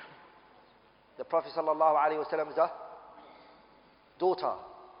 The Prophet sallallahu alayhi wa sallam's daughter,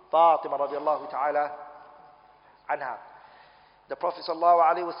 Fatima radiallahu ta'ala anha. The Prophet sallallahu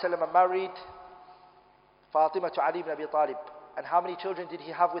alayhi wa sallam married Fatima to Ali ibn Abi Talib. And how many children did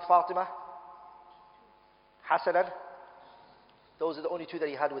he have with Fatima? Hassan. Those are the only 2 that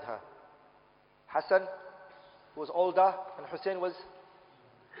he had with her. Hassan was older and Hussein was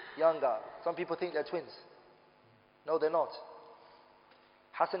younger. Some people think they're twins. No, they're not.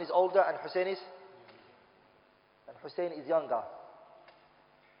 Hassan is older and Hussein is younger.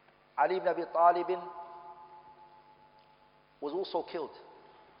 Ali ibn Abi Talib was also killed.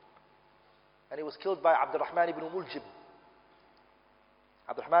 And he was killed by Abdulrahman ibn Muljim.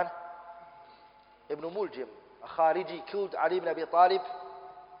 Abdulrahman ibn Muljim, a Khariji, killed Ali ibn Abi Talib.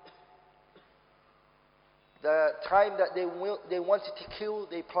 The time that they wanted to kill,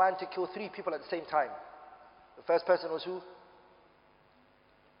 they planned to kill 3 people at the same time. The first person was who?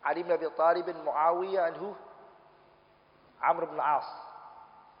 Ali ibn Abi Talib and Muawiyah, and who? Amr ibn As.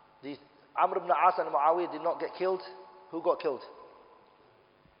 Amr ibn As and Muawiyah did not get killed. Who got killed?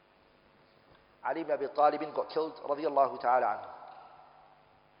 Ali ibn Abi Talib got killed, radiyallahu ta'ala anhu.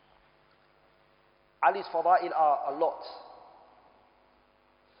 Ali's fada'il are a lot.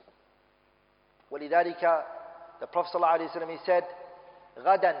 ولذلك, the Prophet ﷺ, he said,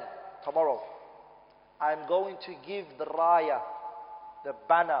 غَدًا, tomorrow, I'm going to give the raya, the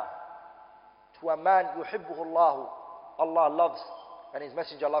banner, to a man يُحِبُّهُ اللَّهُ. Allah loves, and His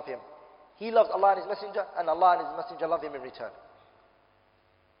Messenger love him. He loves Allah and His Messenger, and Allah and His Messenger love him in return.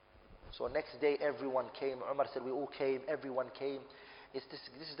 So next day everyone came. Umar said we all came, everyone came. This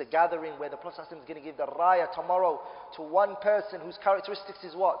is the gathering where the Prophet ﷺ is going to give the raya tomorrow to one person whose characteristics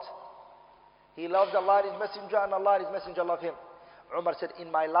is what? He loved Allah and His Messenger, and Allah and His Messenger love him. Umar said,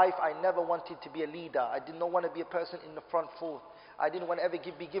 in my life I never wanted to be a leader. I did not want to be a person in the front four. I didn't want to ever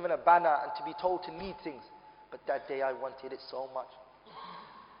be given a banner and to be told to lead things. But that day I wanted it so much.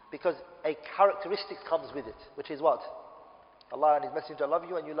 Because a characteristic comes with it, which is what? Allah and His Messenger love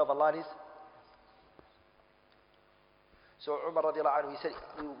you, and you love Allah and His. So Umar radiallahu anhu, he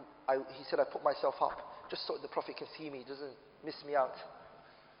said, I put myself up just so the Prophet can see me, doesn't miss me out.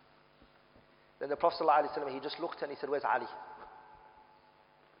 Then the Prophet sallallahu alaihi wasallam, he just looked and he said, where's Ali?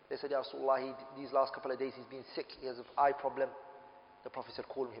 They said, Ya Rasulullah, these last couple of days he's been sick, he has an eye problem. The Prophet said,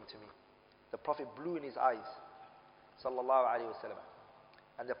 call him to me. The Prophet blew in his eyes, sallallahu alaihi wasallam.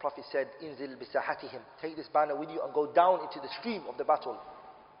 And the Prophet said, Inzil bisahatihim, take this banner with you and go down into the stream of the battle.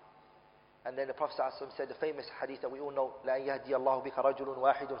 And then the Prophet ﷺ said the famous hadith that we all know, La yahdi Allahu bika rajulun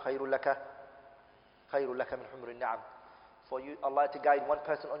wahidun khayrun laka min humrin na'am. For you, Allah to guide one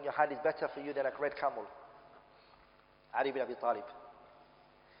person on your hand is better for you than a red camel. Ali ibn Abi Talib.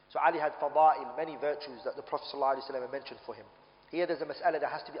 So Ali had fada'il, many virtues that the Prophet ﷺ mentioned for him. Here there's a mas'ala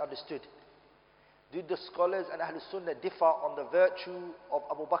that has to be understood. Did the scholars and Ahlul Sunnah differ on the virtue of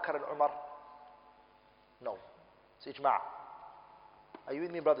Abu Bakr and Umar? No. It's ijma'. Are you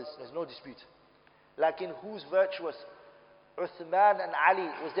with me, brothers? There's no dispute. Like in who's virtuous? Uthman and Ali.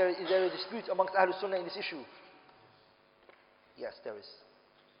 Is there a dispute amongst Ahlul Sunnah in this issue? Yes, there is.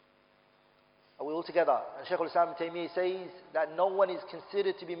 Are we all together? And Shaykh al-Islam ibn Taymiyyah says that no one is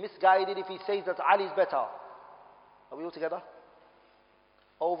considered to be misguided if he says that Ali is better. Are we all together?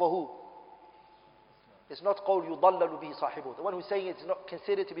 Over who? It's not قول يضلل به صاحبه. The one who's saying it's not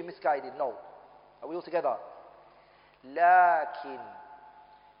considered to be misguided. No. Are we all together? لكن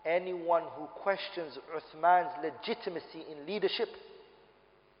anyone who questions Uthman's legitimacy in leadership,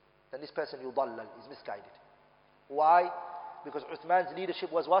 then this person يضلل, is misguided. Why? Because Uthman's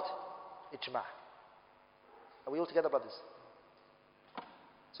leadership was what? Ijma'. Are we all together, brothers?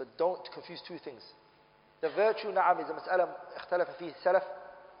 So don't confuse two things. The virtue, na'am, is a mas'ala اختلف فيه السلف,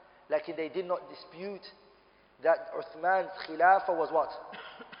 لكن they did not dispute that Uthman's khilafah was what?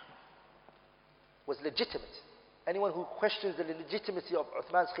 Was legitimate. Anyone who questions the legitimacy of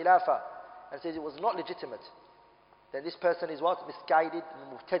Uthman's khilafah and says it was not legitimate, then this person is what? Misguided,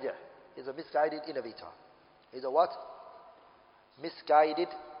 mubtadi'. Is a misguided innovator. Is a what? Misguided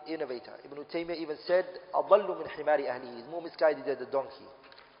innovator. Ibn Taymiyyah even said, أَضَلُّ مِنْ حِمَارِ أَهْلِهِ. Is more misguided than the donkey.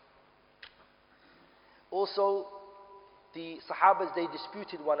 Also, the Sahabas, they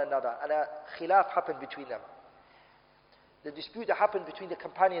disputed one another, and a khilaf happened between them. The dispute that happened between the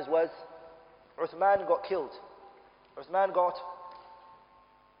companions was, Uthman got killed. Uthman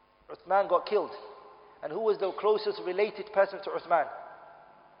got killed. And who was the closest related person to Uthman?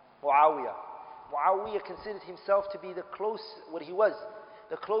 Muawiyah. Muawiyah considered himself to be the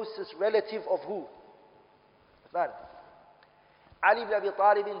closest relative of who? Uthman. Ali ibn Abi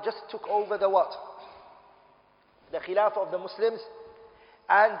Talib just took over the what? The khilafah of the Muslims,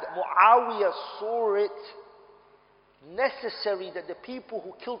 and Muawiyah saw it necessary that the people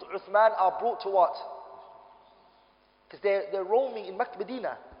who killed Uthman are brought to what? Because they're roaming in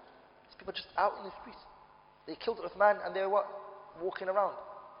Medina. These people just out in the streets. They killed Uthman and they're what? Walking around.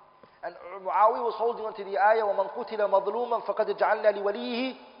 And Muawiyah was holding on to the ayah, وَمَنْ قُتِلَ مَظْلُومًا فَقَدْ جَعَلْنَا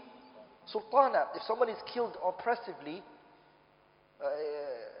لِوَلِيهِ سُلْطَانًا. If someone is killed oppressively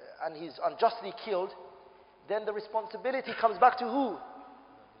and he's unjustly killed, then the responsibility comes back to who?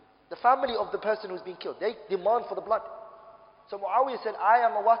 The family of the person who's been killed, they demand for the blood. So Muawiyah said, I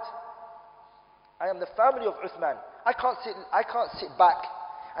am a what? I am the family of Uthman. I can't sit back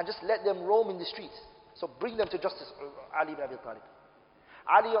and just let them roam in the streets. So bring them to justice, Ali ibn Abi Talib.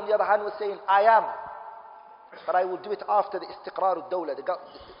 Ali on the other hand was saying, I am, but I will do it after the istiqrar al-dawla.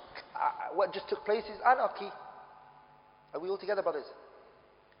 What just took place is anarchy. Are we all together, brothers?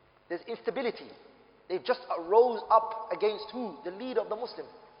 There's instability. They've just rose up against who? The leader of the Muslims.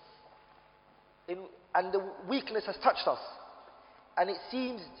 And the weakness has touched us. And it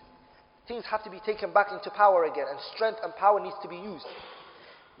seems things have to be taken back into power again, and strength and power needs to be used.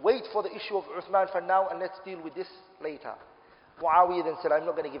 Wait for the issue of Uthman for now, and let's deal with this later. Muawiyah then said, I'm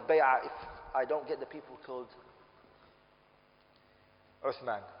not going to give bay'ah if I don't get the people killed.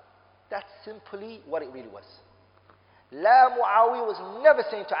 Uthman. That's simply what it really was. Muawiyah was never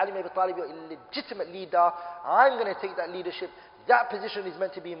saying to Ali ibn Abi Talib, you're a legitimate leader, I'm going to take that leadership, that position is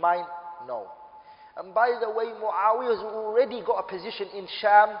meant to be mine. No. And by the way, Muawiyah has already got a position in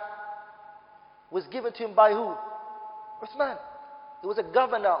Sham, was given to him by who? Uthman. He was a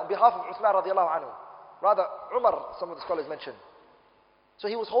governor on behalf of Uthman radiallahu anhu. Rather, Umar, some of the scholars mention. So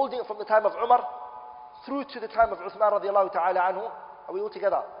he was holding it from the time of Umar through to the time of Uthman radiallahu ta'ala anhu. Are we all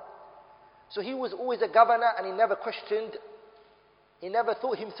together? So he was always a governor, and he never questioned, he never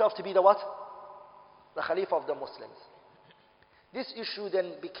thought himself to be the what? The Khalifa of the Muslims. This issue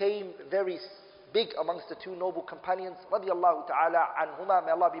then became very big amongst the two noble companions, radiallahu ta'ala anhuma,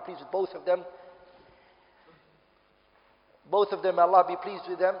 may Allah be pleased with both of them. Both of them, may Allah be pleased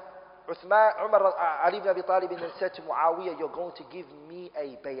with them. Ali ibn Abi Talib then said to Muawiyah, you're going to give me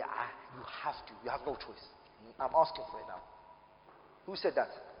a bay'ah. You have to. You have no choice. I'm asking for it now. Who said that?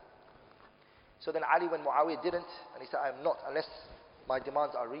 So then Ali, when Muawiyah didn't, and he said, I am not, unless my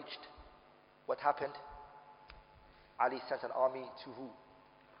demands are reached. What happened? Ali sent an army to who?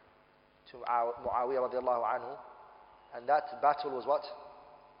 To Muawiyah radiallahu anhu. And that battle was what?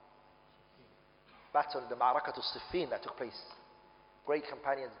 Battle, the Ma'rakatul Siffin that took place. Great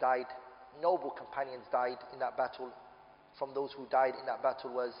companions died, noble companions died in that battle. From those who died in that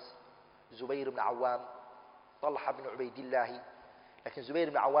battle was Zubayr ibn Awam, Talha ibn Ubaidillahi. Like Zubayr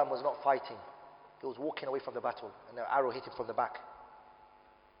ibn Awam was not fighting. He was walking away from the battle, and the arrow hit him from the back.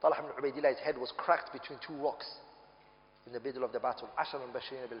 Talha ibn Ubaidillah's head was cracked between two rocks in the middle of the battle. Ashar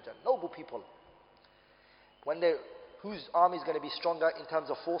al-Bashirin bil-Jannah. Noble people. Whose army is going to be stronger in terms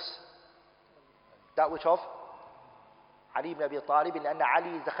of force? That which of? Ali ibn Abi Talib, and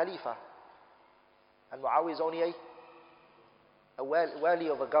Ali is the Khalifa. And Muawiyah is only a wali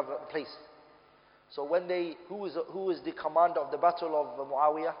of a government place. So who was the commander of the battle of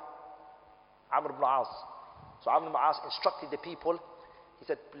Muawiyah? Amr ibn As. So Amr ibn As instructed the people, he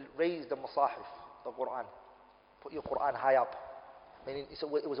said, raise the Masahif, the Quran. Put your Quran high up. Meaning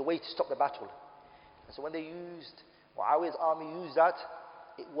it was a way to stop the battle. And so when Muawiyah's army used that,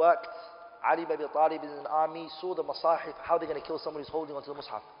 it worked. Ali ibn Abi Talib in an army saw the Masahif, how they're going to kill someone who's holding onto the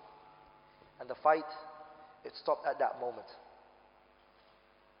Mus'haf. And the fight, it stopped at that moment.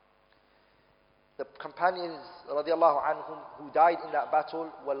 The companions radiallahu anhum who died in that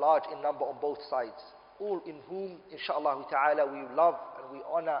battle were large in number on both sides. All in whom, inshaAllah ta'ala, we love and we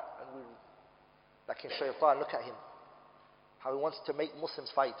honor and we, like in Shaytan, look at him. How he wants to make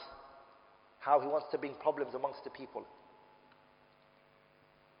Muslims fight. How he wants to bring problems amongst the people.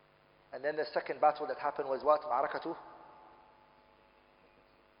 And then the second battle that happened was what? Ma'arakatu?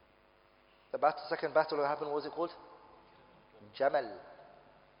 Second battle that happened, what was it called? Jamal.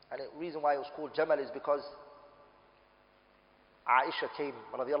 And the reason why it was called Jamal is because Aisha came,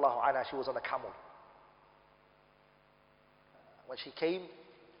 radiallahu anha, she was on a camel. When she came,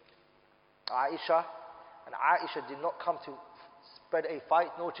 Aisha did not come to spread a fight,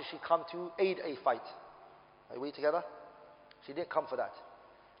 nor did she come to aid a fight. Are we together? She didn't come for that.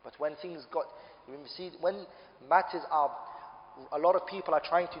 But when when matters are, a lot of people are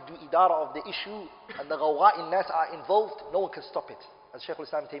trying to do idara of the issue, and the ghawa'in nas are involved, no one can stop it. As Shaykh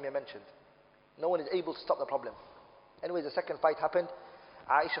al-Islam Taymiyyah mentioned. No one is able to stop the problem. Anyway, the second fight happened.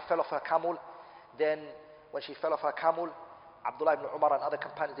 Aisha fell off her camel. Then, when she fell off her camel, Abdullah ibn Umar and other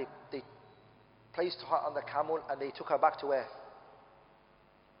companions, they placed her on the camel and they took her back to where?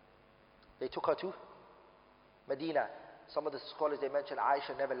 They took her to Medina. Some of the scholars, they mentioned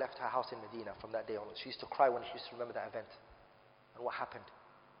Aisha never left her house in Medina from that day on. She used to cry when she used to remember that event and what happened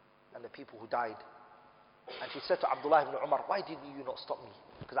and the people who died. And she said to Abdullah ibn Umar, why did you not stop me?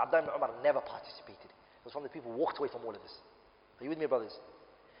 Because Abdullah ibn Umar never participated. It was from the people who walked away from all of this. Are you with me, brothers?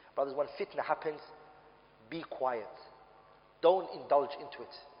 Brothers, when fitna happens, be quiet. Don't indulge into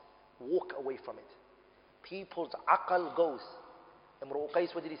it. Walk away from it. People's aqal goes. Imru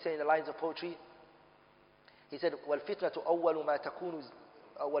Qais, what did he say in the lines of poetry? He said, وَالْفِتْنَةُ أَوَّلُ مَا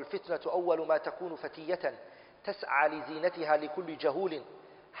تَكُونُ فَتِيَّةً تسعى لزينتها لكل جهول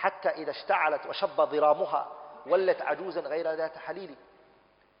حتى إذا اشتعلت وشب ضرامها ولت عجوزا غير ذات حليل.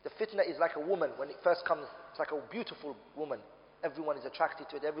 The fitna is like a woman. When it first comes, it's like a beautiful woman. Everyone is attracted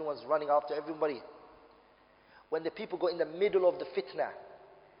to it. Everyone's running after everybody. When the people go in the middle of the fitna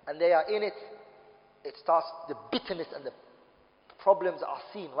and they are in it, it starts, the bitterness and the problems are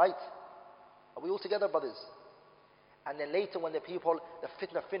seen, right? Are we all together, brothers? And then later when the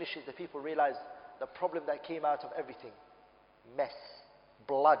fitna finishes, the people realize the problem that came out of everything. Mess,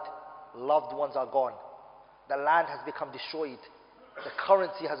 blood, loved ones are gone. The land has become destroyed. The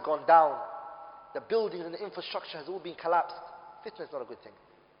currency has gone down. The buildings and the infrastructure has all been collapsed. Fitna is not a good thing.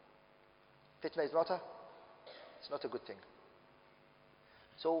 Fitna is not a good thing.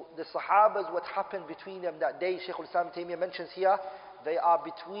 So the Sahabas, what happened between them that day, Shaykh al-Islam Taymiyyah mentions here, they are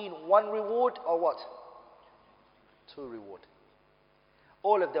between one reward or what? Two reward.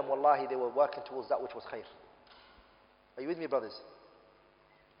 All of them, wallahi, they were working towards that which was khair. Are you with me, brothers?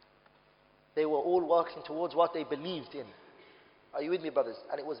 They were all working towards what they believed in. Are you with me, brothers?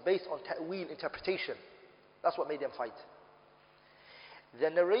 And it was based on ta'weel, interpretation. That's what made them fight. The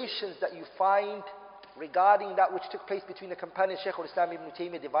narrations that you find regarding that which took place between the companions, Shaykh al-Islam Ibn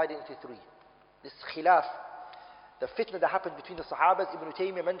Taymiyyah divided into three. This khilaf, the fitna that happened between the Sahabas, Ibn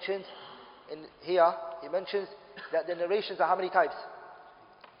Taymiyyah mentions here, he mentions that the narrations are how many types?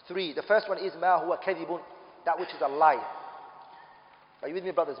 Three. The first one is ma huwa kadhibun, that which is a lie. Are you with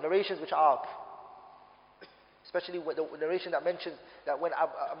me, brothers? Narrations which are, especially the narration that mentions that when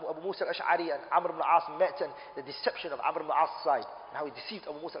Abu Musa al-Ash'ari and Amr ibn al-As met, and the deception of Amr ibn al-As side, and how he deceived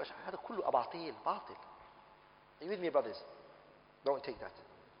Abu Musa al-Ash'ari. هذا كله أباطيل. Are you with me, brothers? Don't take that.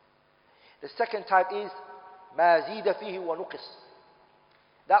 The second type is ما زيد فيه ونقص,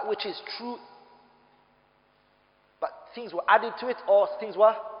 that which is true, but things were added to it, or things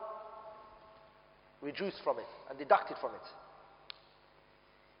were reduced from it and deducted from it.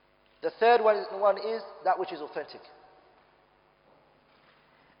 The third one is that which is authentic.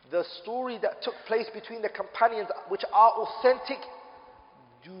 The story that took place between the companions which are authentic,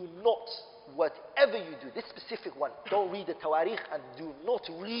 do not, whatever you do, this specific one, don't read the tawarikh and do not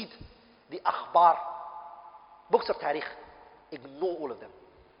read the akhbar, books of tarikh. Ignore all of them.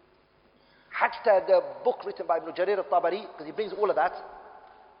 Hatta the book written by Ibn Jarir al-Tabari, because he brings all of that,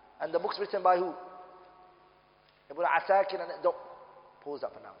 and the books written by who? Ibn Asakir, and don't, pause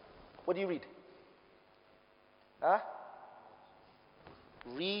that for now. What do you read? Huh?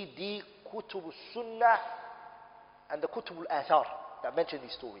 Read the Kutub al-Sunnah and the Kutub al-Athar that mention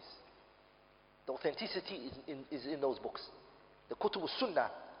these stories. The authenticity is in those books. The Kutub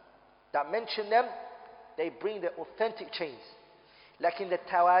al-Sunnah that mention them, they bring the authentic chains. Like in the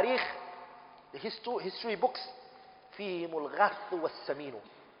Tawarikh, the history books, فيهم الغث والسمين.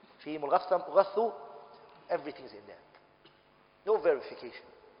 فيهم الغث, everything's in there. No verification.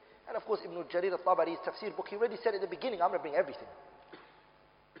 And of course, Ibn Jarir al-Tabari's tafsir book, he already said at the beginning, I'm going to bring everything.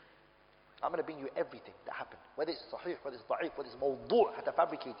 I'm going to bring you everything that happened. Whether it's sahih, whether it's da'if, whether it's mawdu', hatta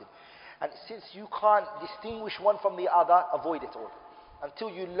fabricated. And since you can't distinguish one from the other, avoid it all. Until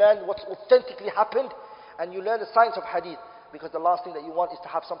you learn what's authentically happened, and you learn the science of hadith. Because the last thing that you want is to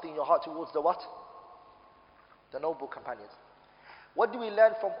have something in your heart towards the what? The noble companions. What do we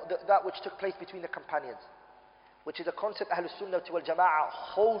learn from that which took place between the companions? Which is a concept Ahlul Sunnah wal Jama'ah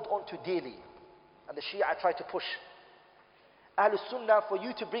hold on to daily. And the Shia try to push. Ahlul Sunnah, for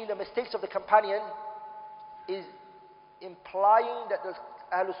you to bring the mistakes of the companion, is implying that the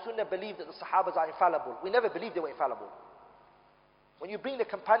Ahlul Sunnah believe that the Sahabas are infallible. We never believed they were infallible. When you bring the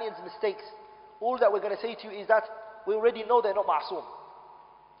companions' mistakes, all that we're going to say to you is that we already know they're not ma'soom.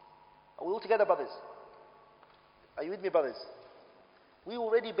 Are we all together, brothers? Are you with me, brothers? We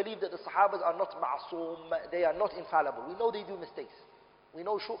already believe that the Sahabas are not ma'soom, they are not infallible. We know they do mistakes. We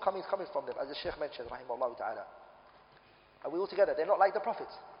know shortcomings coming from them, as the Shaykh mentioned, rahimahullah ta'ala. Are we all together? They're not like the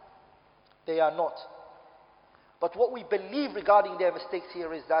Prophets. They are not. But what we believe regarding their mistakes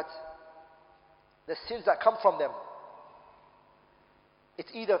here is that the sins that come from them,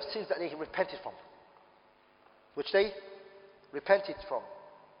 it's either sins that they repented from, which they repented from.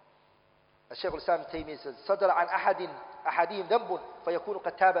 As Shaykh al-Islam Taymiyyah says, صَدَرَ عَنْ أَحَدِهِمْ ذَنْبٌ فَيَكُونُ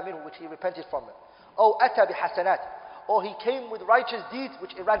قَدْ تَابَ مِنْهُ, which he repented from it. أو أَتَى بِحَسَنَاتٍ, or he came with righteous deeds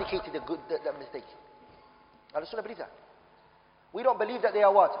which eradicated the mistake. Ahlul Sunnah believe that. We don't believe that they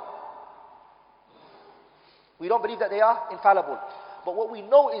are what? We don't believe that they are infallible. But what we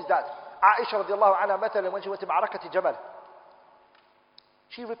know is that Aisha radiallahu anha, مثلا, when she went to Ma'arakat Jamal,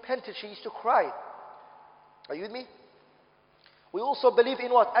 she repented, she used to cry. Are you with me? We also believe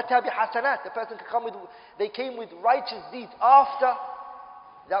in what? Ata bihasanat. The person can come with, they came with righteous deeds after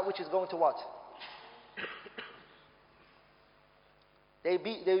that which is going to what? They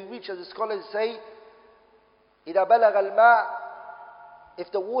reach, as the scholars say, إذا بلغ الماء,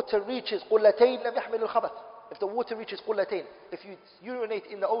 if the water reaches قلتين لم يحمل الخبث. If the water reaches قلتين, if you urinate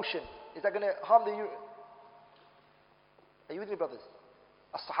in the ocean, is that going to harm the urine? Are you with me, brothers?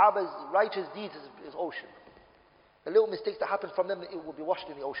 As-Sahaba's righteous deeds is ocean. The little mistakes that happen from them, it will be washed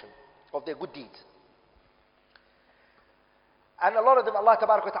in the ocean of their good deeds. And a lot of them, Allah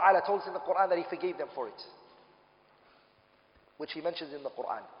Ta'ala told us in the Quran that He forgave them for it, which He mentions in the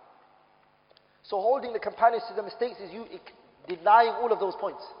Quran. So holding the companions to the mistakes is you denying all of those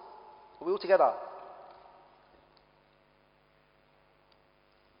points. Are we all together?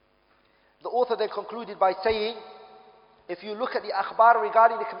 The author then concluded by saying, if you look at the akhbar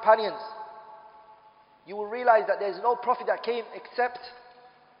regarding the companions, you will realize that there is no prophet that came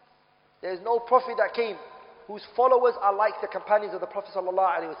whose followers are like the companions of the Prophet sallallahu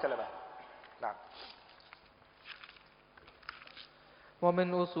alaihi wasallam. Now.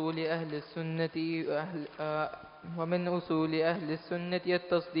 ومن أصول أهل السنة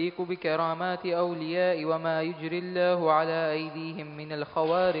التصديق بكرامات أولياء وما يجري الله على أيديهم من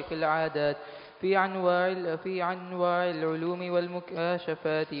الخوارق العادات في أنواع العلوم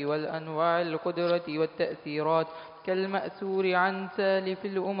والمكاشفات والأنواع القدرة والتأثيرات كالمأثور عن سالف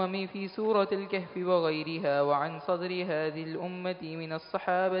الأمم في سورة الكهف وغيرها وعن صدر هذه الأمة من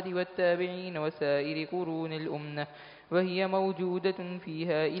الصحابة والتابعين وسائر قرون الأمة وهي موجودة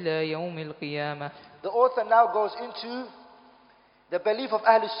فيها إلى يوم القيامة. The author now goes into the belief of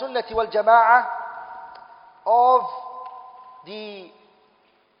Ahlul Sunnah wal Jama'ah of the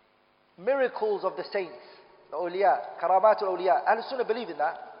miracles of the saints, the awliya, karamatul awliya. Ahlul Sunnah believe in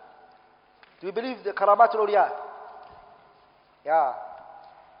that. Do we believe the karamatul awliya? Yeah.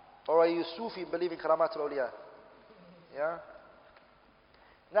 Or are you Sufi believing karamatul awliya? Yeah.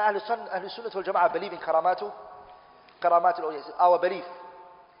 Now Ahlul Sunnah wal Jama'ah believe in karamatul awliya. It's our belief.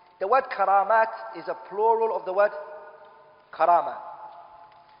 The word karamat is a plural of the word karama.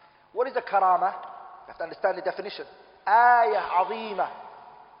 What is a karama? You have to understand the definition. Ayah azima.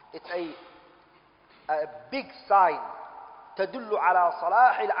 It's a big sign. تدل على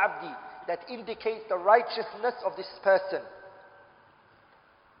صلاح العبد, that indicates the righteousness of this person.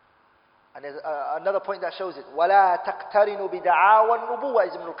 And there's another point that shows it. ولا تقترن بدعاوى النبوة,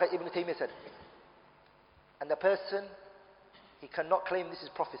 as Ibn Taymiyyah said. And the person, he cannot claim this is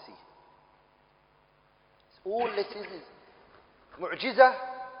prophecy. All this is mu'jiza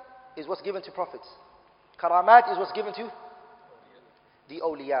is what's given to prophets. Karamat is what's given to the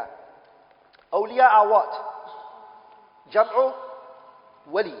awliya. Awliya are what? Jam'u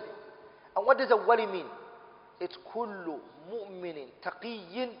wali. And what does a wali mean? It's kullu mu'minin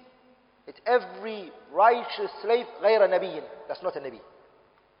taqiyyin. It's every righteous slave غير نبي. That's not a nabi.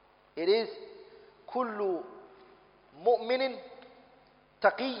 It is kullu mu'minin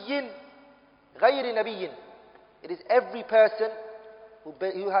taqiyyin غير نبي. It is every person who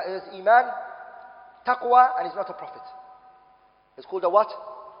has iman, taqwa, and is not a prophet. It's called a what?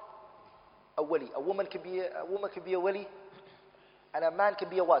 A wali. A woman can be a wali, and a man can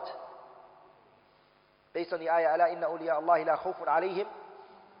be a what? Based on the ayah, ألا إن أولياء الله لا خوف عليهم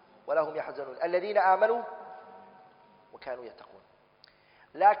ولا هم يحزنون الذين آمنوا وكانوا يتقون.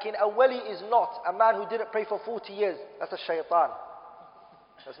 Lakin a wali is not a man who didn't pray for 40 years. That's a shaitan.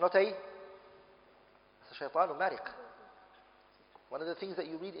 That's not a shaitan mariq. One of the things that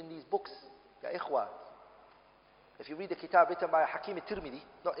you read in these books, ya ikhwa, if you read the kitab written by Hakim al-Tirmidhi,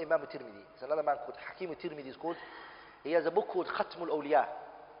 not Imam al-Tirmidhi, it's another man called Hakim al-Tirmidhi is called. He has a book called Khatmul Awliya.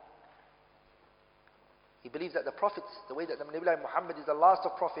 He believes that the prophets, the way that the Nabi Muhammad is the last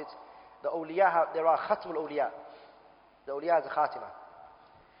of prophets, the awliya there are Khatmul Awliya. The awliya has a khatima.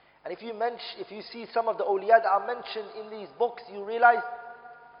 And if you see some of the awliya that are mentioned in these books, you realize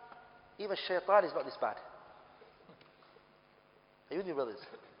even shaitan is not this bad. Are you with me, brothers?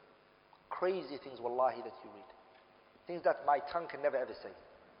 Crazy things, wallahi, that you read. Things that my tongue can never ever say.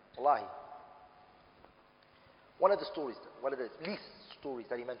 Wallahi. One of the least stories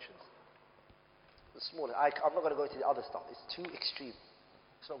that he mentions, the smaller, I'm not going to go into the other stuff. It's too extreme.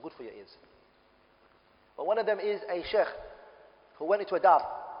 It's not good for your ears. But one of them is a sheikh who went into a dar.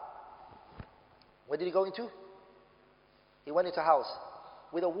 Where did he go into? He went into a house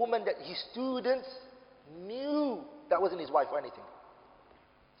with a woman that his students knew that wasn't his wife or anything.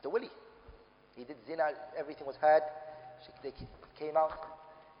 The wali. He did zina, everything was heard. They came out.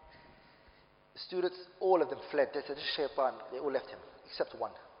 The students, all of them fled. They said, this is shaitan. They all left him, except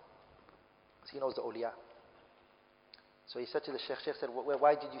one. So he knows the awliya. So he said to the Sheikh said,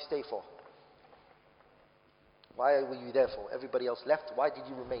 why did you stay for? Why were you there for? Everybody else left. Why did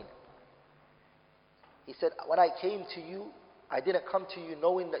you remain? He said, when I came to you, I didn't come to you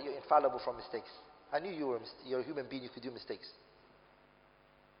knowing that you're infallible from mistakes. I knew you're a human being, you could do mistakes.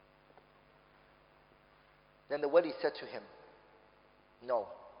 Then the wali said to him, no,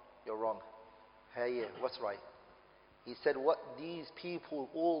 you're wrong. Hey, yeah, what's right? He said, what these people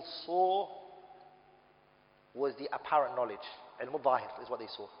all saw was the apparent knowledge. Al-Mudahir is what they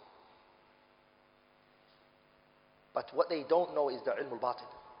saw. But what they don't know is the ilm al-batin.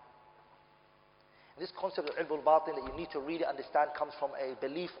 This concept of ilm al-batin that you need to really understand comes from a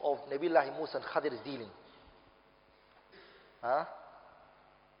belief of Nabiullah Musa and Khadir's dealing.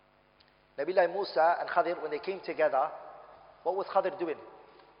 Nabiullah Musa and Khadir, when they came together, what was Khadir doing?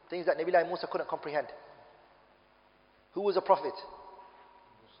 Things that Nabiullah Musa couldn't comprehend. Who was a prophet?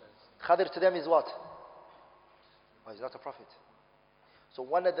 Khadir to them is what? Oh, he's not a prophet. So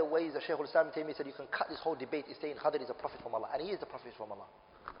one of the ways that Shaykh al-Islam Taymiyyah said you can cut this whole debate is saying Khadir is a prophet from Allah. And he is the prophet from Allah.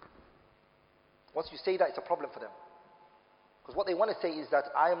 Once you say that, it's a problem for them. Because what they want to say is that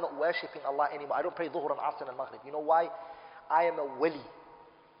I am not worshipping Allah anymore. I don't pray Dhuhr and Asr and Maghrib. You know why? I am a wali.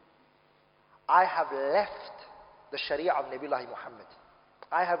 I have left the Sharia of Nabiullah Muhammad.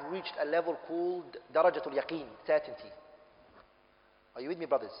 I have reached a level called Darajatul Yaqeen, certainty. Are you with me,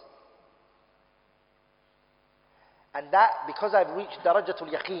 brothers? And that, because I've reached Darajatul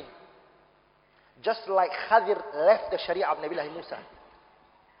Yaqeen, just like Khadir left the Sharia of Nabiullah Musa.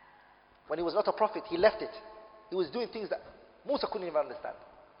 When he was not a prophet, he left it. He was doing things that Musa couldn't even understand.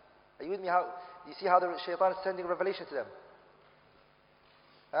 Are you with me? You see how the shaitan is sending revelation to them?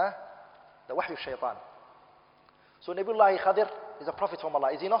 The wahy of shaitan. So Nabiullah Khadir is a prophet from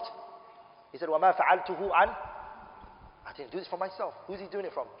Allah, is he not? He said, وَمَا فَعَلْتُهُ عَنْ I didn't do this for myself. Who's he doing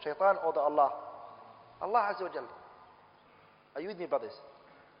it from? Shaitan or the Allah? Allah Azza wa Jal. Are you with me, brothers?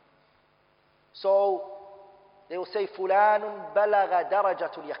 So, they will say, فُلَانٌ بَلَغَ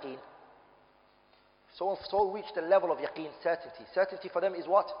دَرَجَةُ الْيَقِينِ. So reach the level of yaqeen, certainty. Certainty for them is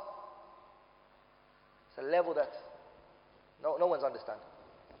what? It's a level that no one's understand.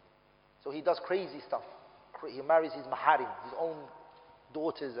 So he does crazy stuff. He marries his maharim, his own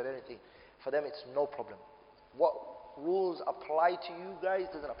daughters and anything. For them it's no problem. What rules apply to you guys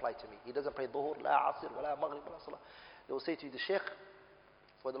doesn't apply to me. He doesn't pray dhuhr, la asr, la maghrib, la salah. They will say to you, the sheikh,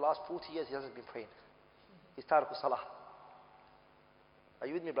 for the last 40 years he hasn't been praying. He's tariq salah. Are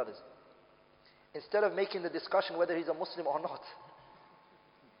you with me, brothers? Instead of making the discussion whether he's a Muslim or not.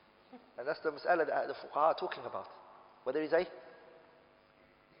 And that's the mas'ala that the fuqaha are talking about. Whether he's a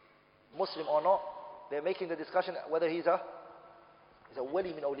Muslim or not, they're making the discussion whether he's a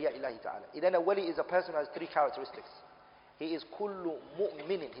wali min awliya illahi ta'ala. Then a wali is a person who has 3 characteristics. He is kullu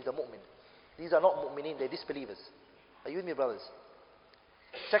mu'minin, he's a mu'min. These are not mu'minin, they're disbelievers. Are you with me, brothers?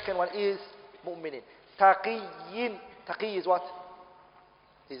 Second one is mu'minin. Taqiyyin. Taqi is what?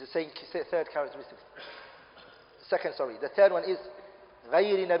 He's the same third characteristic. The third one is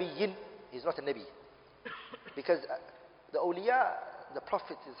غَيْرِ نَبِيٍّ. He's not a Nabi. Because the awliya, the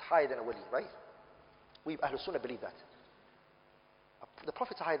prophet is higher than a wali, right? We Ahlul Sunnah believe that. The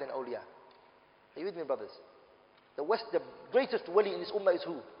prophets are higher than awliya. Are you with me, brothers? The greatest wali in this ummah is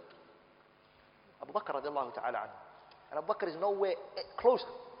who? Abu Bakr radiallahu ta'ala anhu. And Abu Bakr is nowhere close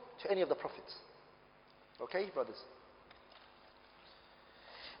to any of the prophets. Okay, brothers?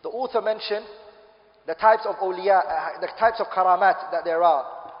 The author mentioned the types of awliya, the types of karamat that there are.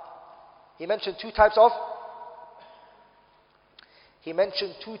 He mentioned two types of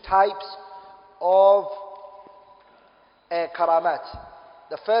karamat.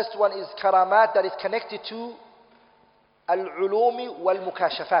 The first one is karamat that is connected to al-ulumi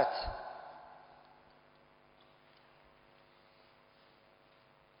wal-mukashafat.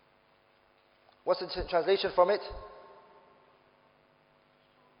 What's the translation from it?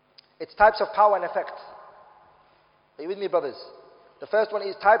 It's types of power and effects. Are you with me, brothers? The first one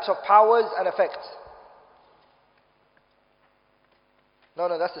is types of powers and effects. No,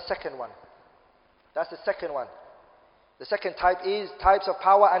 that's the second one. The second type is types of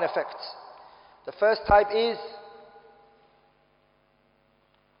power and effects. The first type is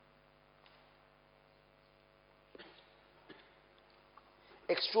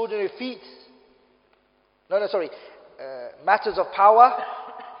extraordinary feats. Matters of power.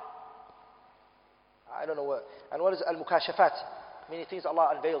 I don't know what. And what is al-mukashafat? Meaning things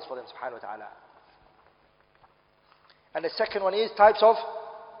Allah unveils for them, subhanahu wa ta'ala. And the second one is types of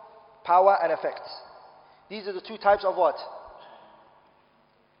power and effects. These are the two types of what?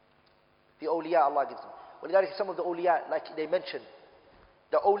 The awliya Allah gives them. Some of the awliya, like they mentioned,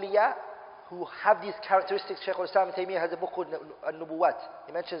 the awliya who have these characteristics. Shaykh al-Islam Ibn Taymiyyah has a book called Al-Nubuwat.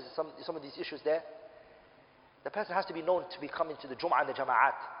 He mentions some of these issues there. The person has to be known to be coming to the Jum'ah and the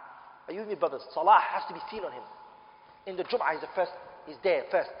Jama'at. Are you with me, brothers? Salah has to be seen on him. In the Jum'ah, he's there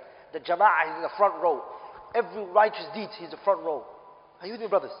first. The Jama'ah, he's in the front row. Every righteous deed, he's in the front row. Are you with me,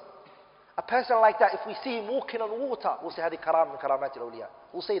 brothers? A person like that, if we see him walking on water, we'll say, هذه كرام من كرامات الأولياء.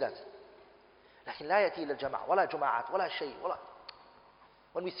 We'll say that. لكن لا يأتي إلى الجماعة ولا جماعات ولا شيء ولا.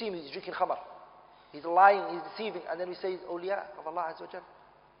 When we see him, he's drinking khamar. He's lying, he's deceiving, and then we say, he's awliya of Allah Azza wa Jal.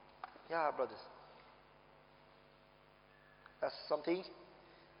 Yeah, brothers. That's something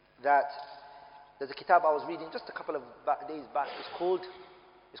that, there's a kitab I was reading just a couple of days back. It's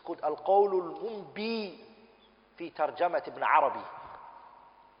called Al-Qawl al-Munbi fi Tarjamat Ibn Arabi.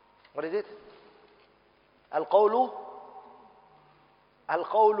 What is it? Al-Qawl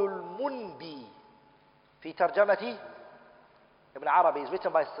al-Munbi fi Tarjamati Ibn Arabi is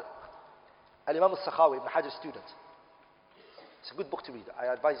written by Al-Imam al-Sakhawi, Ibn Hajar's student. It's a good book to read. I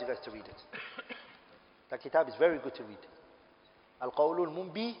advise you guys to read it. That kitab is very good to read. Al-Qawl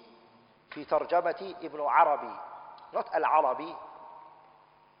al-Munbi fi Tarjamati Ibn Arabi. Not Al-Arabi,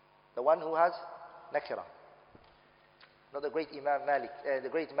 the one who has nakira. Not the great Imam Malik, the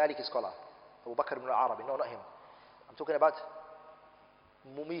great Maliki scholar, Abu Bakr ibn Arabi. No, not him. I'm talking about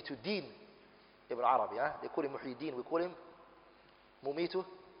Mumituddin ibn Arabi. They call him Muhyiddin. We call him Mumituddin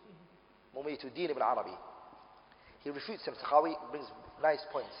ibn Arabi. He refutes him. Sakhawi brings nice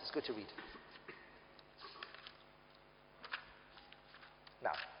points. It's good to read.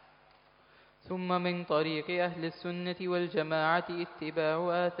 Now. ثم من طريق أهل السنة والجماعة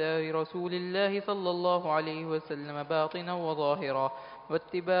اتباع آثار رسول الله صلى الله عليه وسلم باطنا وظاهرا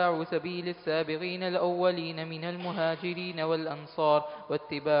واتباع سبيل السابقين الأولين من المهاجرين والأنصار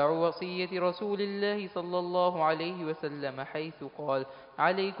واتباع وصية رسول الله صلى الله عليه وسلم حيث قال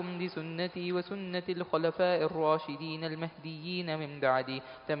عليكم بسنتي وسنة الخلفاء الراشدين المهديين من بعدي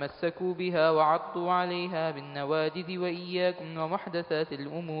تمسكوا بها وعضوا عليها بالنواجذ وإياكم ومحدثات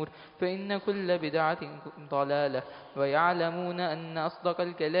الأمور فإن كل بدعة ضلالة ويعلمون أن أصدق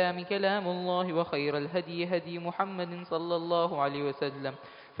الكلام كلام الله وخير الهدي هدي محمد صلى الله عليه وسلم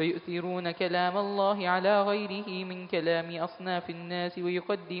فيؤثرون كلام الله على غيره من كلام أصناف الناس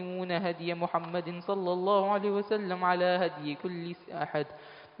ويقدمون هدي محمد صلى الله عليه وسلم على هدي كل أحد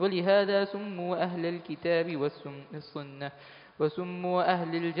ولهذا سموا أهل الكتاب والسنة وسموا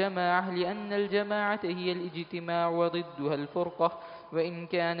أهل الجماعة لأن الجماعة هي الاجتماع وضدها الفرقة وإن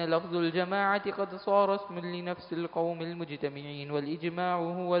كان لفظ الجماعة قد صار اسم لنفس القوم المجتمعين والإجماع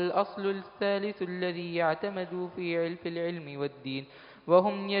هو الأصل الثالث الذي يعتمد في العلم والدين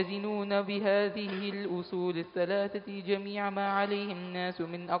وهم يزنون بهذه الأصول الثلاثة جميع ما عليه الناس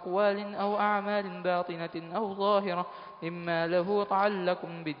من أقوال أو أعمال باطنة أو ظاهرة مما له تعلق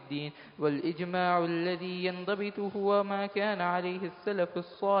بالدين والإجماع الذي ينضبط هو ما كان عليه السلف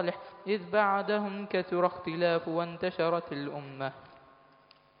الصالح إذ بعدهم كثر اختلاف وانتشرت الأمة.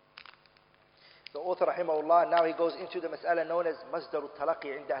 The author rahimahullah, now he goes into the mas'ala known as Masdar al-Talaqi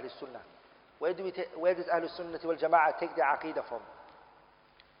inda Ahl Sunnah. Where does Ahl Sunnah wal Jama'ah take their aqidah from?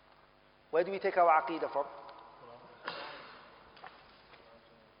 Where do we take our aqidah from?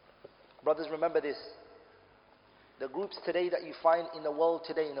 Brothers, remember this. The groups today that you find in the world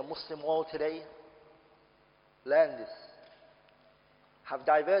today, in the Muslim world today, learn this. Have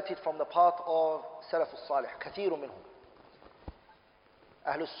diverted from the path of Salaf al-Salih. Kathiru minhum.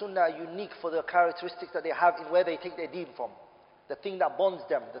 Ahlul Sunnah are unique for the characteristics that they have in where they take their deen from. The thing that bonds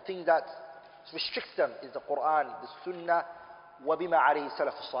them, the thing that restricts them is the Quran, the Sunnah, وَبِمَا عَلَيْهِ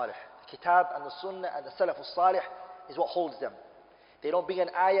سَلَفُ الصَّالِحِ. The Kitab and the Sunnah and the Salaf al-Salih is what holds them. They don't bring an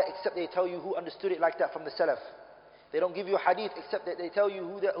ayah except they tell you who understood it like that from the Salaf. They don't give you a hadith except that they tell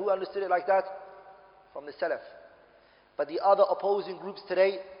you who understood it like that from the Salaf. But the other opposing groups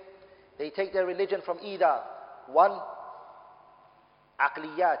today, they take their religion from either one,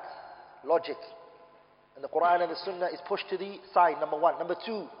 aqliyat, logic, and the Quran and the Sunnah is pushed to the side, number one. Number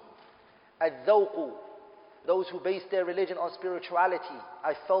two, al-dhawqu, those who base their religion on spirituality.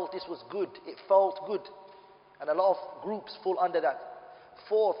 I felt this was good, it felt good, and a lot of groups fall under that.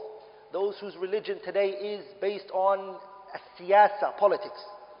 Fourth, those whose religion today is based on siyasa, politics,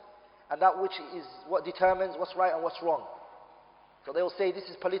 and that which is what determines what's right and what's wrong. So they'll say this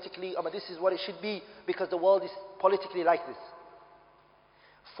is politically, this is what it should be because the world is politically like this.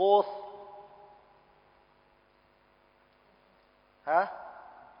 Fourth,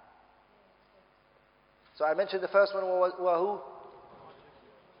 so I mentioned the first one were who?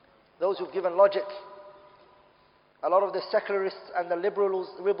 Those who've given logic. A lot of the secularists and the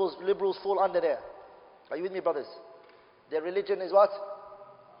liberals fall under there. Are you with me, brothers? Their religion is what?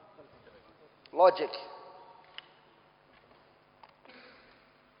 Logic.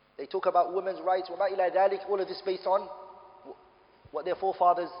 They talk about women's rights, وَمَا إِلَى ذَلِكَ, all of this based on what their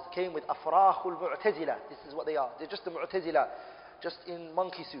forefathers came with. أَفْرَاخُ الْمُعْتَزِلَةِ. This is what they are. They're just the Mu'tazila, just in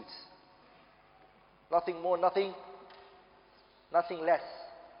monkey suits. Nothing more, nothing less.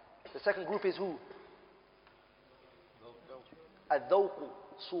 The second group is who? Al-Dhawq,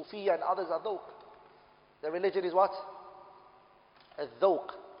 Sufiya and others are Dhawq. Their religion is what?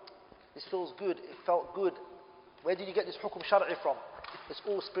 Al-Dhawq. This feels good, it felt good. Where did you get this hukum shar'i from? It's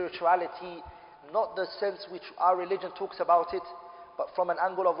all spirituality, not the sense which our religion talks about it, but from an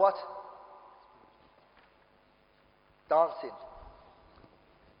angle of what? Dancing.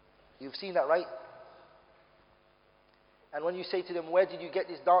 You've seen that, right? And when you say to them, where did you get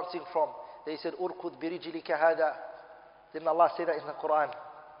this dancing from? They said, Urkud birijlika hada. Didn't Allah say that in the Quran?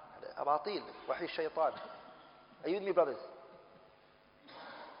 Abatil, wahi shaytan. Are you with me, brothers?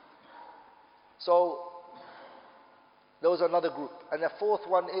 So, those are another group. And the fourth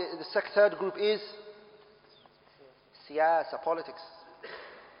one, the third group is siyasa, politics.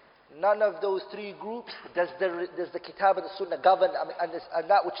 None of those three groups does the Kitab and the Sunnah govern, and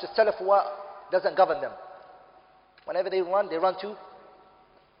that which the Salaf doesn't govern them. Whenever they will run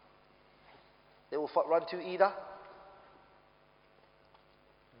to either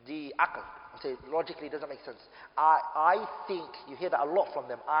the aql. I say logically it doesn't make sense. I think, you hear that a lot from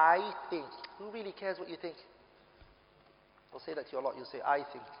them. I think. Who really cares what you think? I'll say that to you a lot. You'll say, I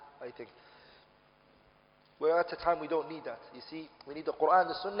think. We're at a time we don't need that. You see, we need the Quran,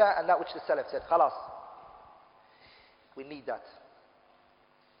 the Sunnah, and that which the Salaf said. Khalas. We need that.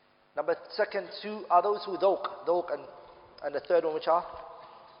 Second two are those who dhawq, and the third one which are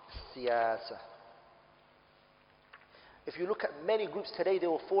siyasa. If you look at many groups today, they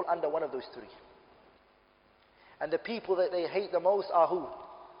will fall under one of those three. And the people that they hate the most are who?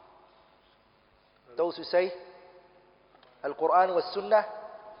 Those who say Al-Quran was Sunnah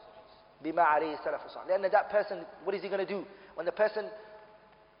bima alayhi salaf wa salih. And that person, what is he going to do? When the person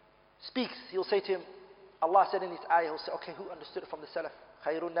speaks, he'll say to him, Allah said in this ayah, he'll say, okay, who understood it from the salaf?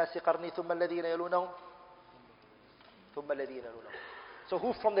 خَيْرُ النَّاسِ قَرْنِي ثُمَّ الَّذِينَ يَلُونَهُمْ ثُمَّ الَّذِينَ يَلُونَهُمْ. So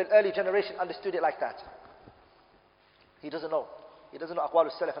who from the early generation understood it like that? He doesn't know. He doesn't know aqwal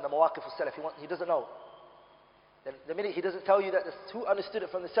al-salaf and the mawaqif al-salaf. He doesn't know. Then the minute he doesn't tell you that who understood it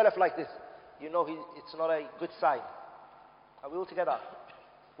from the salaf like this, you know it's not a good sign. Are we all together?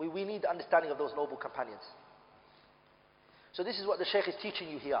 We need the understanding of those noble companions. So this is what the Shaykh is teaching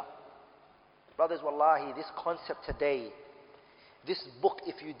you here. Brothers, wallahi, this concept today, this book,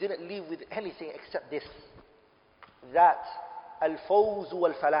 if you didn't leave with anything except this, that al-fawz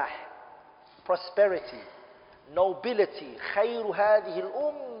wal-falah, prosperity, nobility, khayru hadhihi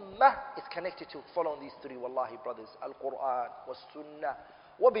al-ummah, is connected to following these three, wallahi, brothers. Al-Quran, was-sunnah,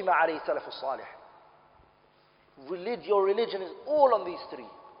 wa bima alayhi salaf al-salih. Your religion is all on these three.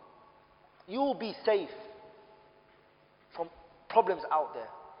 You'll be safe from problems out there.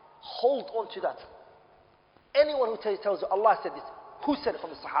 Hold on to that. Anyone who tells you Allah said this, who said it from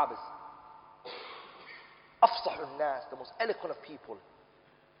the Sahabas? Afsahun nas, the most eloquent of people.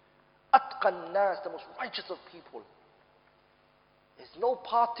 Atqan nas, the most righteous of people. There's no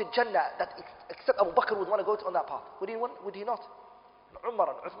path to Jannah that except Abu Bakr would want to go on that path. Would he not? Umar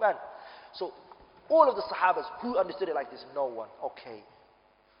and Uthman. So all of the Sahabas, who understood it like this? No one. Okay.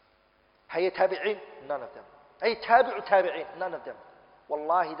 Hayya tabi'in? None of them. Hayya tabi'u tabi'in? None of them.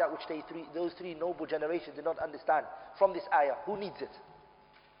 Wallahi, that which those three noble generations did not understand from this ayah. Who needs it?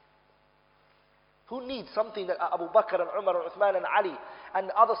 Who needs something that Abu Bakr and Umar and Uthman and Ali and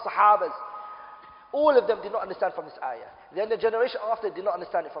other Sahabas, all of them did not understand from this ayah. Then the generation after did not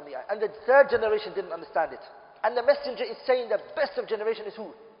understand it from the ayah. And the third generation didn't understand it. And the messenger is saying the best of generation is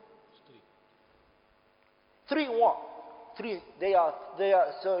who? Three what? Three. They are.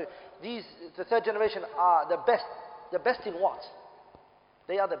 So the third generation are the best. The best in what?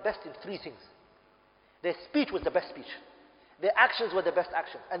 They are the best in three things. Their speech was the best speech. Their actions were the best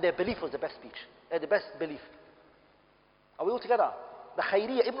action. And their belief was the best speech. The best belief. Are we all together? The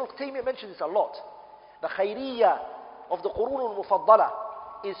khayriyah, Ibn al-Taymiyyah mentions this a lot. The khayriyah of the Qurun al-Mufaddala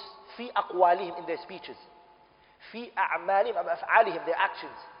is fi aqwalihim, in their speeches. Fi a'malihim, af'alihim, their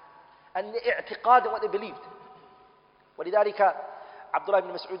actions. And the i'tiqad in what they believed. ولذلك Abdullah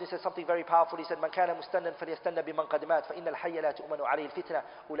ibn Mas'ud said something very powerful. He said, من كان مستنا فليستنى بمن قد مات فإن الحي لا تؤمن عليه الفتنة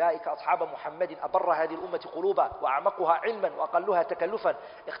أولئك أصحاب محمد أبر هذه الأمة قلوبا وأعمقها علما وأقلها تكلفا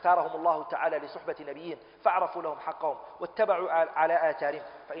اختارهم الله تعالى لصحبة نبيين فاعرفوا لهم حقهم واتبعوا على آثارهم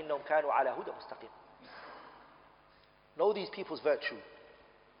فإنهم كانوا على هدى مستقيم. Know these people's virtue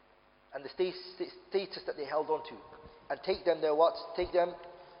and the status that they held on to, and take them their what? Take them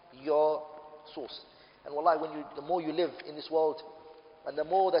your source. And wallahi, the more you live in this world, and the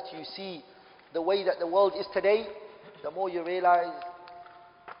more that you see the way that the world is today, the more you realize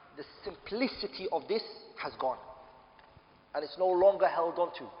the simplicity of this has gone. And it's no longer held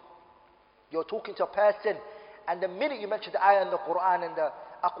on to. You're talking to a person, and the minute you mention the ayah in the Quran and the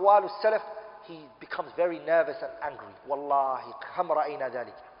aqwal al-salaf, he becomes very nervous and angry. Wallahi, kam ra'ayna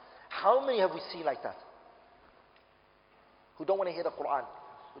dhalik. How many have we seen like that? Who don't want to hear the Quran,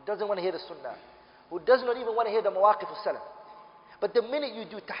 who doesn't want to hear the Sunnah, who does not even want to hear the mawaqif al-salaf. But the minute you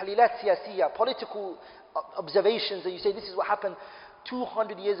do tahlilat siyasiyya, political observations, and you say this is what happened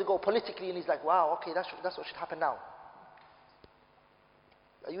 200 years ago politically, and he's like, wow, okay, that's what should happen now.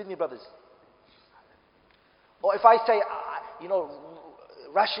 Are you with me, brothers? Or if I say,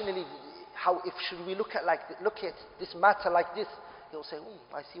 rationally, should we look at this matter like this? He'll say,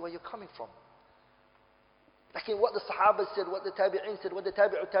 I see where you're coming from. Like in what the Sahaba said, what the Tabi'in said, what the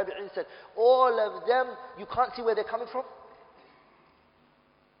Tabi'in said, all of them, you can't see where they're coming from.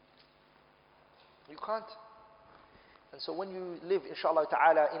 You can't. And so when you live, inshallah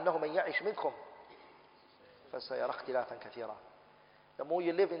ta'ala, إِنَّهُ مَنْ يَعِشْ مِنْكُمْ فَسَيَرَى اخْتِلَافًا كَثِيرًا. The more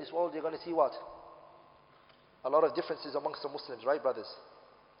you live in this world, you're going to see what? A lot of differences amongst the Muslims, right, brothers?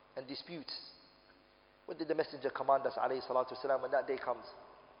 And disputes. What did the Messenger command us, alayhi salatu wasalam, when that day comes?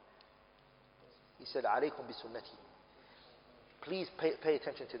 He said, alaykum bi sunnati. Please pay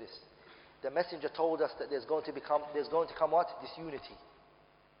attention to this. The Messenger told us that there's going to come what? Disunity.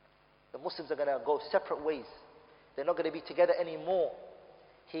 The Muslims are going to go separate ways. They're not going to be together anymore.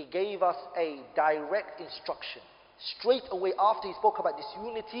 He gave us a direct instruction. Straight away after he spoke about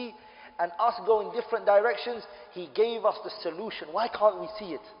disunity and us going different directions, he gave us the solution. Why can't we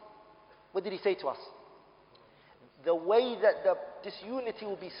see it? What did he say to us? The way that the disunity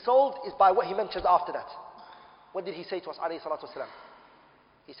will be solved is by what he mentions after that. What did he say to us, alayhi salatu wasalam?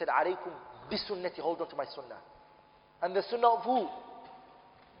 He said, alaykum bisunnati, hold on to my sunnah. And the sunnah of who?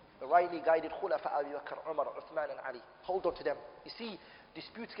 The rightly guided khulafa Abu Bakr, Umar, Uthman and Ali. Hold on to them. You see,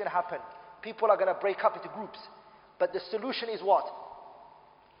 disputes can happen. People are going to break up into groups. But the solution is what?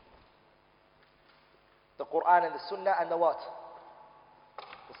 The Quran and the Sunnah and the what?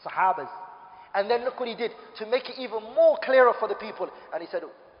 The Sahabas. And then look what he did to make it even more clearer for the people. And he said,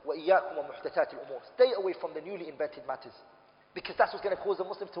 وَإِيَّاكُمْ وَمُحْدَثَاتِ الْأُمُورِ. Stay away from the newly invented matters. Because that's what's going to cause the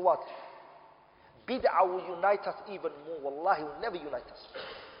Muslims to what? Bid'ah will unite us even more. Wallahi, will never unite us.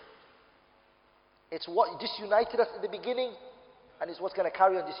 It's what disunited us in the beginning, and it's what's going to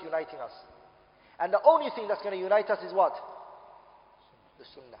carry on disuniting us. And the only thing that's going to unite us is what? The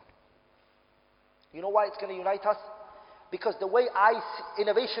Sunnah. You know why it's going to unite us? Because the way I see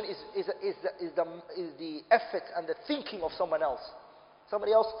innovation is the effort and the thinking of someone else.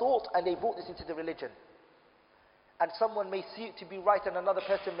 Somebody else thought and they brought this into the religion. And someone may see it to be right and another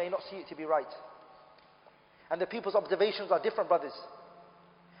person may not see it to be right. And the people's observations are different, brothers.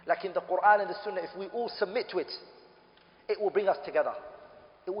 Like in the Quran and the Sunnah, if we all submit to it, it will bring us together.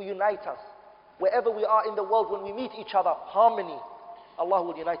 It will unite us. Wherever we are in the world, when we meet each other, harmony, Allah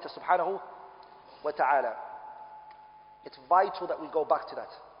will unite us subhanahu wa ta'ala. It's vital that we go back to that.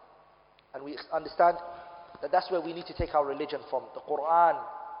 And we understand that that's where we need to take our religion from. The Quran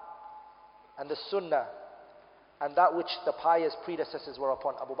and the Sunnah and that which the pious predecessors were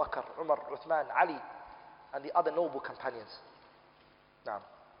upon. Abu Bakr, Umar, Uthman, Ali and the other noble companions. Now.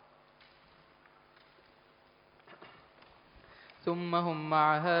 ثم هم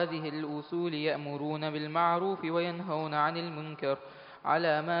مع هذه الأصول يأمرون بالمعروف وينهون عن المنكر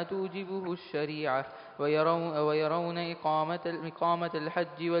على ما توجبه الشريعة ويرون إقامة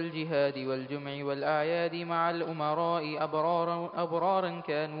الحج والجهاد والجمع والأعياد مع الأمراء أبرارا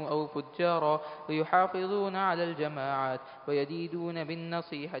كانوا أو فجارا ويحافظون على الجماعات ويديدون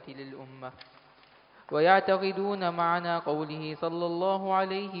بالنصيحة للأمة ويعتقدون معنى قوله صلى الله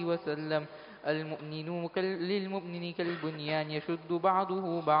عليه وسلم المؤمن للمؤمن كالبنيان يشد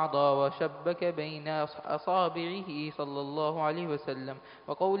بعضه بعضا وشبك بين أصابعه صلى الله عليه وسلم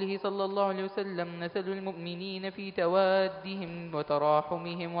وقوله صلى الله عليه وسلم مثل المؤمنين في توادهم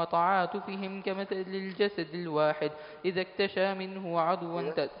وتراحمهم وتعاطفهم كمثل الجسد الواحد إذا اكتشى منه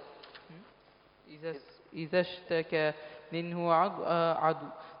عضوا إذا اشتكى منه عضو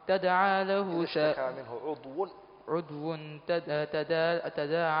تداعى له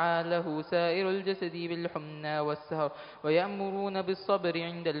تداعى له سائر الجسد بالحمى والسهر ويأمرون بالصبر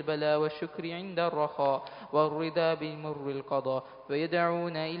عند البلاء والشكر عند الرخاء والرضا بمر القضاء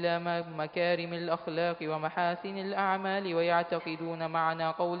ويدعون إلى مكارم الأخلاق ومحاسن الأعمال ويعتقدون معنى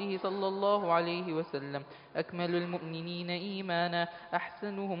قوله صلى الله عليه وسلم أكمل المؤمنين إيمانا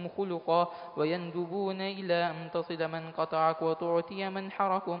أحسنهم خلقا ويندبون إلى أن تصل من قطعك وتعطي من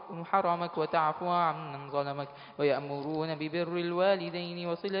حرمك وتعفو عن من ظلمك ويأمرون ببر الوالدين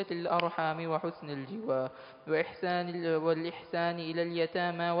وصلة الأرحام وحسن الجوار والإحسان إلى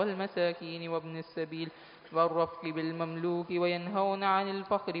اليتامى والمساكين وابن السبيل والرفق بالمملوك وينهون عن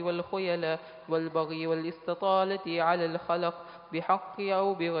الفخر والخيلاء والبغي والاستطالة على الخلق بحق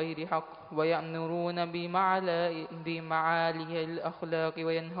أو بغير حق ويأمرون بمعالي الأخلاق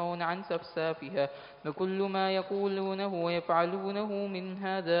وينهون عن سفسافها وكل ما يقولونه ويفعلونه من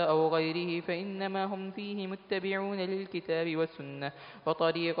هذا أو غيره فإنما هم فيه متبعون للكتاب والسنة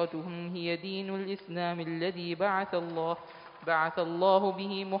وطريقتهم هي دين الإسلام الذي بعث الله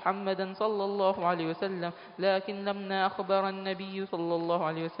به محمدا صلى الله عليه وسلم لكن لما أخبر النبي صلى الله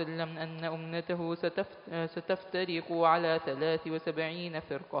عليه وسلم أن أمته ستفترق على 73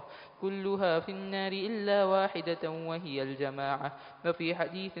 فرقة كلها في النار إلا واحدة وهي الجماعة وفي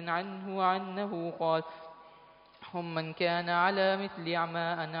حديث عنه قال هم من كان على مثل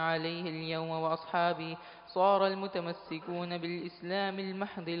ما أنا عليه اليوم وأصحابي صار المتمسكون بالإسلام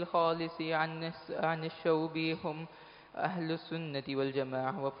المحض الخالص عن الشوب هم أهل السنة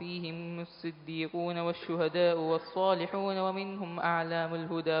والجماعة وفيهم الصديقون والشهداء والصالحون ومنهم أعلام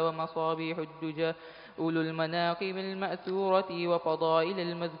الهدى ومصابيح الدجى أولو المناقب المأثورة وفضائل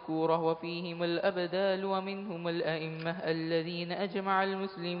المذكورة وفيهم الأبدال ومنهم الأئمة الذين أجمع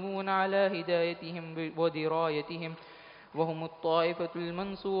المسلمون على هدايتهم ودرايتهم وهم الطائفة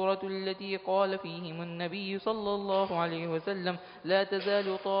المنصورة التي قال فيهم النبي صلى الله عليه وسلم لا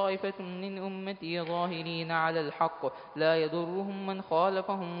تزال طائفة من أمتي ظاهرين على الحق لا يضرهم من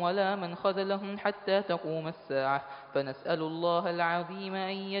خالفهم ولا من خذلهم حتى تقوم الساعة فنسأل الله العظيم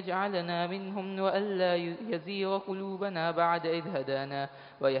أن يجعلنا منهم وألا يزيغ قلوبنا بعد إذ هدانا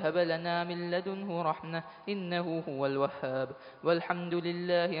ويهب لنا من لدنه رحمة إنه هو الوهاب والحمد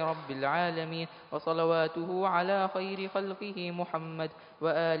لله رب العالمين وصلواته على خير خلقه محمد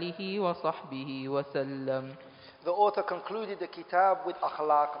وآله وصحبه وسلم. The author concluded the kitab with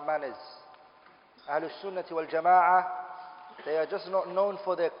akhlaq, manners. Ahlul Sunnati wal Jama'ah, they are just not known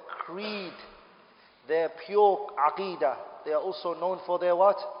for their creed, their pure aqidah. They are also known for their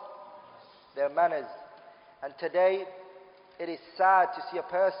what? Their manners. And today, it is sad to see a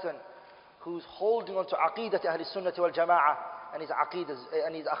person who's holding on to aqidah to Ahlul Sunnati wal Jama'ah and his aqidah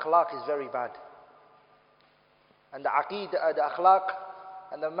and his akhlaq is very bad. And the aqidah, the akhlaq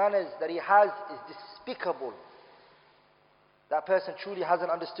and the manners that he has is despicable. That person truly hasn't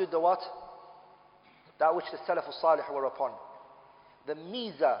understood the what? That which the Salafus Salih were upon. The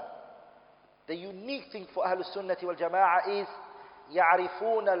miza, the unique thing for Ahlul Sunnati wal Jama'ah is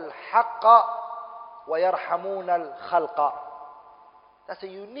يَعْرِفُونَ الْحَقَّ وَيَرْحَمُونَ الْخَلْقَ. That's a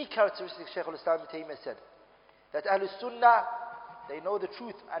unique characteristic Shaykh al-Islam Ibn Taymiyyah said. That Ahlul Sunnah, they know the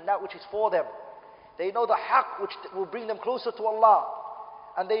truth and that which is for them. They know the haqq which will bring them closer to Allah.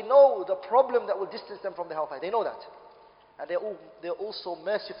 And they know the problem that will distance them from the hellfire. They know that. And they're also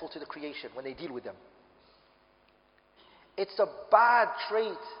merciful to the creation when they deal with them. It's a bad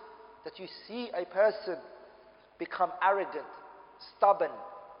trait that you see a person become arrogant, stubborn,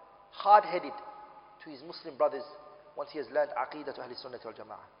 hard-headed to his Muslim brothers once he has learned Aqidah to Ahl Sunnah wal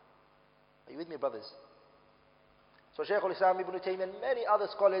Jama'ah. Are you with me, brothers? So Shaykh al-Islam Ibn Taymiyyah and many other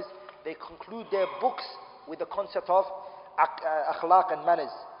scholars, they conclude their books with the concept of akhlaq and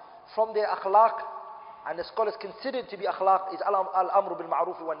manners. From their akhlaq, and the scholars consider it to be akhlaq, is al-amru bil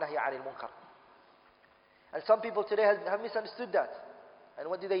ma'ruf wa nahy 'anil munkar. And some people today have misunderstood that. And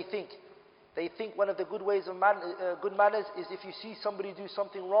what do they think? They think one of the good ways of good manners is if you see somebody do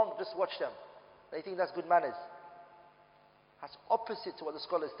something wrong, just watch them. They think that's good manners. That's opposite to what the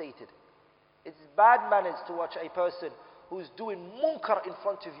scholars stated. It's bad manners to watch a person who's doing munkar in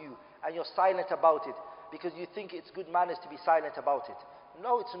front of you and you're silent about it because you think it's good manners to be silent about it.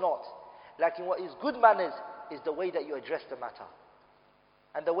 No, it's not. Like in what is good manners is the way that you address the matter.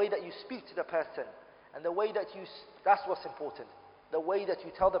 And the way that you speak to the person. And the way that that's what's important. The way that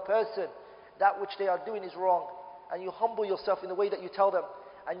you tell the person that which they are doing is wrong. And you humble yourself in the way that you tell them.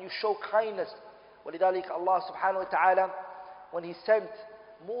 And you show kindness. وَلِذَلِكَ Allah subhanahu wa ta'ala, when He sent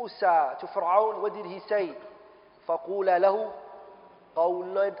Musa to Fir'aun, what did He say? فَقُولَ لَهُ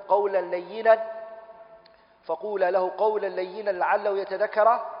قَوْلًا لَيِّنًا فَقُولَ لَهُ قَوْلًا لَيِّنًا لَعَلَّهُ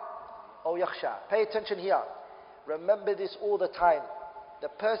يَتَذَكَّرَ أَوْ يَخْشَى. Pay attention here. Remember this all the time. The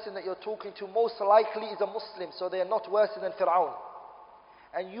person that you're talking to most likely is a Muslim, so they are not worse than Fir'aun.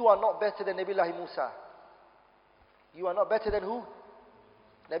 And you are not better than Nabiullah Musa. You are not better than who?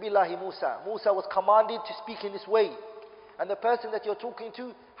 Nabillahi Musa. Musa was commanded to speak in this way. And the person that you're talking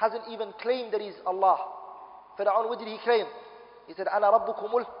to hasn't even claimed that he's Allah. Fir'aun, what did he claim? He said, Ana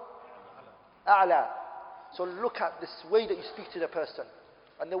Rabbukumul A'la. So look at this way that you speak to the person,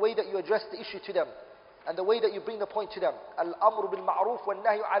 and the way that you address the issue to them, and the way that you bring the point to them. Al-amru bil-ma'ruf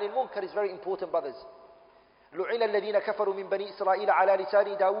wal-nahyu 'anil munkar is very important, brothers. لُعِنَ الَّذِينَ كَفَرُوا مِن بَنِي إِسْرَائِيلَ عَلَى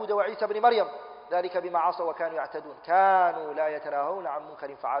لِسَانِ دَاوُودَ وَعِيسَى بْنِ مَرْيَمَ ذَلِكَ بِمَا عَصَوا وَكَانُوا يَعْتَدُونَ كَانُوا لَا يَتَنَاهَوْنَ عَن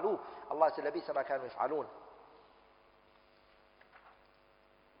مُنكَرٍ فَعَلُوهُ. Allah said, لَبِئْسَ مَا كَانُوا يَفْعَلُونَ.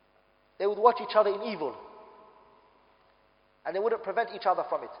 They would watch each other in evil, and they wouldn't prevent each other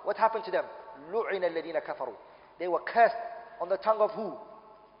from it. What happened to them? لُعِنَ الَّذِينَ كَفَرُوا. They were cursed on the tongue of who?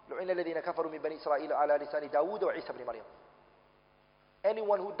 لُعِنَ الَّذِينَ كَفَرُوا مِن بَنِي إِسْرَائِيلَ عَلَى لِسَانِ دَاوُودَ وَعِيسَى بْنِ مَرْيَمَ.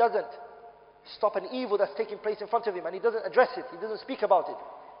 Anyone who doesn't stop an evil that's taking place in front of him, and he doesn't address it, he doesn't speak about it,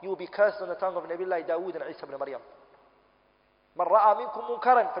 you will be cursed on the tongue of Nabiullah Dawood and Isa ibn Maryam. مَنْ رَأَى مِنْكُمْ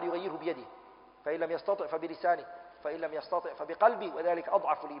مُنْكَرًا فَلْيُغَيِّرْهُ بِيَدِهِ فَإِنْ لَمْ يَسْتَطِعْ فَبِلِسَانِهِ فَإِنْ لَمْ يَسْتَطِعْ فَبِقَلْبِهِ وَذَلِكَ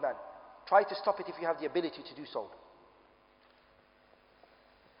أَضْعَفُ الْإِيمَانِ. Try to stop it if you have the ability to do so.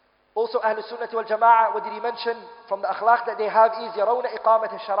 Also, Ahlul Sunnah wal Jama'ah, what did he mention? From the akhlaq that they have is يَرَوْنَ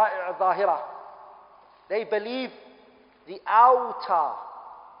إِقَامَةَ الشَّرَائِعِ الظَّاهِرَةِ. They believe the outer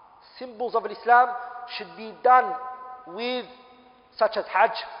symbols of Islam should be done with, such as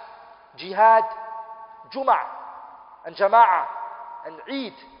Hajj, Jihad, Jum'ah, and Jama'ah, and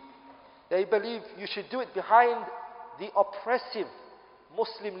Eid. They believe you should do it behind the oppressive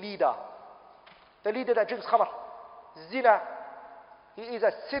Muslim leader. The leader that drinks khamr, zina. He is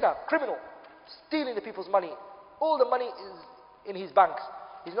a sinner, criminal, stealing the people's money. All the money is in his banks.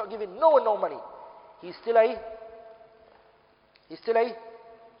 He's not giving no one no money. He's still a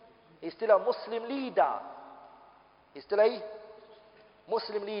Muslim leader. He's still a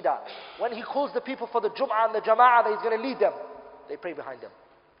Muslim leader. When he calls the people for the Jum'ah and the Jama'ah that he's going to lead them, they pray behind them.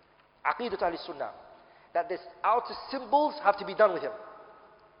 Aqidat Ahl Sunnah. That this outer symbols have to be done with him.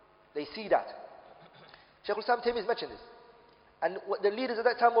 They see that. Shaykh al-Islam Taymiyyah has mentioned this. And the leaders at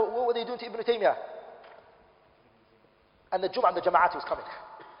that time, what were they doing to Ibn Taymiyyah? And the Jum'ah and the Jama'at was coming.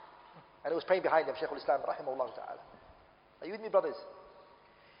 And he was praying behind them, Shaykh al-Islam, rahimahullah ta'ala. Are you with me, brothers?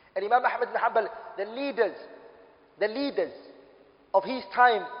 And Imam Ahmad ibn Hanbal, the leaders of his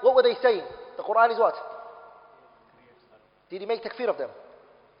time, what were they saying? The Quran is what? Did he make takfir of them?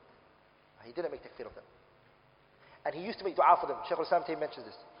 He didn't make takfir of them. And he used to make dua for them. Shaykh al-Islam Taymiyyah mentions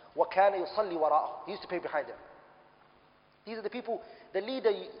this. وَكَانَ يُصَلِّي وَرَاءَهُ. He used to pray behind them. These are the people, the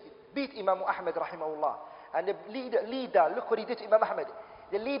leader beat Imam Ahmad rahimahullah. And the leader, look what he did to Imam Ahmad.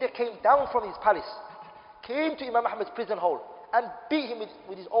 The leader came down from his palace, came to Imam Ahmad's prison hole, and beat him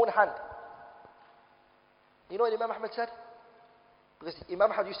with his own hand. You know what Imam Ahmad said? Because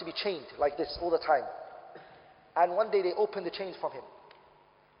Imam Ahmad used to be chained like this all the time. And one day they opened the chains from him.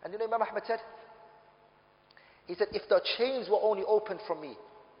 And you know Imam Ahmad said? He said, if the chains were only opened from me,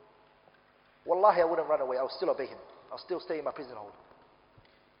 wallahi I wouldn't run away, I would still obey him. I'll still stay in my prison hole.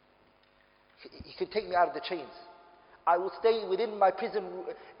 He can take me out of the chains. I will stay within my prison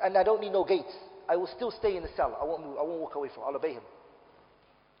and I don't need no gates. I will still stay in the cell. I won't move. I won't walk away from. I'll obey him.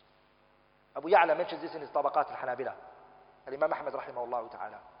 Abu Ya'la mentions this in his Tabaqat al-Hanabila. Imam Ahmad rahimahullah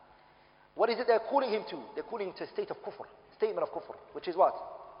ta'ala. What is it they're calling him to? They're calling him to a state of kufr. Statement of kufr. Which is what?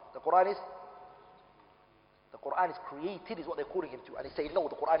 The Quran is created is what they're calling him to. And they say no,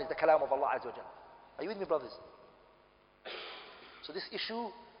 the Quran is the kalam of Allah Azza wa Jalla. Are you with me, brothers? So this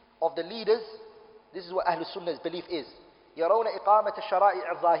issue of the leaders, this is what Ahlul Sunnah's belief is. يَرَوْنَ إِقَامَةَ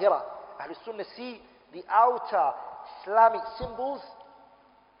الشَّرَائِعِ الظَّاهِرَةِ. Ahlul Sunnah see the outer Islamic symbols,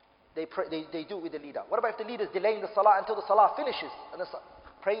 they do it with the leader. What about if the leader is delaying the salah until the salah finishes, and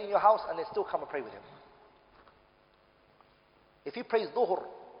pray in your house and then still come and pray with him? If he prays dhuhr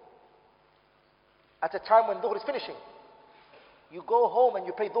at a time when dhuhr is finishing, you go home and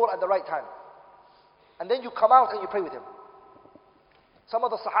you pray dhuhr at the right time. And then you come out and you pray with him. Some of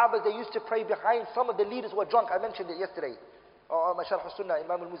the Sahabas, they used to pray behind some of the leaders who were drunk. I mentioned it yesterday. Or Sharh al-Sunnah,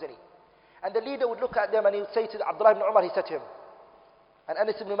 Imam al-Muzani. And the leader would look at them and he would say to Abdullah ibn Umar, he said to him, and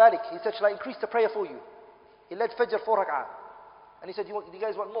Anas ibn Malik, he said, shall I increase the prayer for you? He led Fajr 4 rak'ah. And he said, do you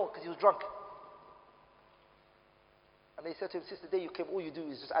guys want more? Because he was drunk. And they said to him, since the day you came, all you do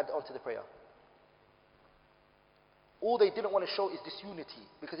is just add on to the prayer. All they didn't want to show is disunity.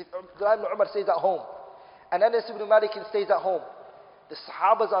 Because if Abdullah ibn Umar stays at home, and Anas ibn Malik stays at home, the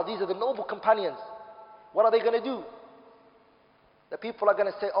Sahabas these are the noble companions. What are they going to do? The people are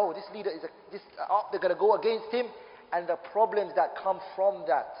going to say, oh, this leader is they're going to go against him, and the problems that come from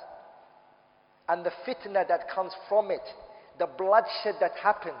that, and the fitna that comes from it, the bloodshed that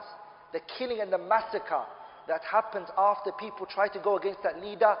happens, the killing and the massacre, that happens after people try to go against that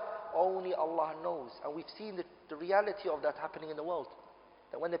leader, only Allah knows. And we've seen the reality of that happening in the world.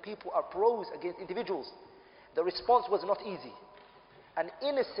 That when the people uprose against individuals, the response was not easy. And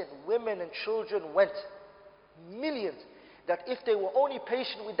innocent women and children went, millions, that if they were only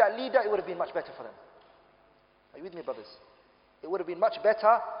patient with that leader, it would have been much better for them. Are you with me, brothers? It would have been much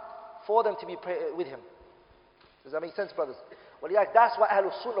better for them to be with him. Does that make sense, brothers? Well, yeah, that's why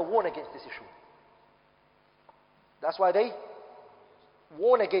Ahlul Sunnah warn against this issue. That's why they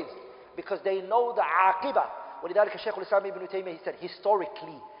warn against, because they know the aqibah. ولذلك الشيخ الإسلام ابن تيمية, he said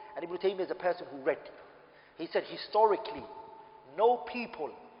historically, and Ibn Taymiyyah is a person who read. He said historically, no people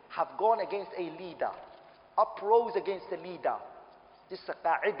have gone against a leader, uprose against a leader. This is a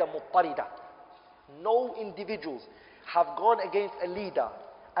qa'idah muttarida. No individuals have gone against a leader,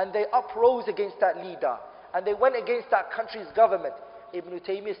 and they uprose against that leader, and they went against that country's government. Ibn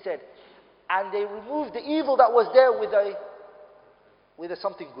Taymiyyah said, and they removed the evil that was there with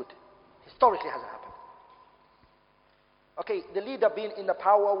something good. Historically hasn't happened. Okay, the leader being in the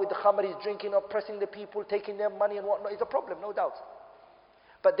power with the khamr, he's drinking, oppressing the people, taking their money and whatnot, is a problem, no doubt.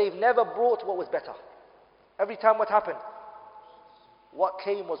 But they've never brought what was better. Every time what happened? What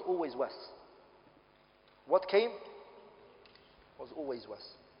came was always worse. What came was always worse.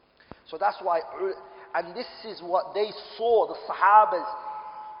 So that's why, and this is what they saw, the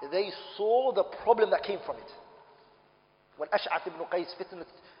Sahabas, they saw the problem that came from it. When Ash'ath ibn Qais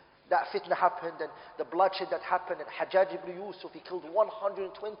that fitna happened, and the bloodshed that happened, and Hajjaj ibn Yusuf, he killed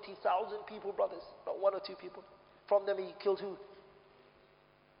 120,000 people, brothers, not one or two people. From them he killed who?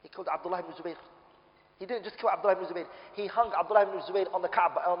 He killed Abdullah ibn Zubayr. He didn't just kill Abdullah ibn Zubayr, he hung Abdullah ibn Zubayr on the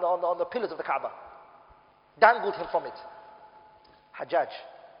Kaaba, on the pillars of the Kaaba. Dangled him from it. Hajjaj.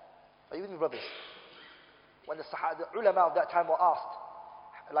 Are you with me, brothers? When the ulama of that time were asked,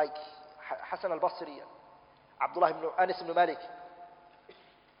 like Hassan al-Basri, Abdullah ibn Anas ibn Malik,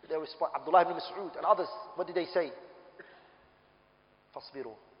 they respond, Abdullah ibn Mas'ud and others, what did they say?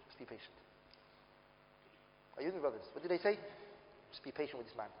 Fasbiru, just be patient. Are you with me, brothers? What did they say? Just be patient with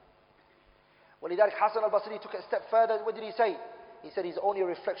this man. ولذلك Hassan al-Basri took it a step further. What did he say? He said he's only a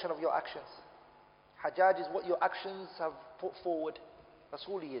reflection of your actions. Hajjaj is what your actions have put forward. That's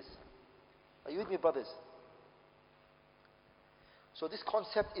all he is. Are you with me, brothers? So this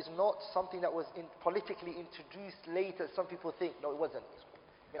concept is not something that was politically introduced later, some people think. No, it wasn't.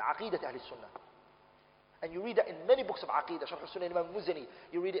 من عقيدة أهل السنة. And you read that in many books of Aqidah. شرح السنة Imam Muzani.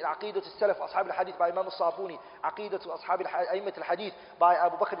 You read it in Aqidat al-Salaf, Ashab al-Hadith by Imam al-Sabuni. Aqidat al-Ashab al-Aymat al-Hadith by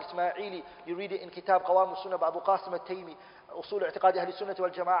Abu Bakr al-Ismaili. You read it in Kitab Qawam al-Sunnah by Abu Qasim al-Taymi. أصول اعتقاد أهل السنة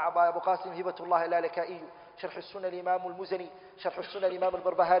والجماعة by Abu Qasim هبة الله الالكائي. شرح السنة الإمام المزني. شرح السنة الإمام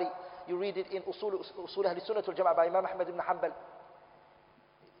البربهاري. You read it in أصول أهل السنة والجماعة by Imam Ahmad ibn Hanbal.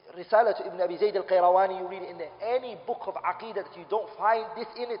 Risalah to Ibn Abi Zayd al-Qayrawani, you read it in there. Any book of Aqidah that you don't find this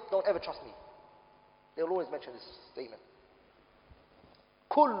in it, don't ever trust me. They'll always mention this statement.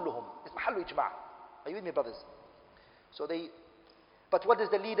 كلهم. It's محل إجماع. Are you with me, brothers? So but what does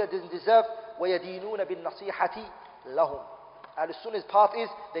the leader deserve? وَيَدِينُونَ بِالنَّصِيحَةِ لَهُمْ. Al-Sunnah's path is,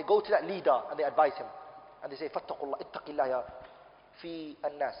 they go to that leader and they advise him. And they say, فَاتَّقُوا اللَّهِ اتَّقِ اللَّهِ فِي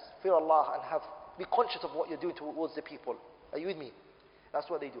النَّاسِ. Fear Allah and be conscious of what you're doing towards the people. Are you with me? That's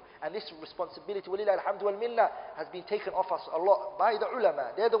what they do. And this responsibility, وَلِلَّهِ الْحَمْدُ وَالْمِنَّةِ, has been taken off us a lot by the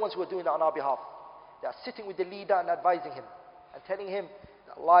ulama. They're the ones who are doing that on our behalf. They are sitting with the leader and advising him and telling him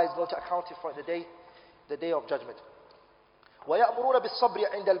that Allah is going to account for the day of judgment. وَيَأْمُرُونَ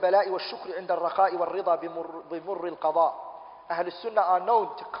بِالصَّبْرِ عِنْدَ الْبَلَاءِ وَالشُّكْرِ عِنْدَ الرَّخَاءِ وَالرِّضَى بِمُرِّ الْقَضَاءِ. Ahl al-Sunnah are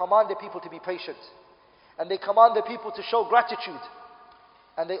known to command the people to be patient. And they command the people to show gratitude.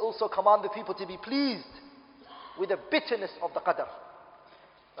 And they also command the people to be pleased with the bitterness of the qadr.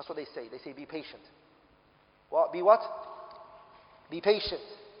 That's what they say. They say, be patient. Be what? Be patient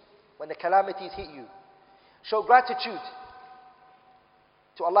when the calamities hit you. Show gratitude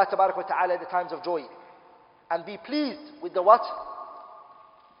to Allah Tabarak wa Ta'ala at the times of joy. And be pleased with the what?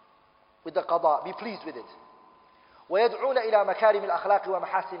 With the qada. Be pleased with it. وَيَدْعُونَ إِلَى مَكَارِمِ الْأَخْلَاقِ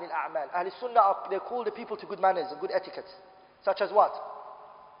وَمَحَاسِنِ الْأَعْمَالِ. Ahl Sunnah, they call the people to good manners and good etiquette. Such as what?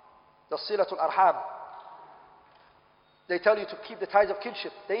 The silatul arham. They tell you to keep the ties of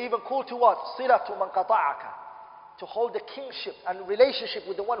kinship. They even call to what? Silatu man qata'aka. To hold the kingship and relationship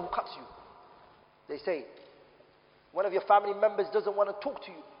with the one who cuts you. They say, one of your family members doesn't want to talk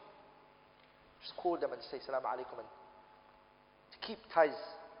to you. Just call them and say, Salaam alaikum. And to keep ties.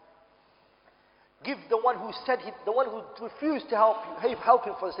 Give the one who the one who refused to help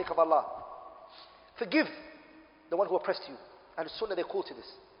him for the sake of Allah. Forgive the one who oppressed you. And the Sunnah, they call to this.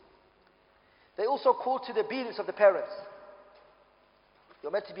 They also call to the obedience of the parents.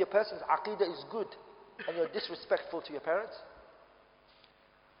 You're meant to be a person whose aqidah is good. and you're disrespectful to your parents.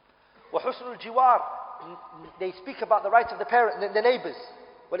 وحسن الجوار, they speak about the rights of the parents, the neighbors.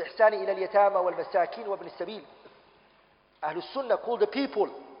 والإحسان إلى اليتامى والمساكين وابن السبيل. Ahlul Sunnah call the people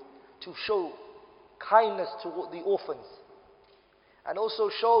to show kindness to the orphans, and also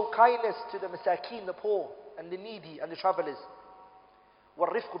show kindness to the masakin, the poor, and the needy, and the travelers.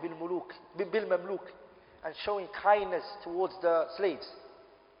 وَالرِّفْقُ بِالْمَمْلُوكِ, and showing kindness towards the slaves.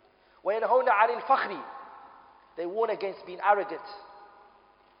 وَيَنْهَوْنَ عَنِ الْفَخْرِ, they warn against being arrogant.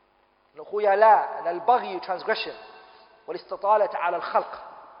 الْخُيَلَاء, and الْبَغْيُ, transgression. وَالِاسْتِطَالَةَ عَلَى الْخَلْقِ.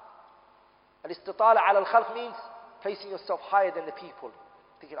 الْإِسْتِطَالَةَ عَلى الْخَلْقِ means placing yourself higher than the people.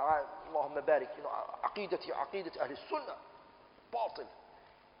 Thinking, Allahumma barik, aqidati Ahl Sunnah, batil.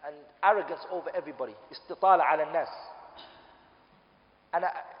 And arrogance over everybody. Istitala ala nas. And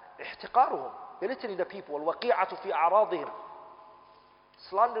ihtiqaruhum, belittling the people. Al-waqi'atu fi a'radihim,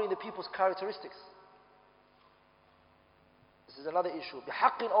 slandering the people's characteristics. This is another issue.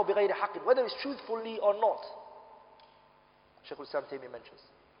 بِحَقٍ or بِغَيْرِ حَقٍ, whether it's truthfully or not. Shaykh al-Islam Taymiyyah mentions.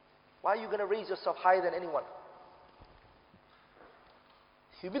 Why are you going to raise yourself higher than anyone?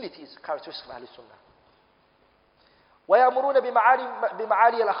 Humility is a characteristic of Ahlul Sunnah. وَيَأْمُرُونَ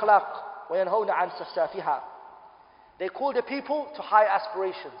بِمَعَالِيَ الْأَخْلَاقِ وَيَنْهَوْنَ عَنْ سَفْسَافِهَا. They call the people to high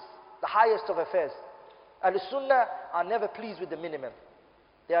aspirations, the highest of affairs. Ahlul Sunnah are never pleased with the minimum.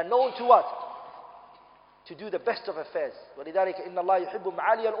 They are known to what? To do the best of affairs. وَلِذَلِكَ إِنَّ اللَّهَ يُحِبُّ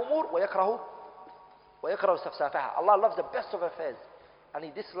مَعَالِيَ الْأُمُورِ وَيَكْرَهُ سَفْسَافَهَا. Allah loves the best of affairs, and He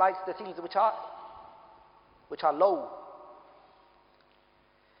dislikes the things which are low.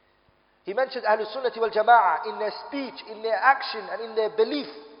 He mentions Ahlul Sunnah wal Jama'ah in their speech, in their action, and in their belief.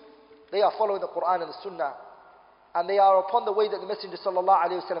 They are following the Quran and the Sunnah, and they are upon the way that the Messenger sallallahu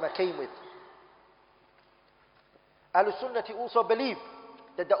alaihi wasallam came with. Ahlul Sunnah also believe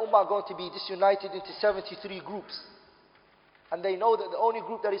that the Ummah are going to be disunited into 73 groups. And they know that the only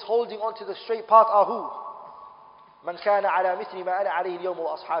group that is holding on to the straight path are who? مَنْ كَانَ عَلَى مِثْلِ مَا أَنَا عَلَيْهِ الْيَوْمُ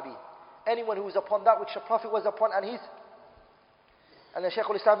وَأَصْحَابِي. Anyone who is upon that which the Prophet was upon and his. And then Shaykh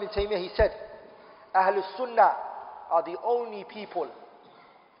al-Islam bin Taymiyyah, he said, Ahlul Sunnah are the only people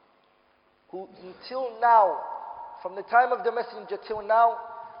who until now, from the time of the Messenger till now,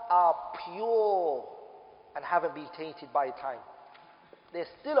 are pure and haven't been tainted by time. They're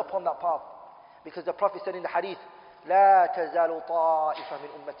still upon that path. Because the Prophet said in the hadith, لا تزال طائفة من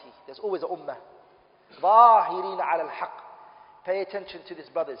أمتي. There's always a ummah. ظاهرين على الحق. Pay attention to this,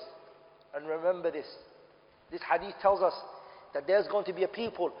 brothers. And remember this. This hadith tells us that there's going to be a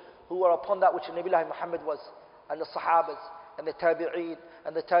people who are upon that which Nabi Muhammad was, and the Sahabas, and the Tabi'een,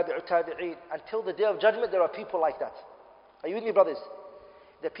 and the Tabi'ut Tabi'een. Until the day of judgment, there are people like that. Are you with me, brothers?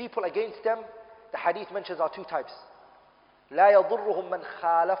 The people against them, the hadith mentions are two types. لا يضرهم من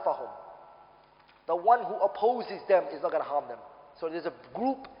خالفهم. The one who opposes them is not going to harm them. So there's a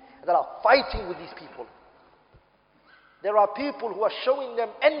group that are fighting with these people. There are people who are showing them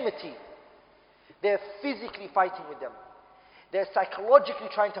enmity. They're physically fighting with them. They're psychologically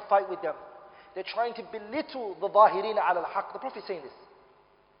trying to fight with them. They're trying to belittle the ظاهرين على الحق. The Prophet is saying this.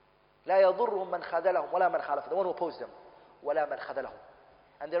 لا يضرهم من خذلهم ولا من خالفهم. The one who opposes them. ولا من خذلهم.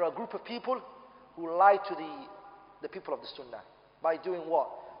 And there are a group of people who lie to the people of the Sunnah. By doing what?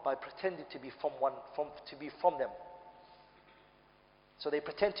 By pretending to be from them. So they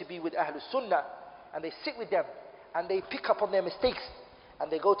pretend to be with Ahlul Sunnah, and they sit with them, and they pick up on their mistakes,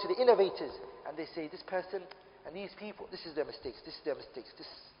 and they go to the innovators, and they say, this person and these people, this is their mistakes, this is their mistakes,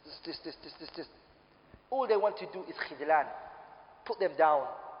 this. All they want to do is khidlan, put them down,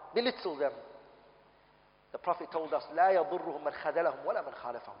 belittle them. The Prophet told us, لا يضرهم من خذلهم ولا من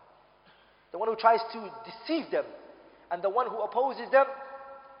خالفهم. The one who tries to deceive them, and the one who opposes them,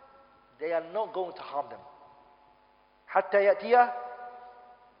 they are not going to harm them. حتى يأتي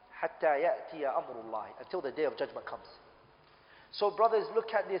أمر الله, until the day of judgment comes. So brothers,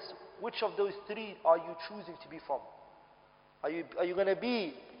 look at this. Which of those three are you choosing to be from? Are you going to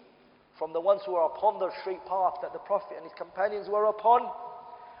be from the ones who are upon the straight path that the Prophet and his companions were upon?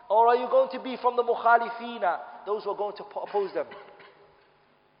 Or are you going to be from the mukhalifina, those who are going to oppose them?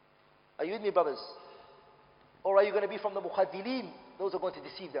 Are you with me, brothers? Or are you going to be from the mukhadilin, those who are going to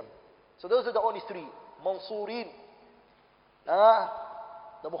deceive them? So those are the only three. Mansurin,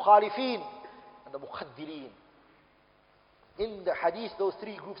 the mukhalifin, and the mukhadilin. In the hadith, those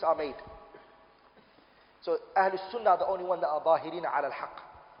three groups are made. So Ahlul Sunnah are the only one that are ظاهرين على الحق.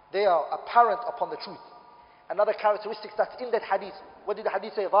 They are apparent upon the truth. Another characteristic that's in that hadith. What did the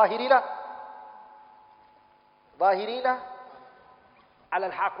hadith say? ظاهرين على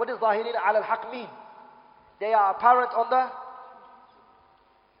الحق. What does ظاهرين على الحق mean? They are apparent on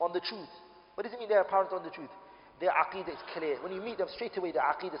the truth. What does it mean they are apparent on the truth? Their aqeedah is clear. When you meet them straight away, their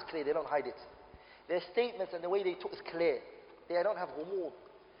aqeedah is clear. They don't hide it. Their statements and the way they talk is clear. They don't have ghumud.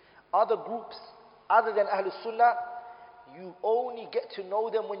 Other groups, other than Ahlul Sunnah, you only get to know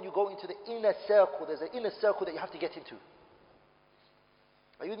them when you go into the inner circle. There's an inner circle that you have to get into.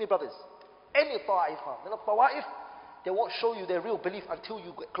 Are you with me, brothers? Any ta'ifah, min al-tawa'if, they won't show you their real belief until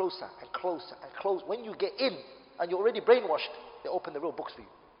you get closer and closer and closer. When you get in and you're already brainwashed, they open the real books for you.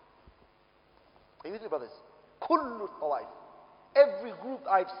 Are you with me, brothers? Kullu ta'if. Every group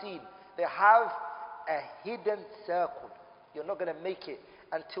I've seen, they have a hidden circle. You're not going to make it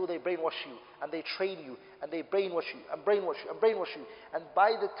until they brainwash you and they train you and they brainwash you and brainwash you and brainwash you. And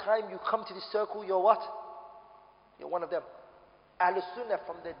by the time you come to this circle, you're what? You're one of them. Ahlul Sunnah,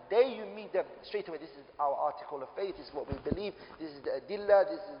 from the day you meet them, straight away, this is our article of faith, this is what we believe, this is the adillah,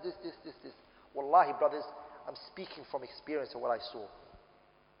 this is this. Wallahi, brothers, I'm speaking from experience of what I saw.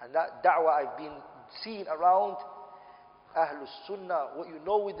 And that da'wah I've been seeing around Ahlul Sunnah, what you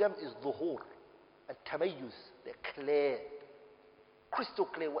know with them is dhuhur and tamayyuz. They're clear, crystal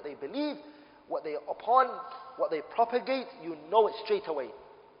clear what they believe, what they are upon, what they propagate, you know it straight away.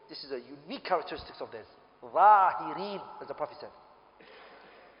 This is a unique characteristic of theirs. Zahirin, as the Prophet said.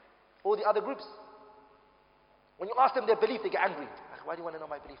 All the other groups, when you ask them their belief, they get angry. Like, why do you want to know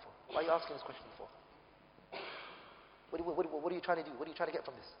my belief for? Why are you asking this question for? What are you trying to do? What are you trying to get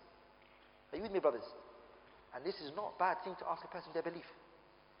from this? Are you with me, brothers? And this is not a bad thing to ask a person their belief.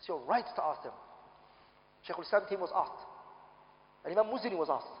 It's your right to ask them. Shaykh al-Islam was asked. And Imam Muzini was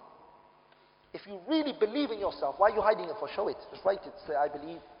asked. If you really believe in yourself, why are you hiding it for? Show it. Just write it. Say, I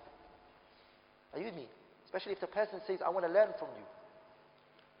believe. Are you with me? Especially if the person says, I want to learn from you.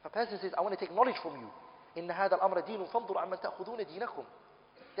 If a person says, I want to take knowledge from you. إِنَّ هَذَا الْأَمْرَ دِينٌ فَانْظُرْ عَمَّنْ تَأْخُذُونَ دِينَكُمْ.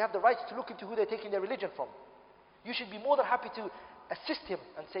 They have the right to look into who they're taking their religion from. You should be more than happy to assist him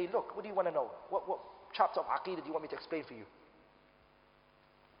and say, look, what do you want to know? What chapter of Aqeedah do you want me to explain for you?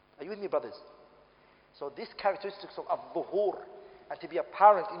 Are you with me, brothers? So this characteristics of al-dhuhur, and to be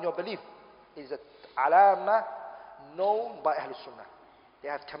apparent in your belief, is a alama known by Ahlul Sunnah. They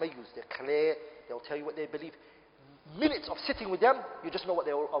have tamayyuz, they're clear, they'll tell you what they believe. Minutes of sitting with them, you just know what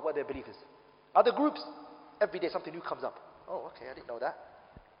their belief is. Other groups, every day something new comes up. Oh, okay, I didn't know that.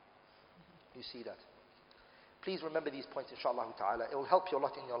 You see that. Please remember these points, inshallah ta'ala. It will help you a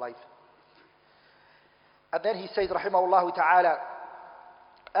lot in your life. And then he says, rahimahullah ta'ala,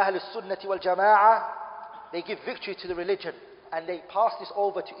 Ahlul Sunnati wal Jama'ah, they give victory to the religion and they pass this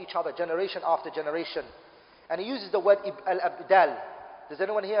over to each other, generation after generation. And he uses the word al-abdal. Does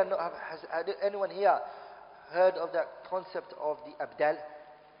anyone here has anyone here heard of that concept of the abdal?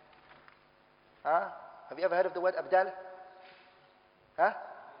 Huh? Have you ever heard of the word abdal? Huh?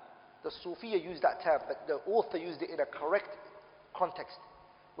 The Sufiya used that term, but the author used it in a correct context,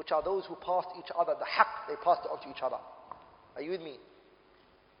 which are those who passed each other the haqq, they passed it on to each other. Are you with me?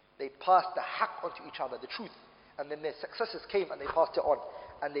 They passed the haqq onto each other, the truth, and then their successors came and they passed it on,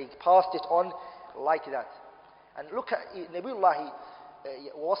 and they passed it on like that. And look at Nabiullah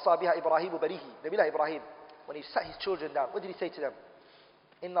وَوَصَّى بِهَا إِبْرَاهِيمُ بَنِيهِ. Nabiullah Ibrahim, when he sat his children down, what did he say to them?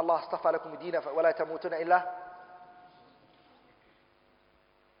 إِنَّ اللَّهَ اصْطَفَى لَكُمُ الدِّينَ وَلَا تَمُوتُنَ إِلَّا.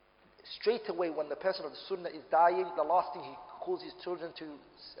 Straight away, when the person of the Sunnah is dying, the last thing he calls his children to,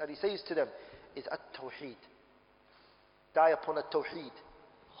 and he says to them, is at-tawheed. Die upon at-tawheed.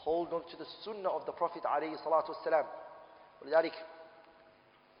 Hold on to the Sunnah of the Prophet alayhi salatu wasalam.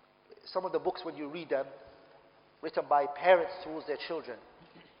 Some of the books, when you read them, written by parents towards their children,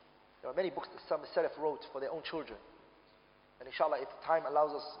 there are many books that some Salaf wrote for their own children. And inshallah, if time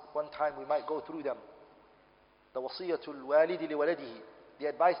allows us, one time we might go through them. The wasiyatul walidi li waladihi. The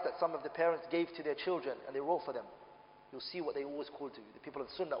advice that some of the parents gave to their children and they wrote for them. You'll see what they always call to. The people of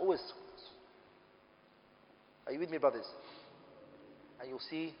the Sunnah always. Are you with me, brothers? And you'll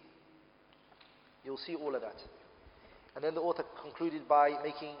see all of that. And then the author concluded by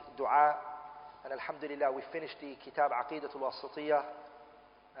making dua. And alhamdulillah, we finished the Kitab Aqidatul Wasatiyah.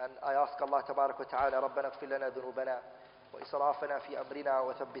 And I ask Allah Tabarak wa Ta'ala, ربنا اغفر لنا ذنوبنا وإسرافنا في أمرنا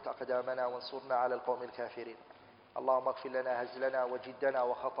وثبت أقدامنا وانصرنا على القوم الكافرين. اللهم اغفر لنا هزلنا وجدنا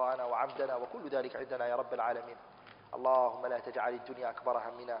وخطأنا وعمدنا وكل ذلك عندنا يا رب العالمين. اللهم لا تجعل الدنيا أكبر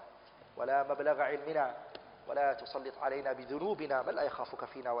همنا ولا مبلغ علمنا ولا تسلط علينا بذنوبنا من لا يخافك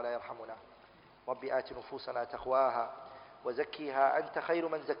فينا ولا يرحمنا. رب آت نفوسنا تقواها وزكيها أنت خير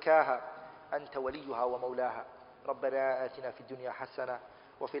من زكاها أنت وليها ومولاها. ربنا آتنا في الدنيا حسنة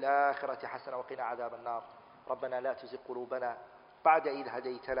وفي الآخرة حسنة وقنا عذاب النار. ربنا لا تزغ قلوبنا بعد إذ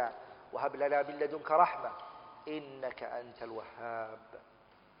هديتنا وهب لنا من لدنك رحمة إنك أنت الوهاب.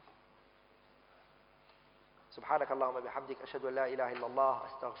 سبحانك اللهم بحمدك أشهد أن لا إله إلا الله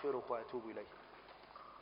أستغفرك وأتوب إليك.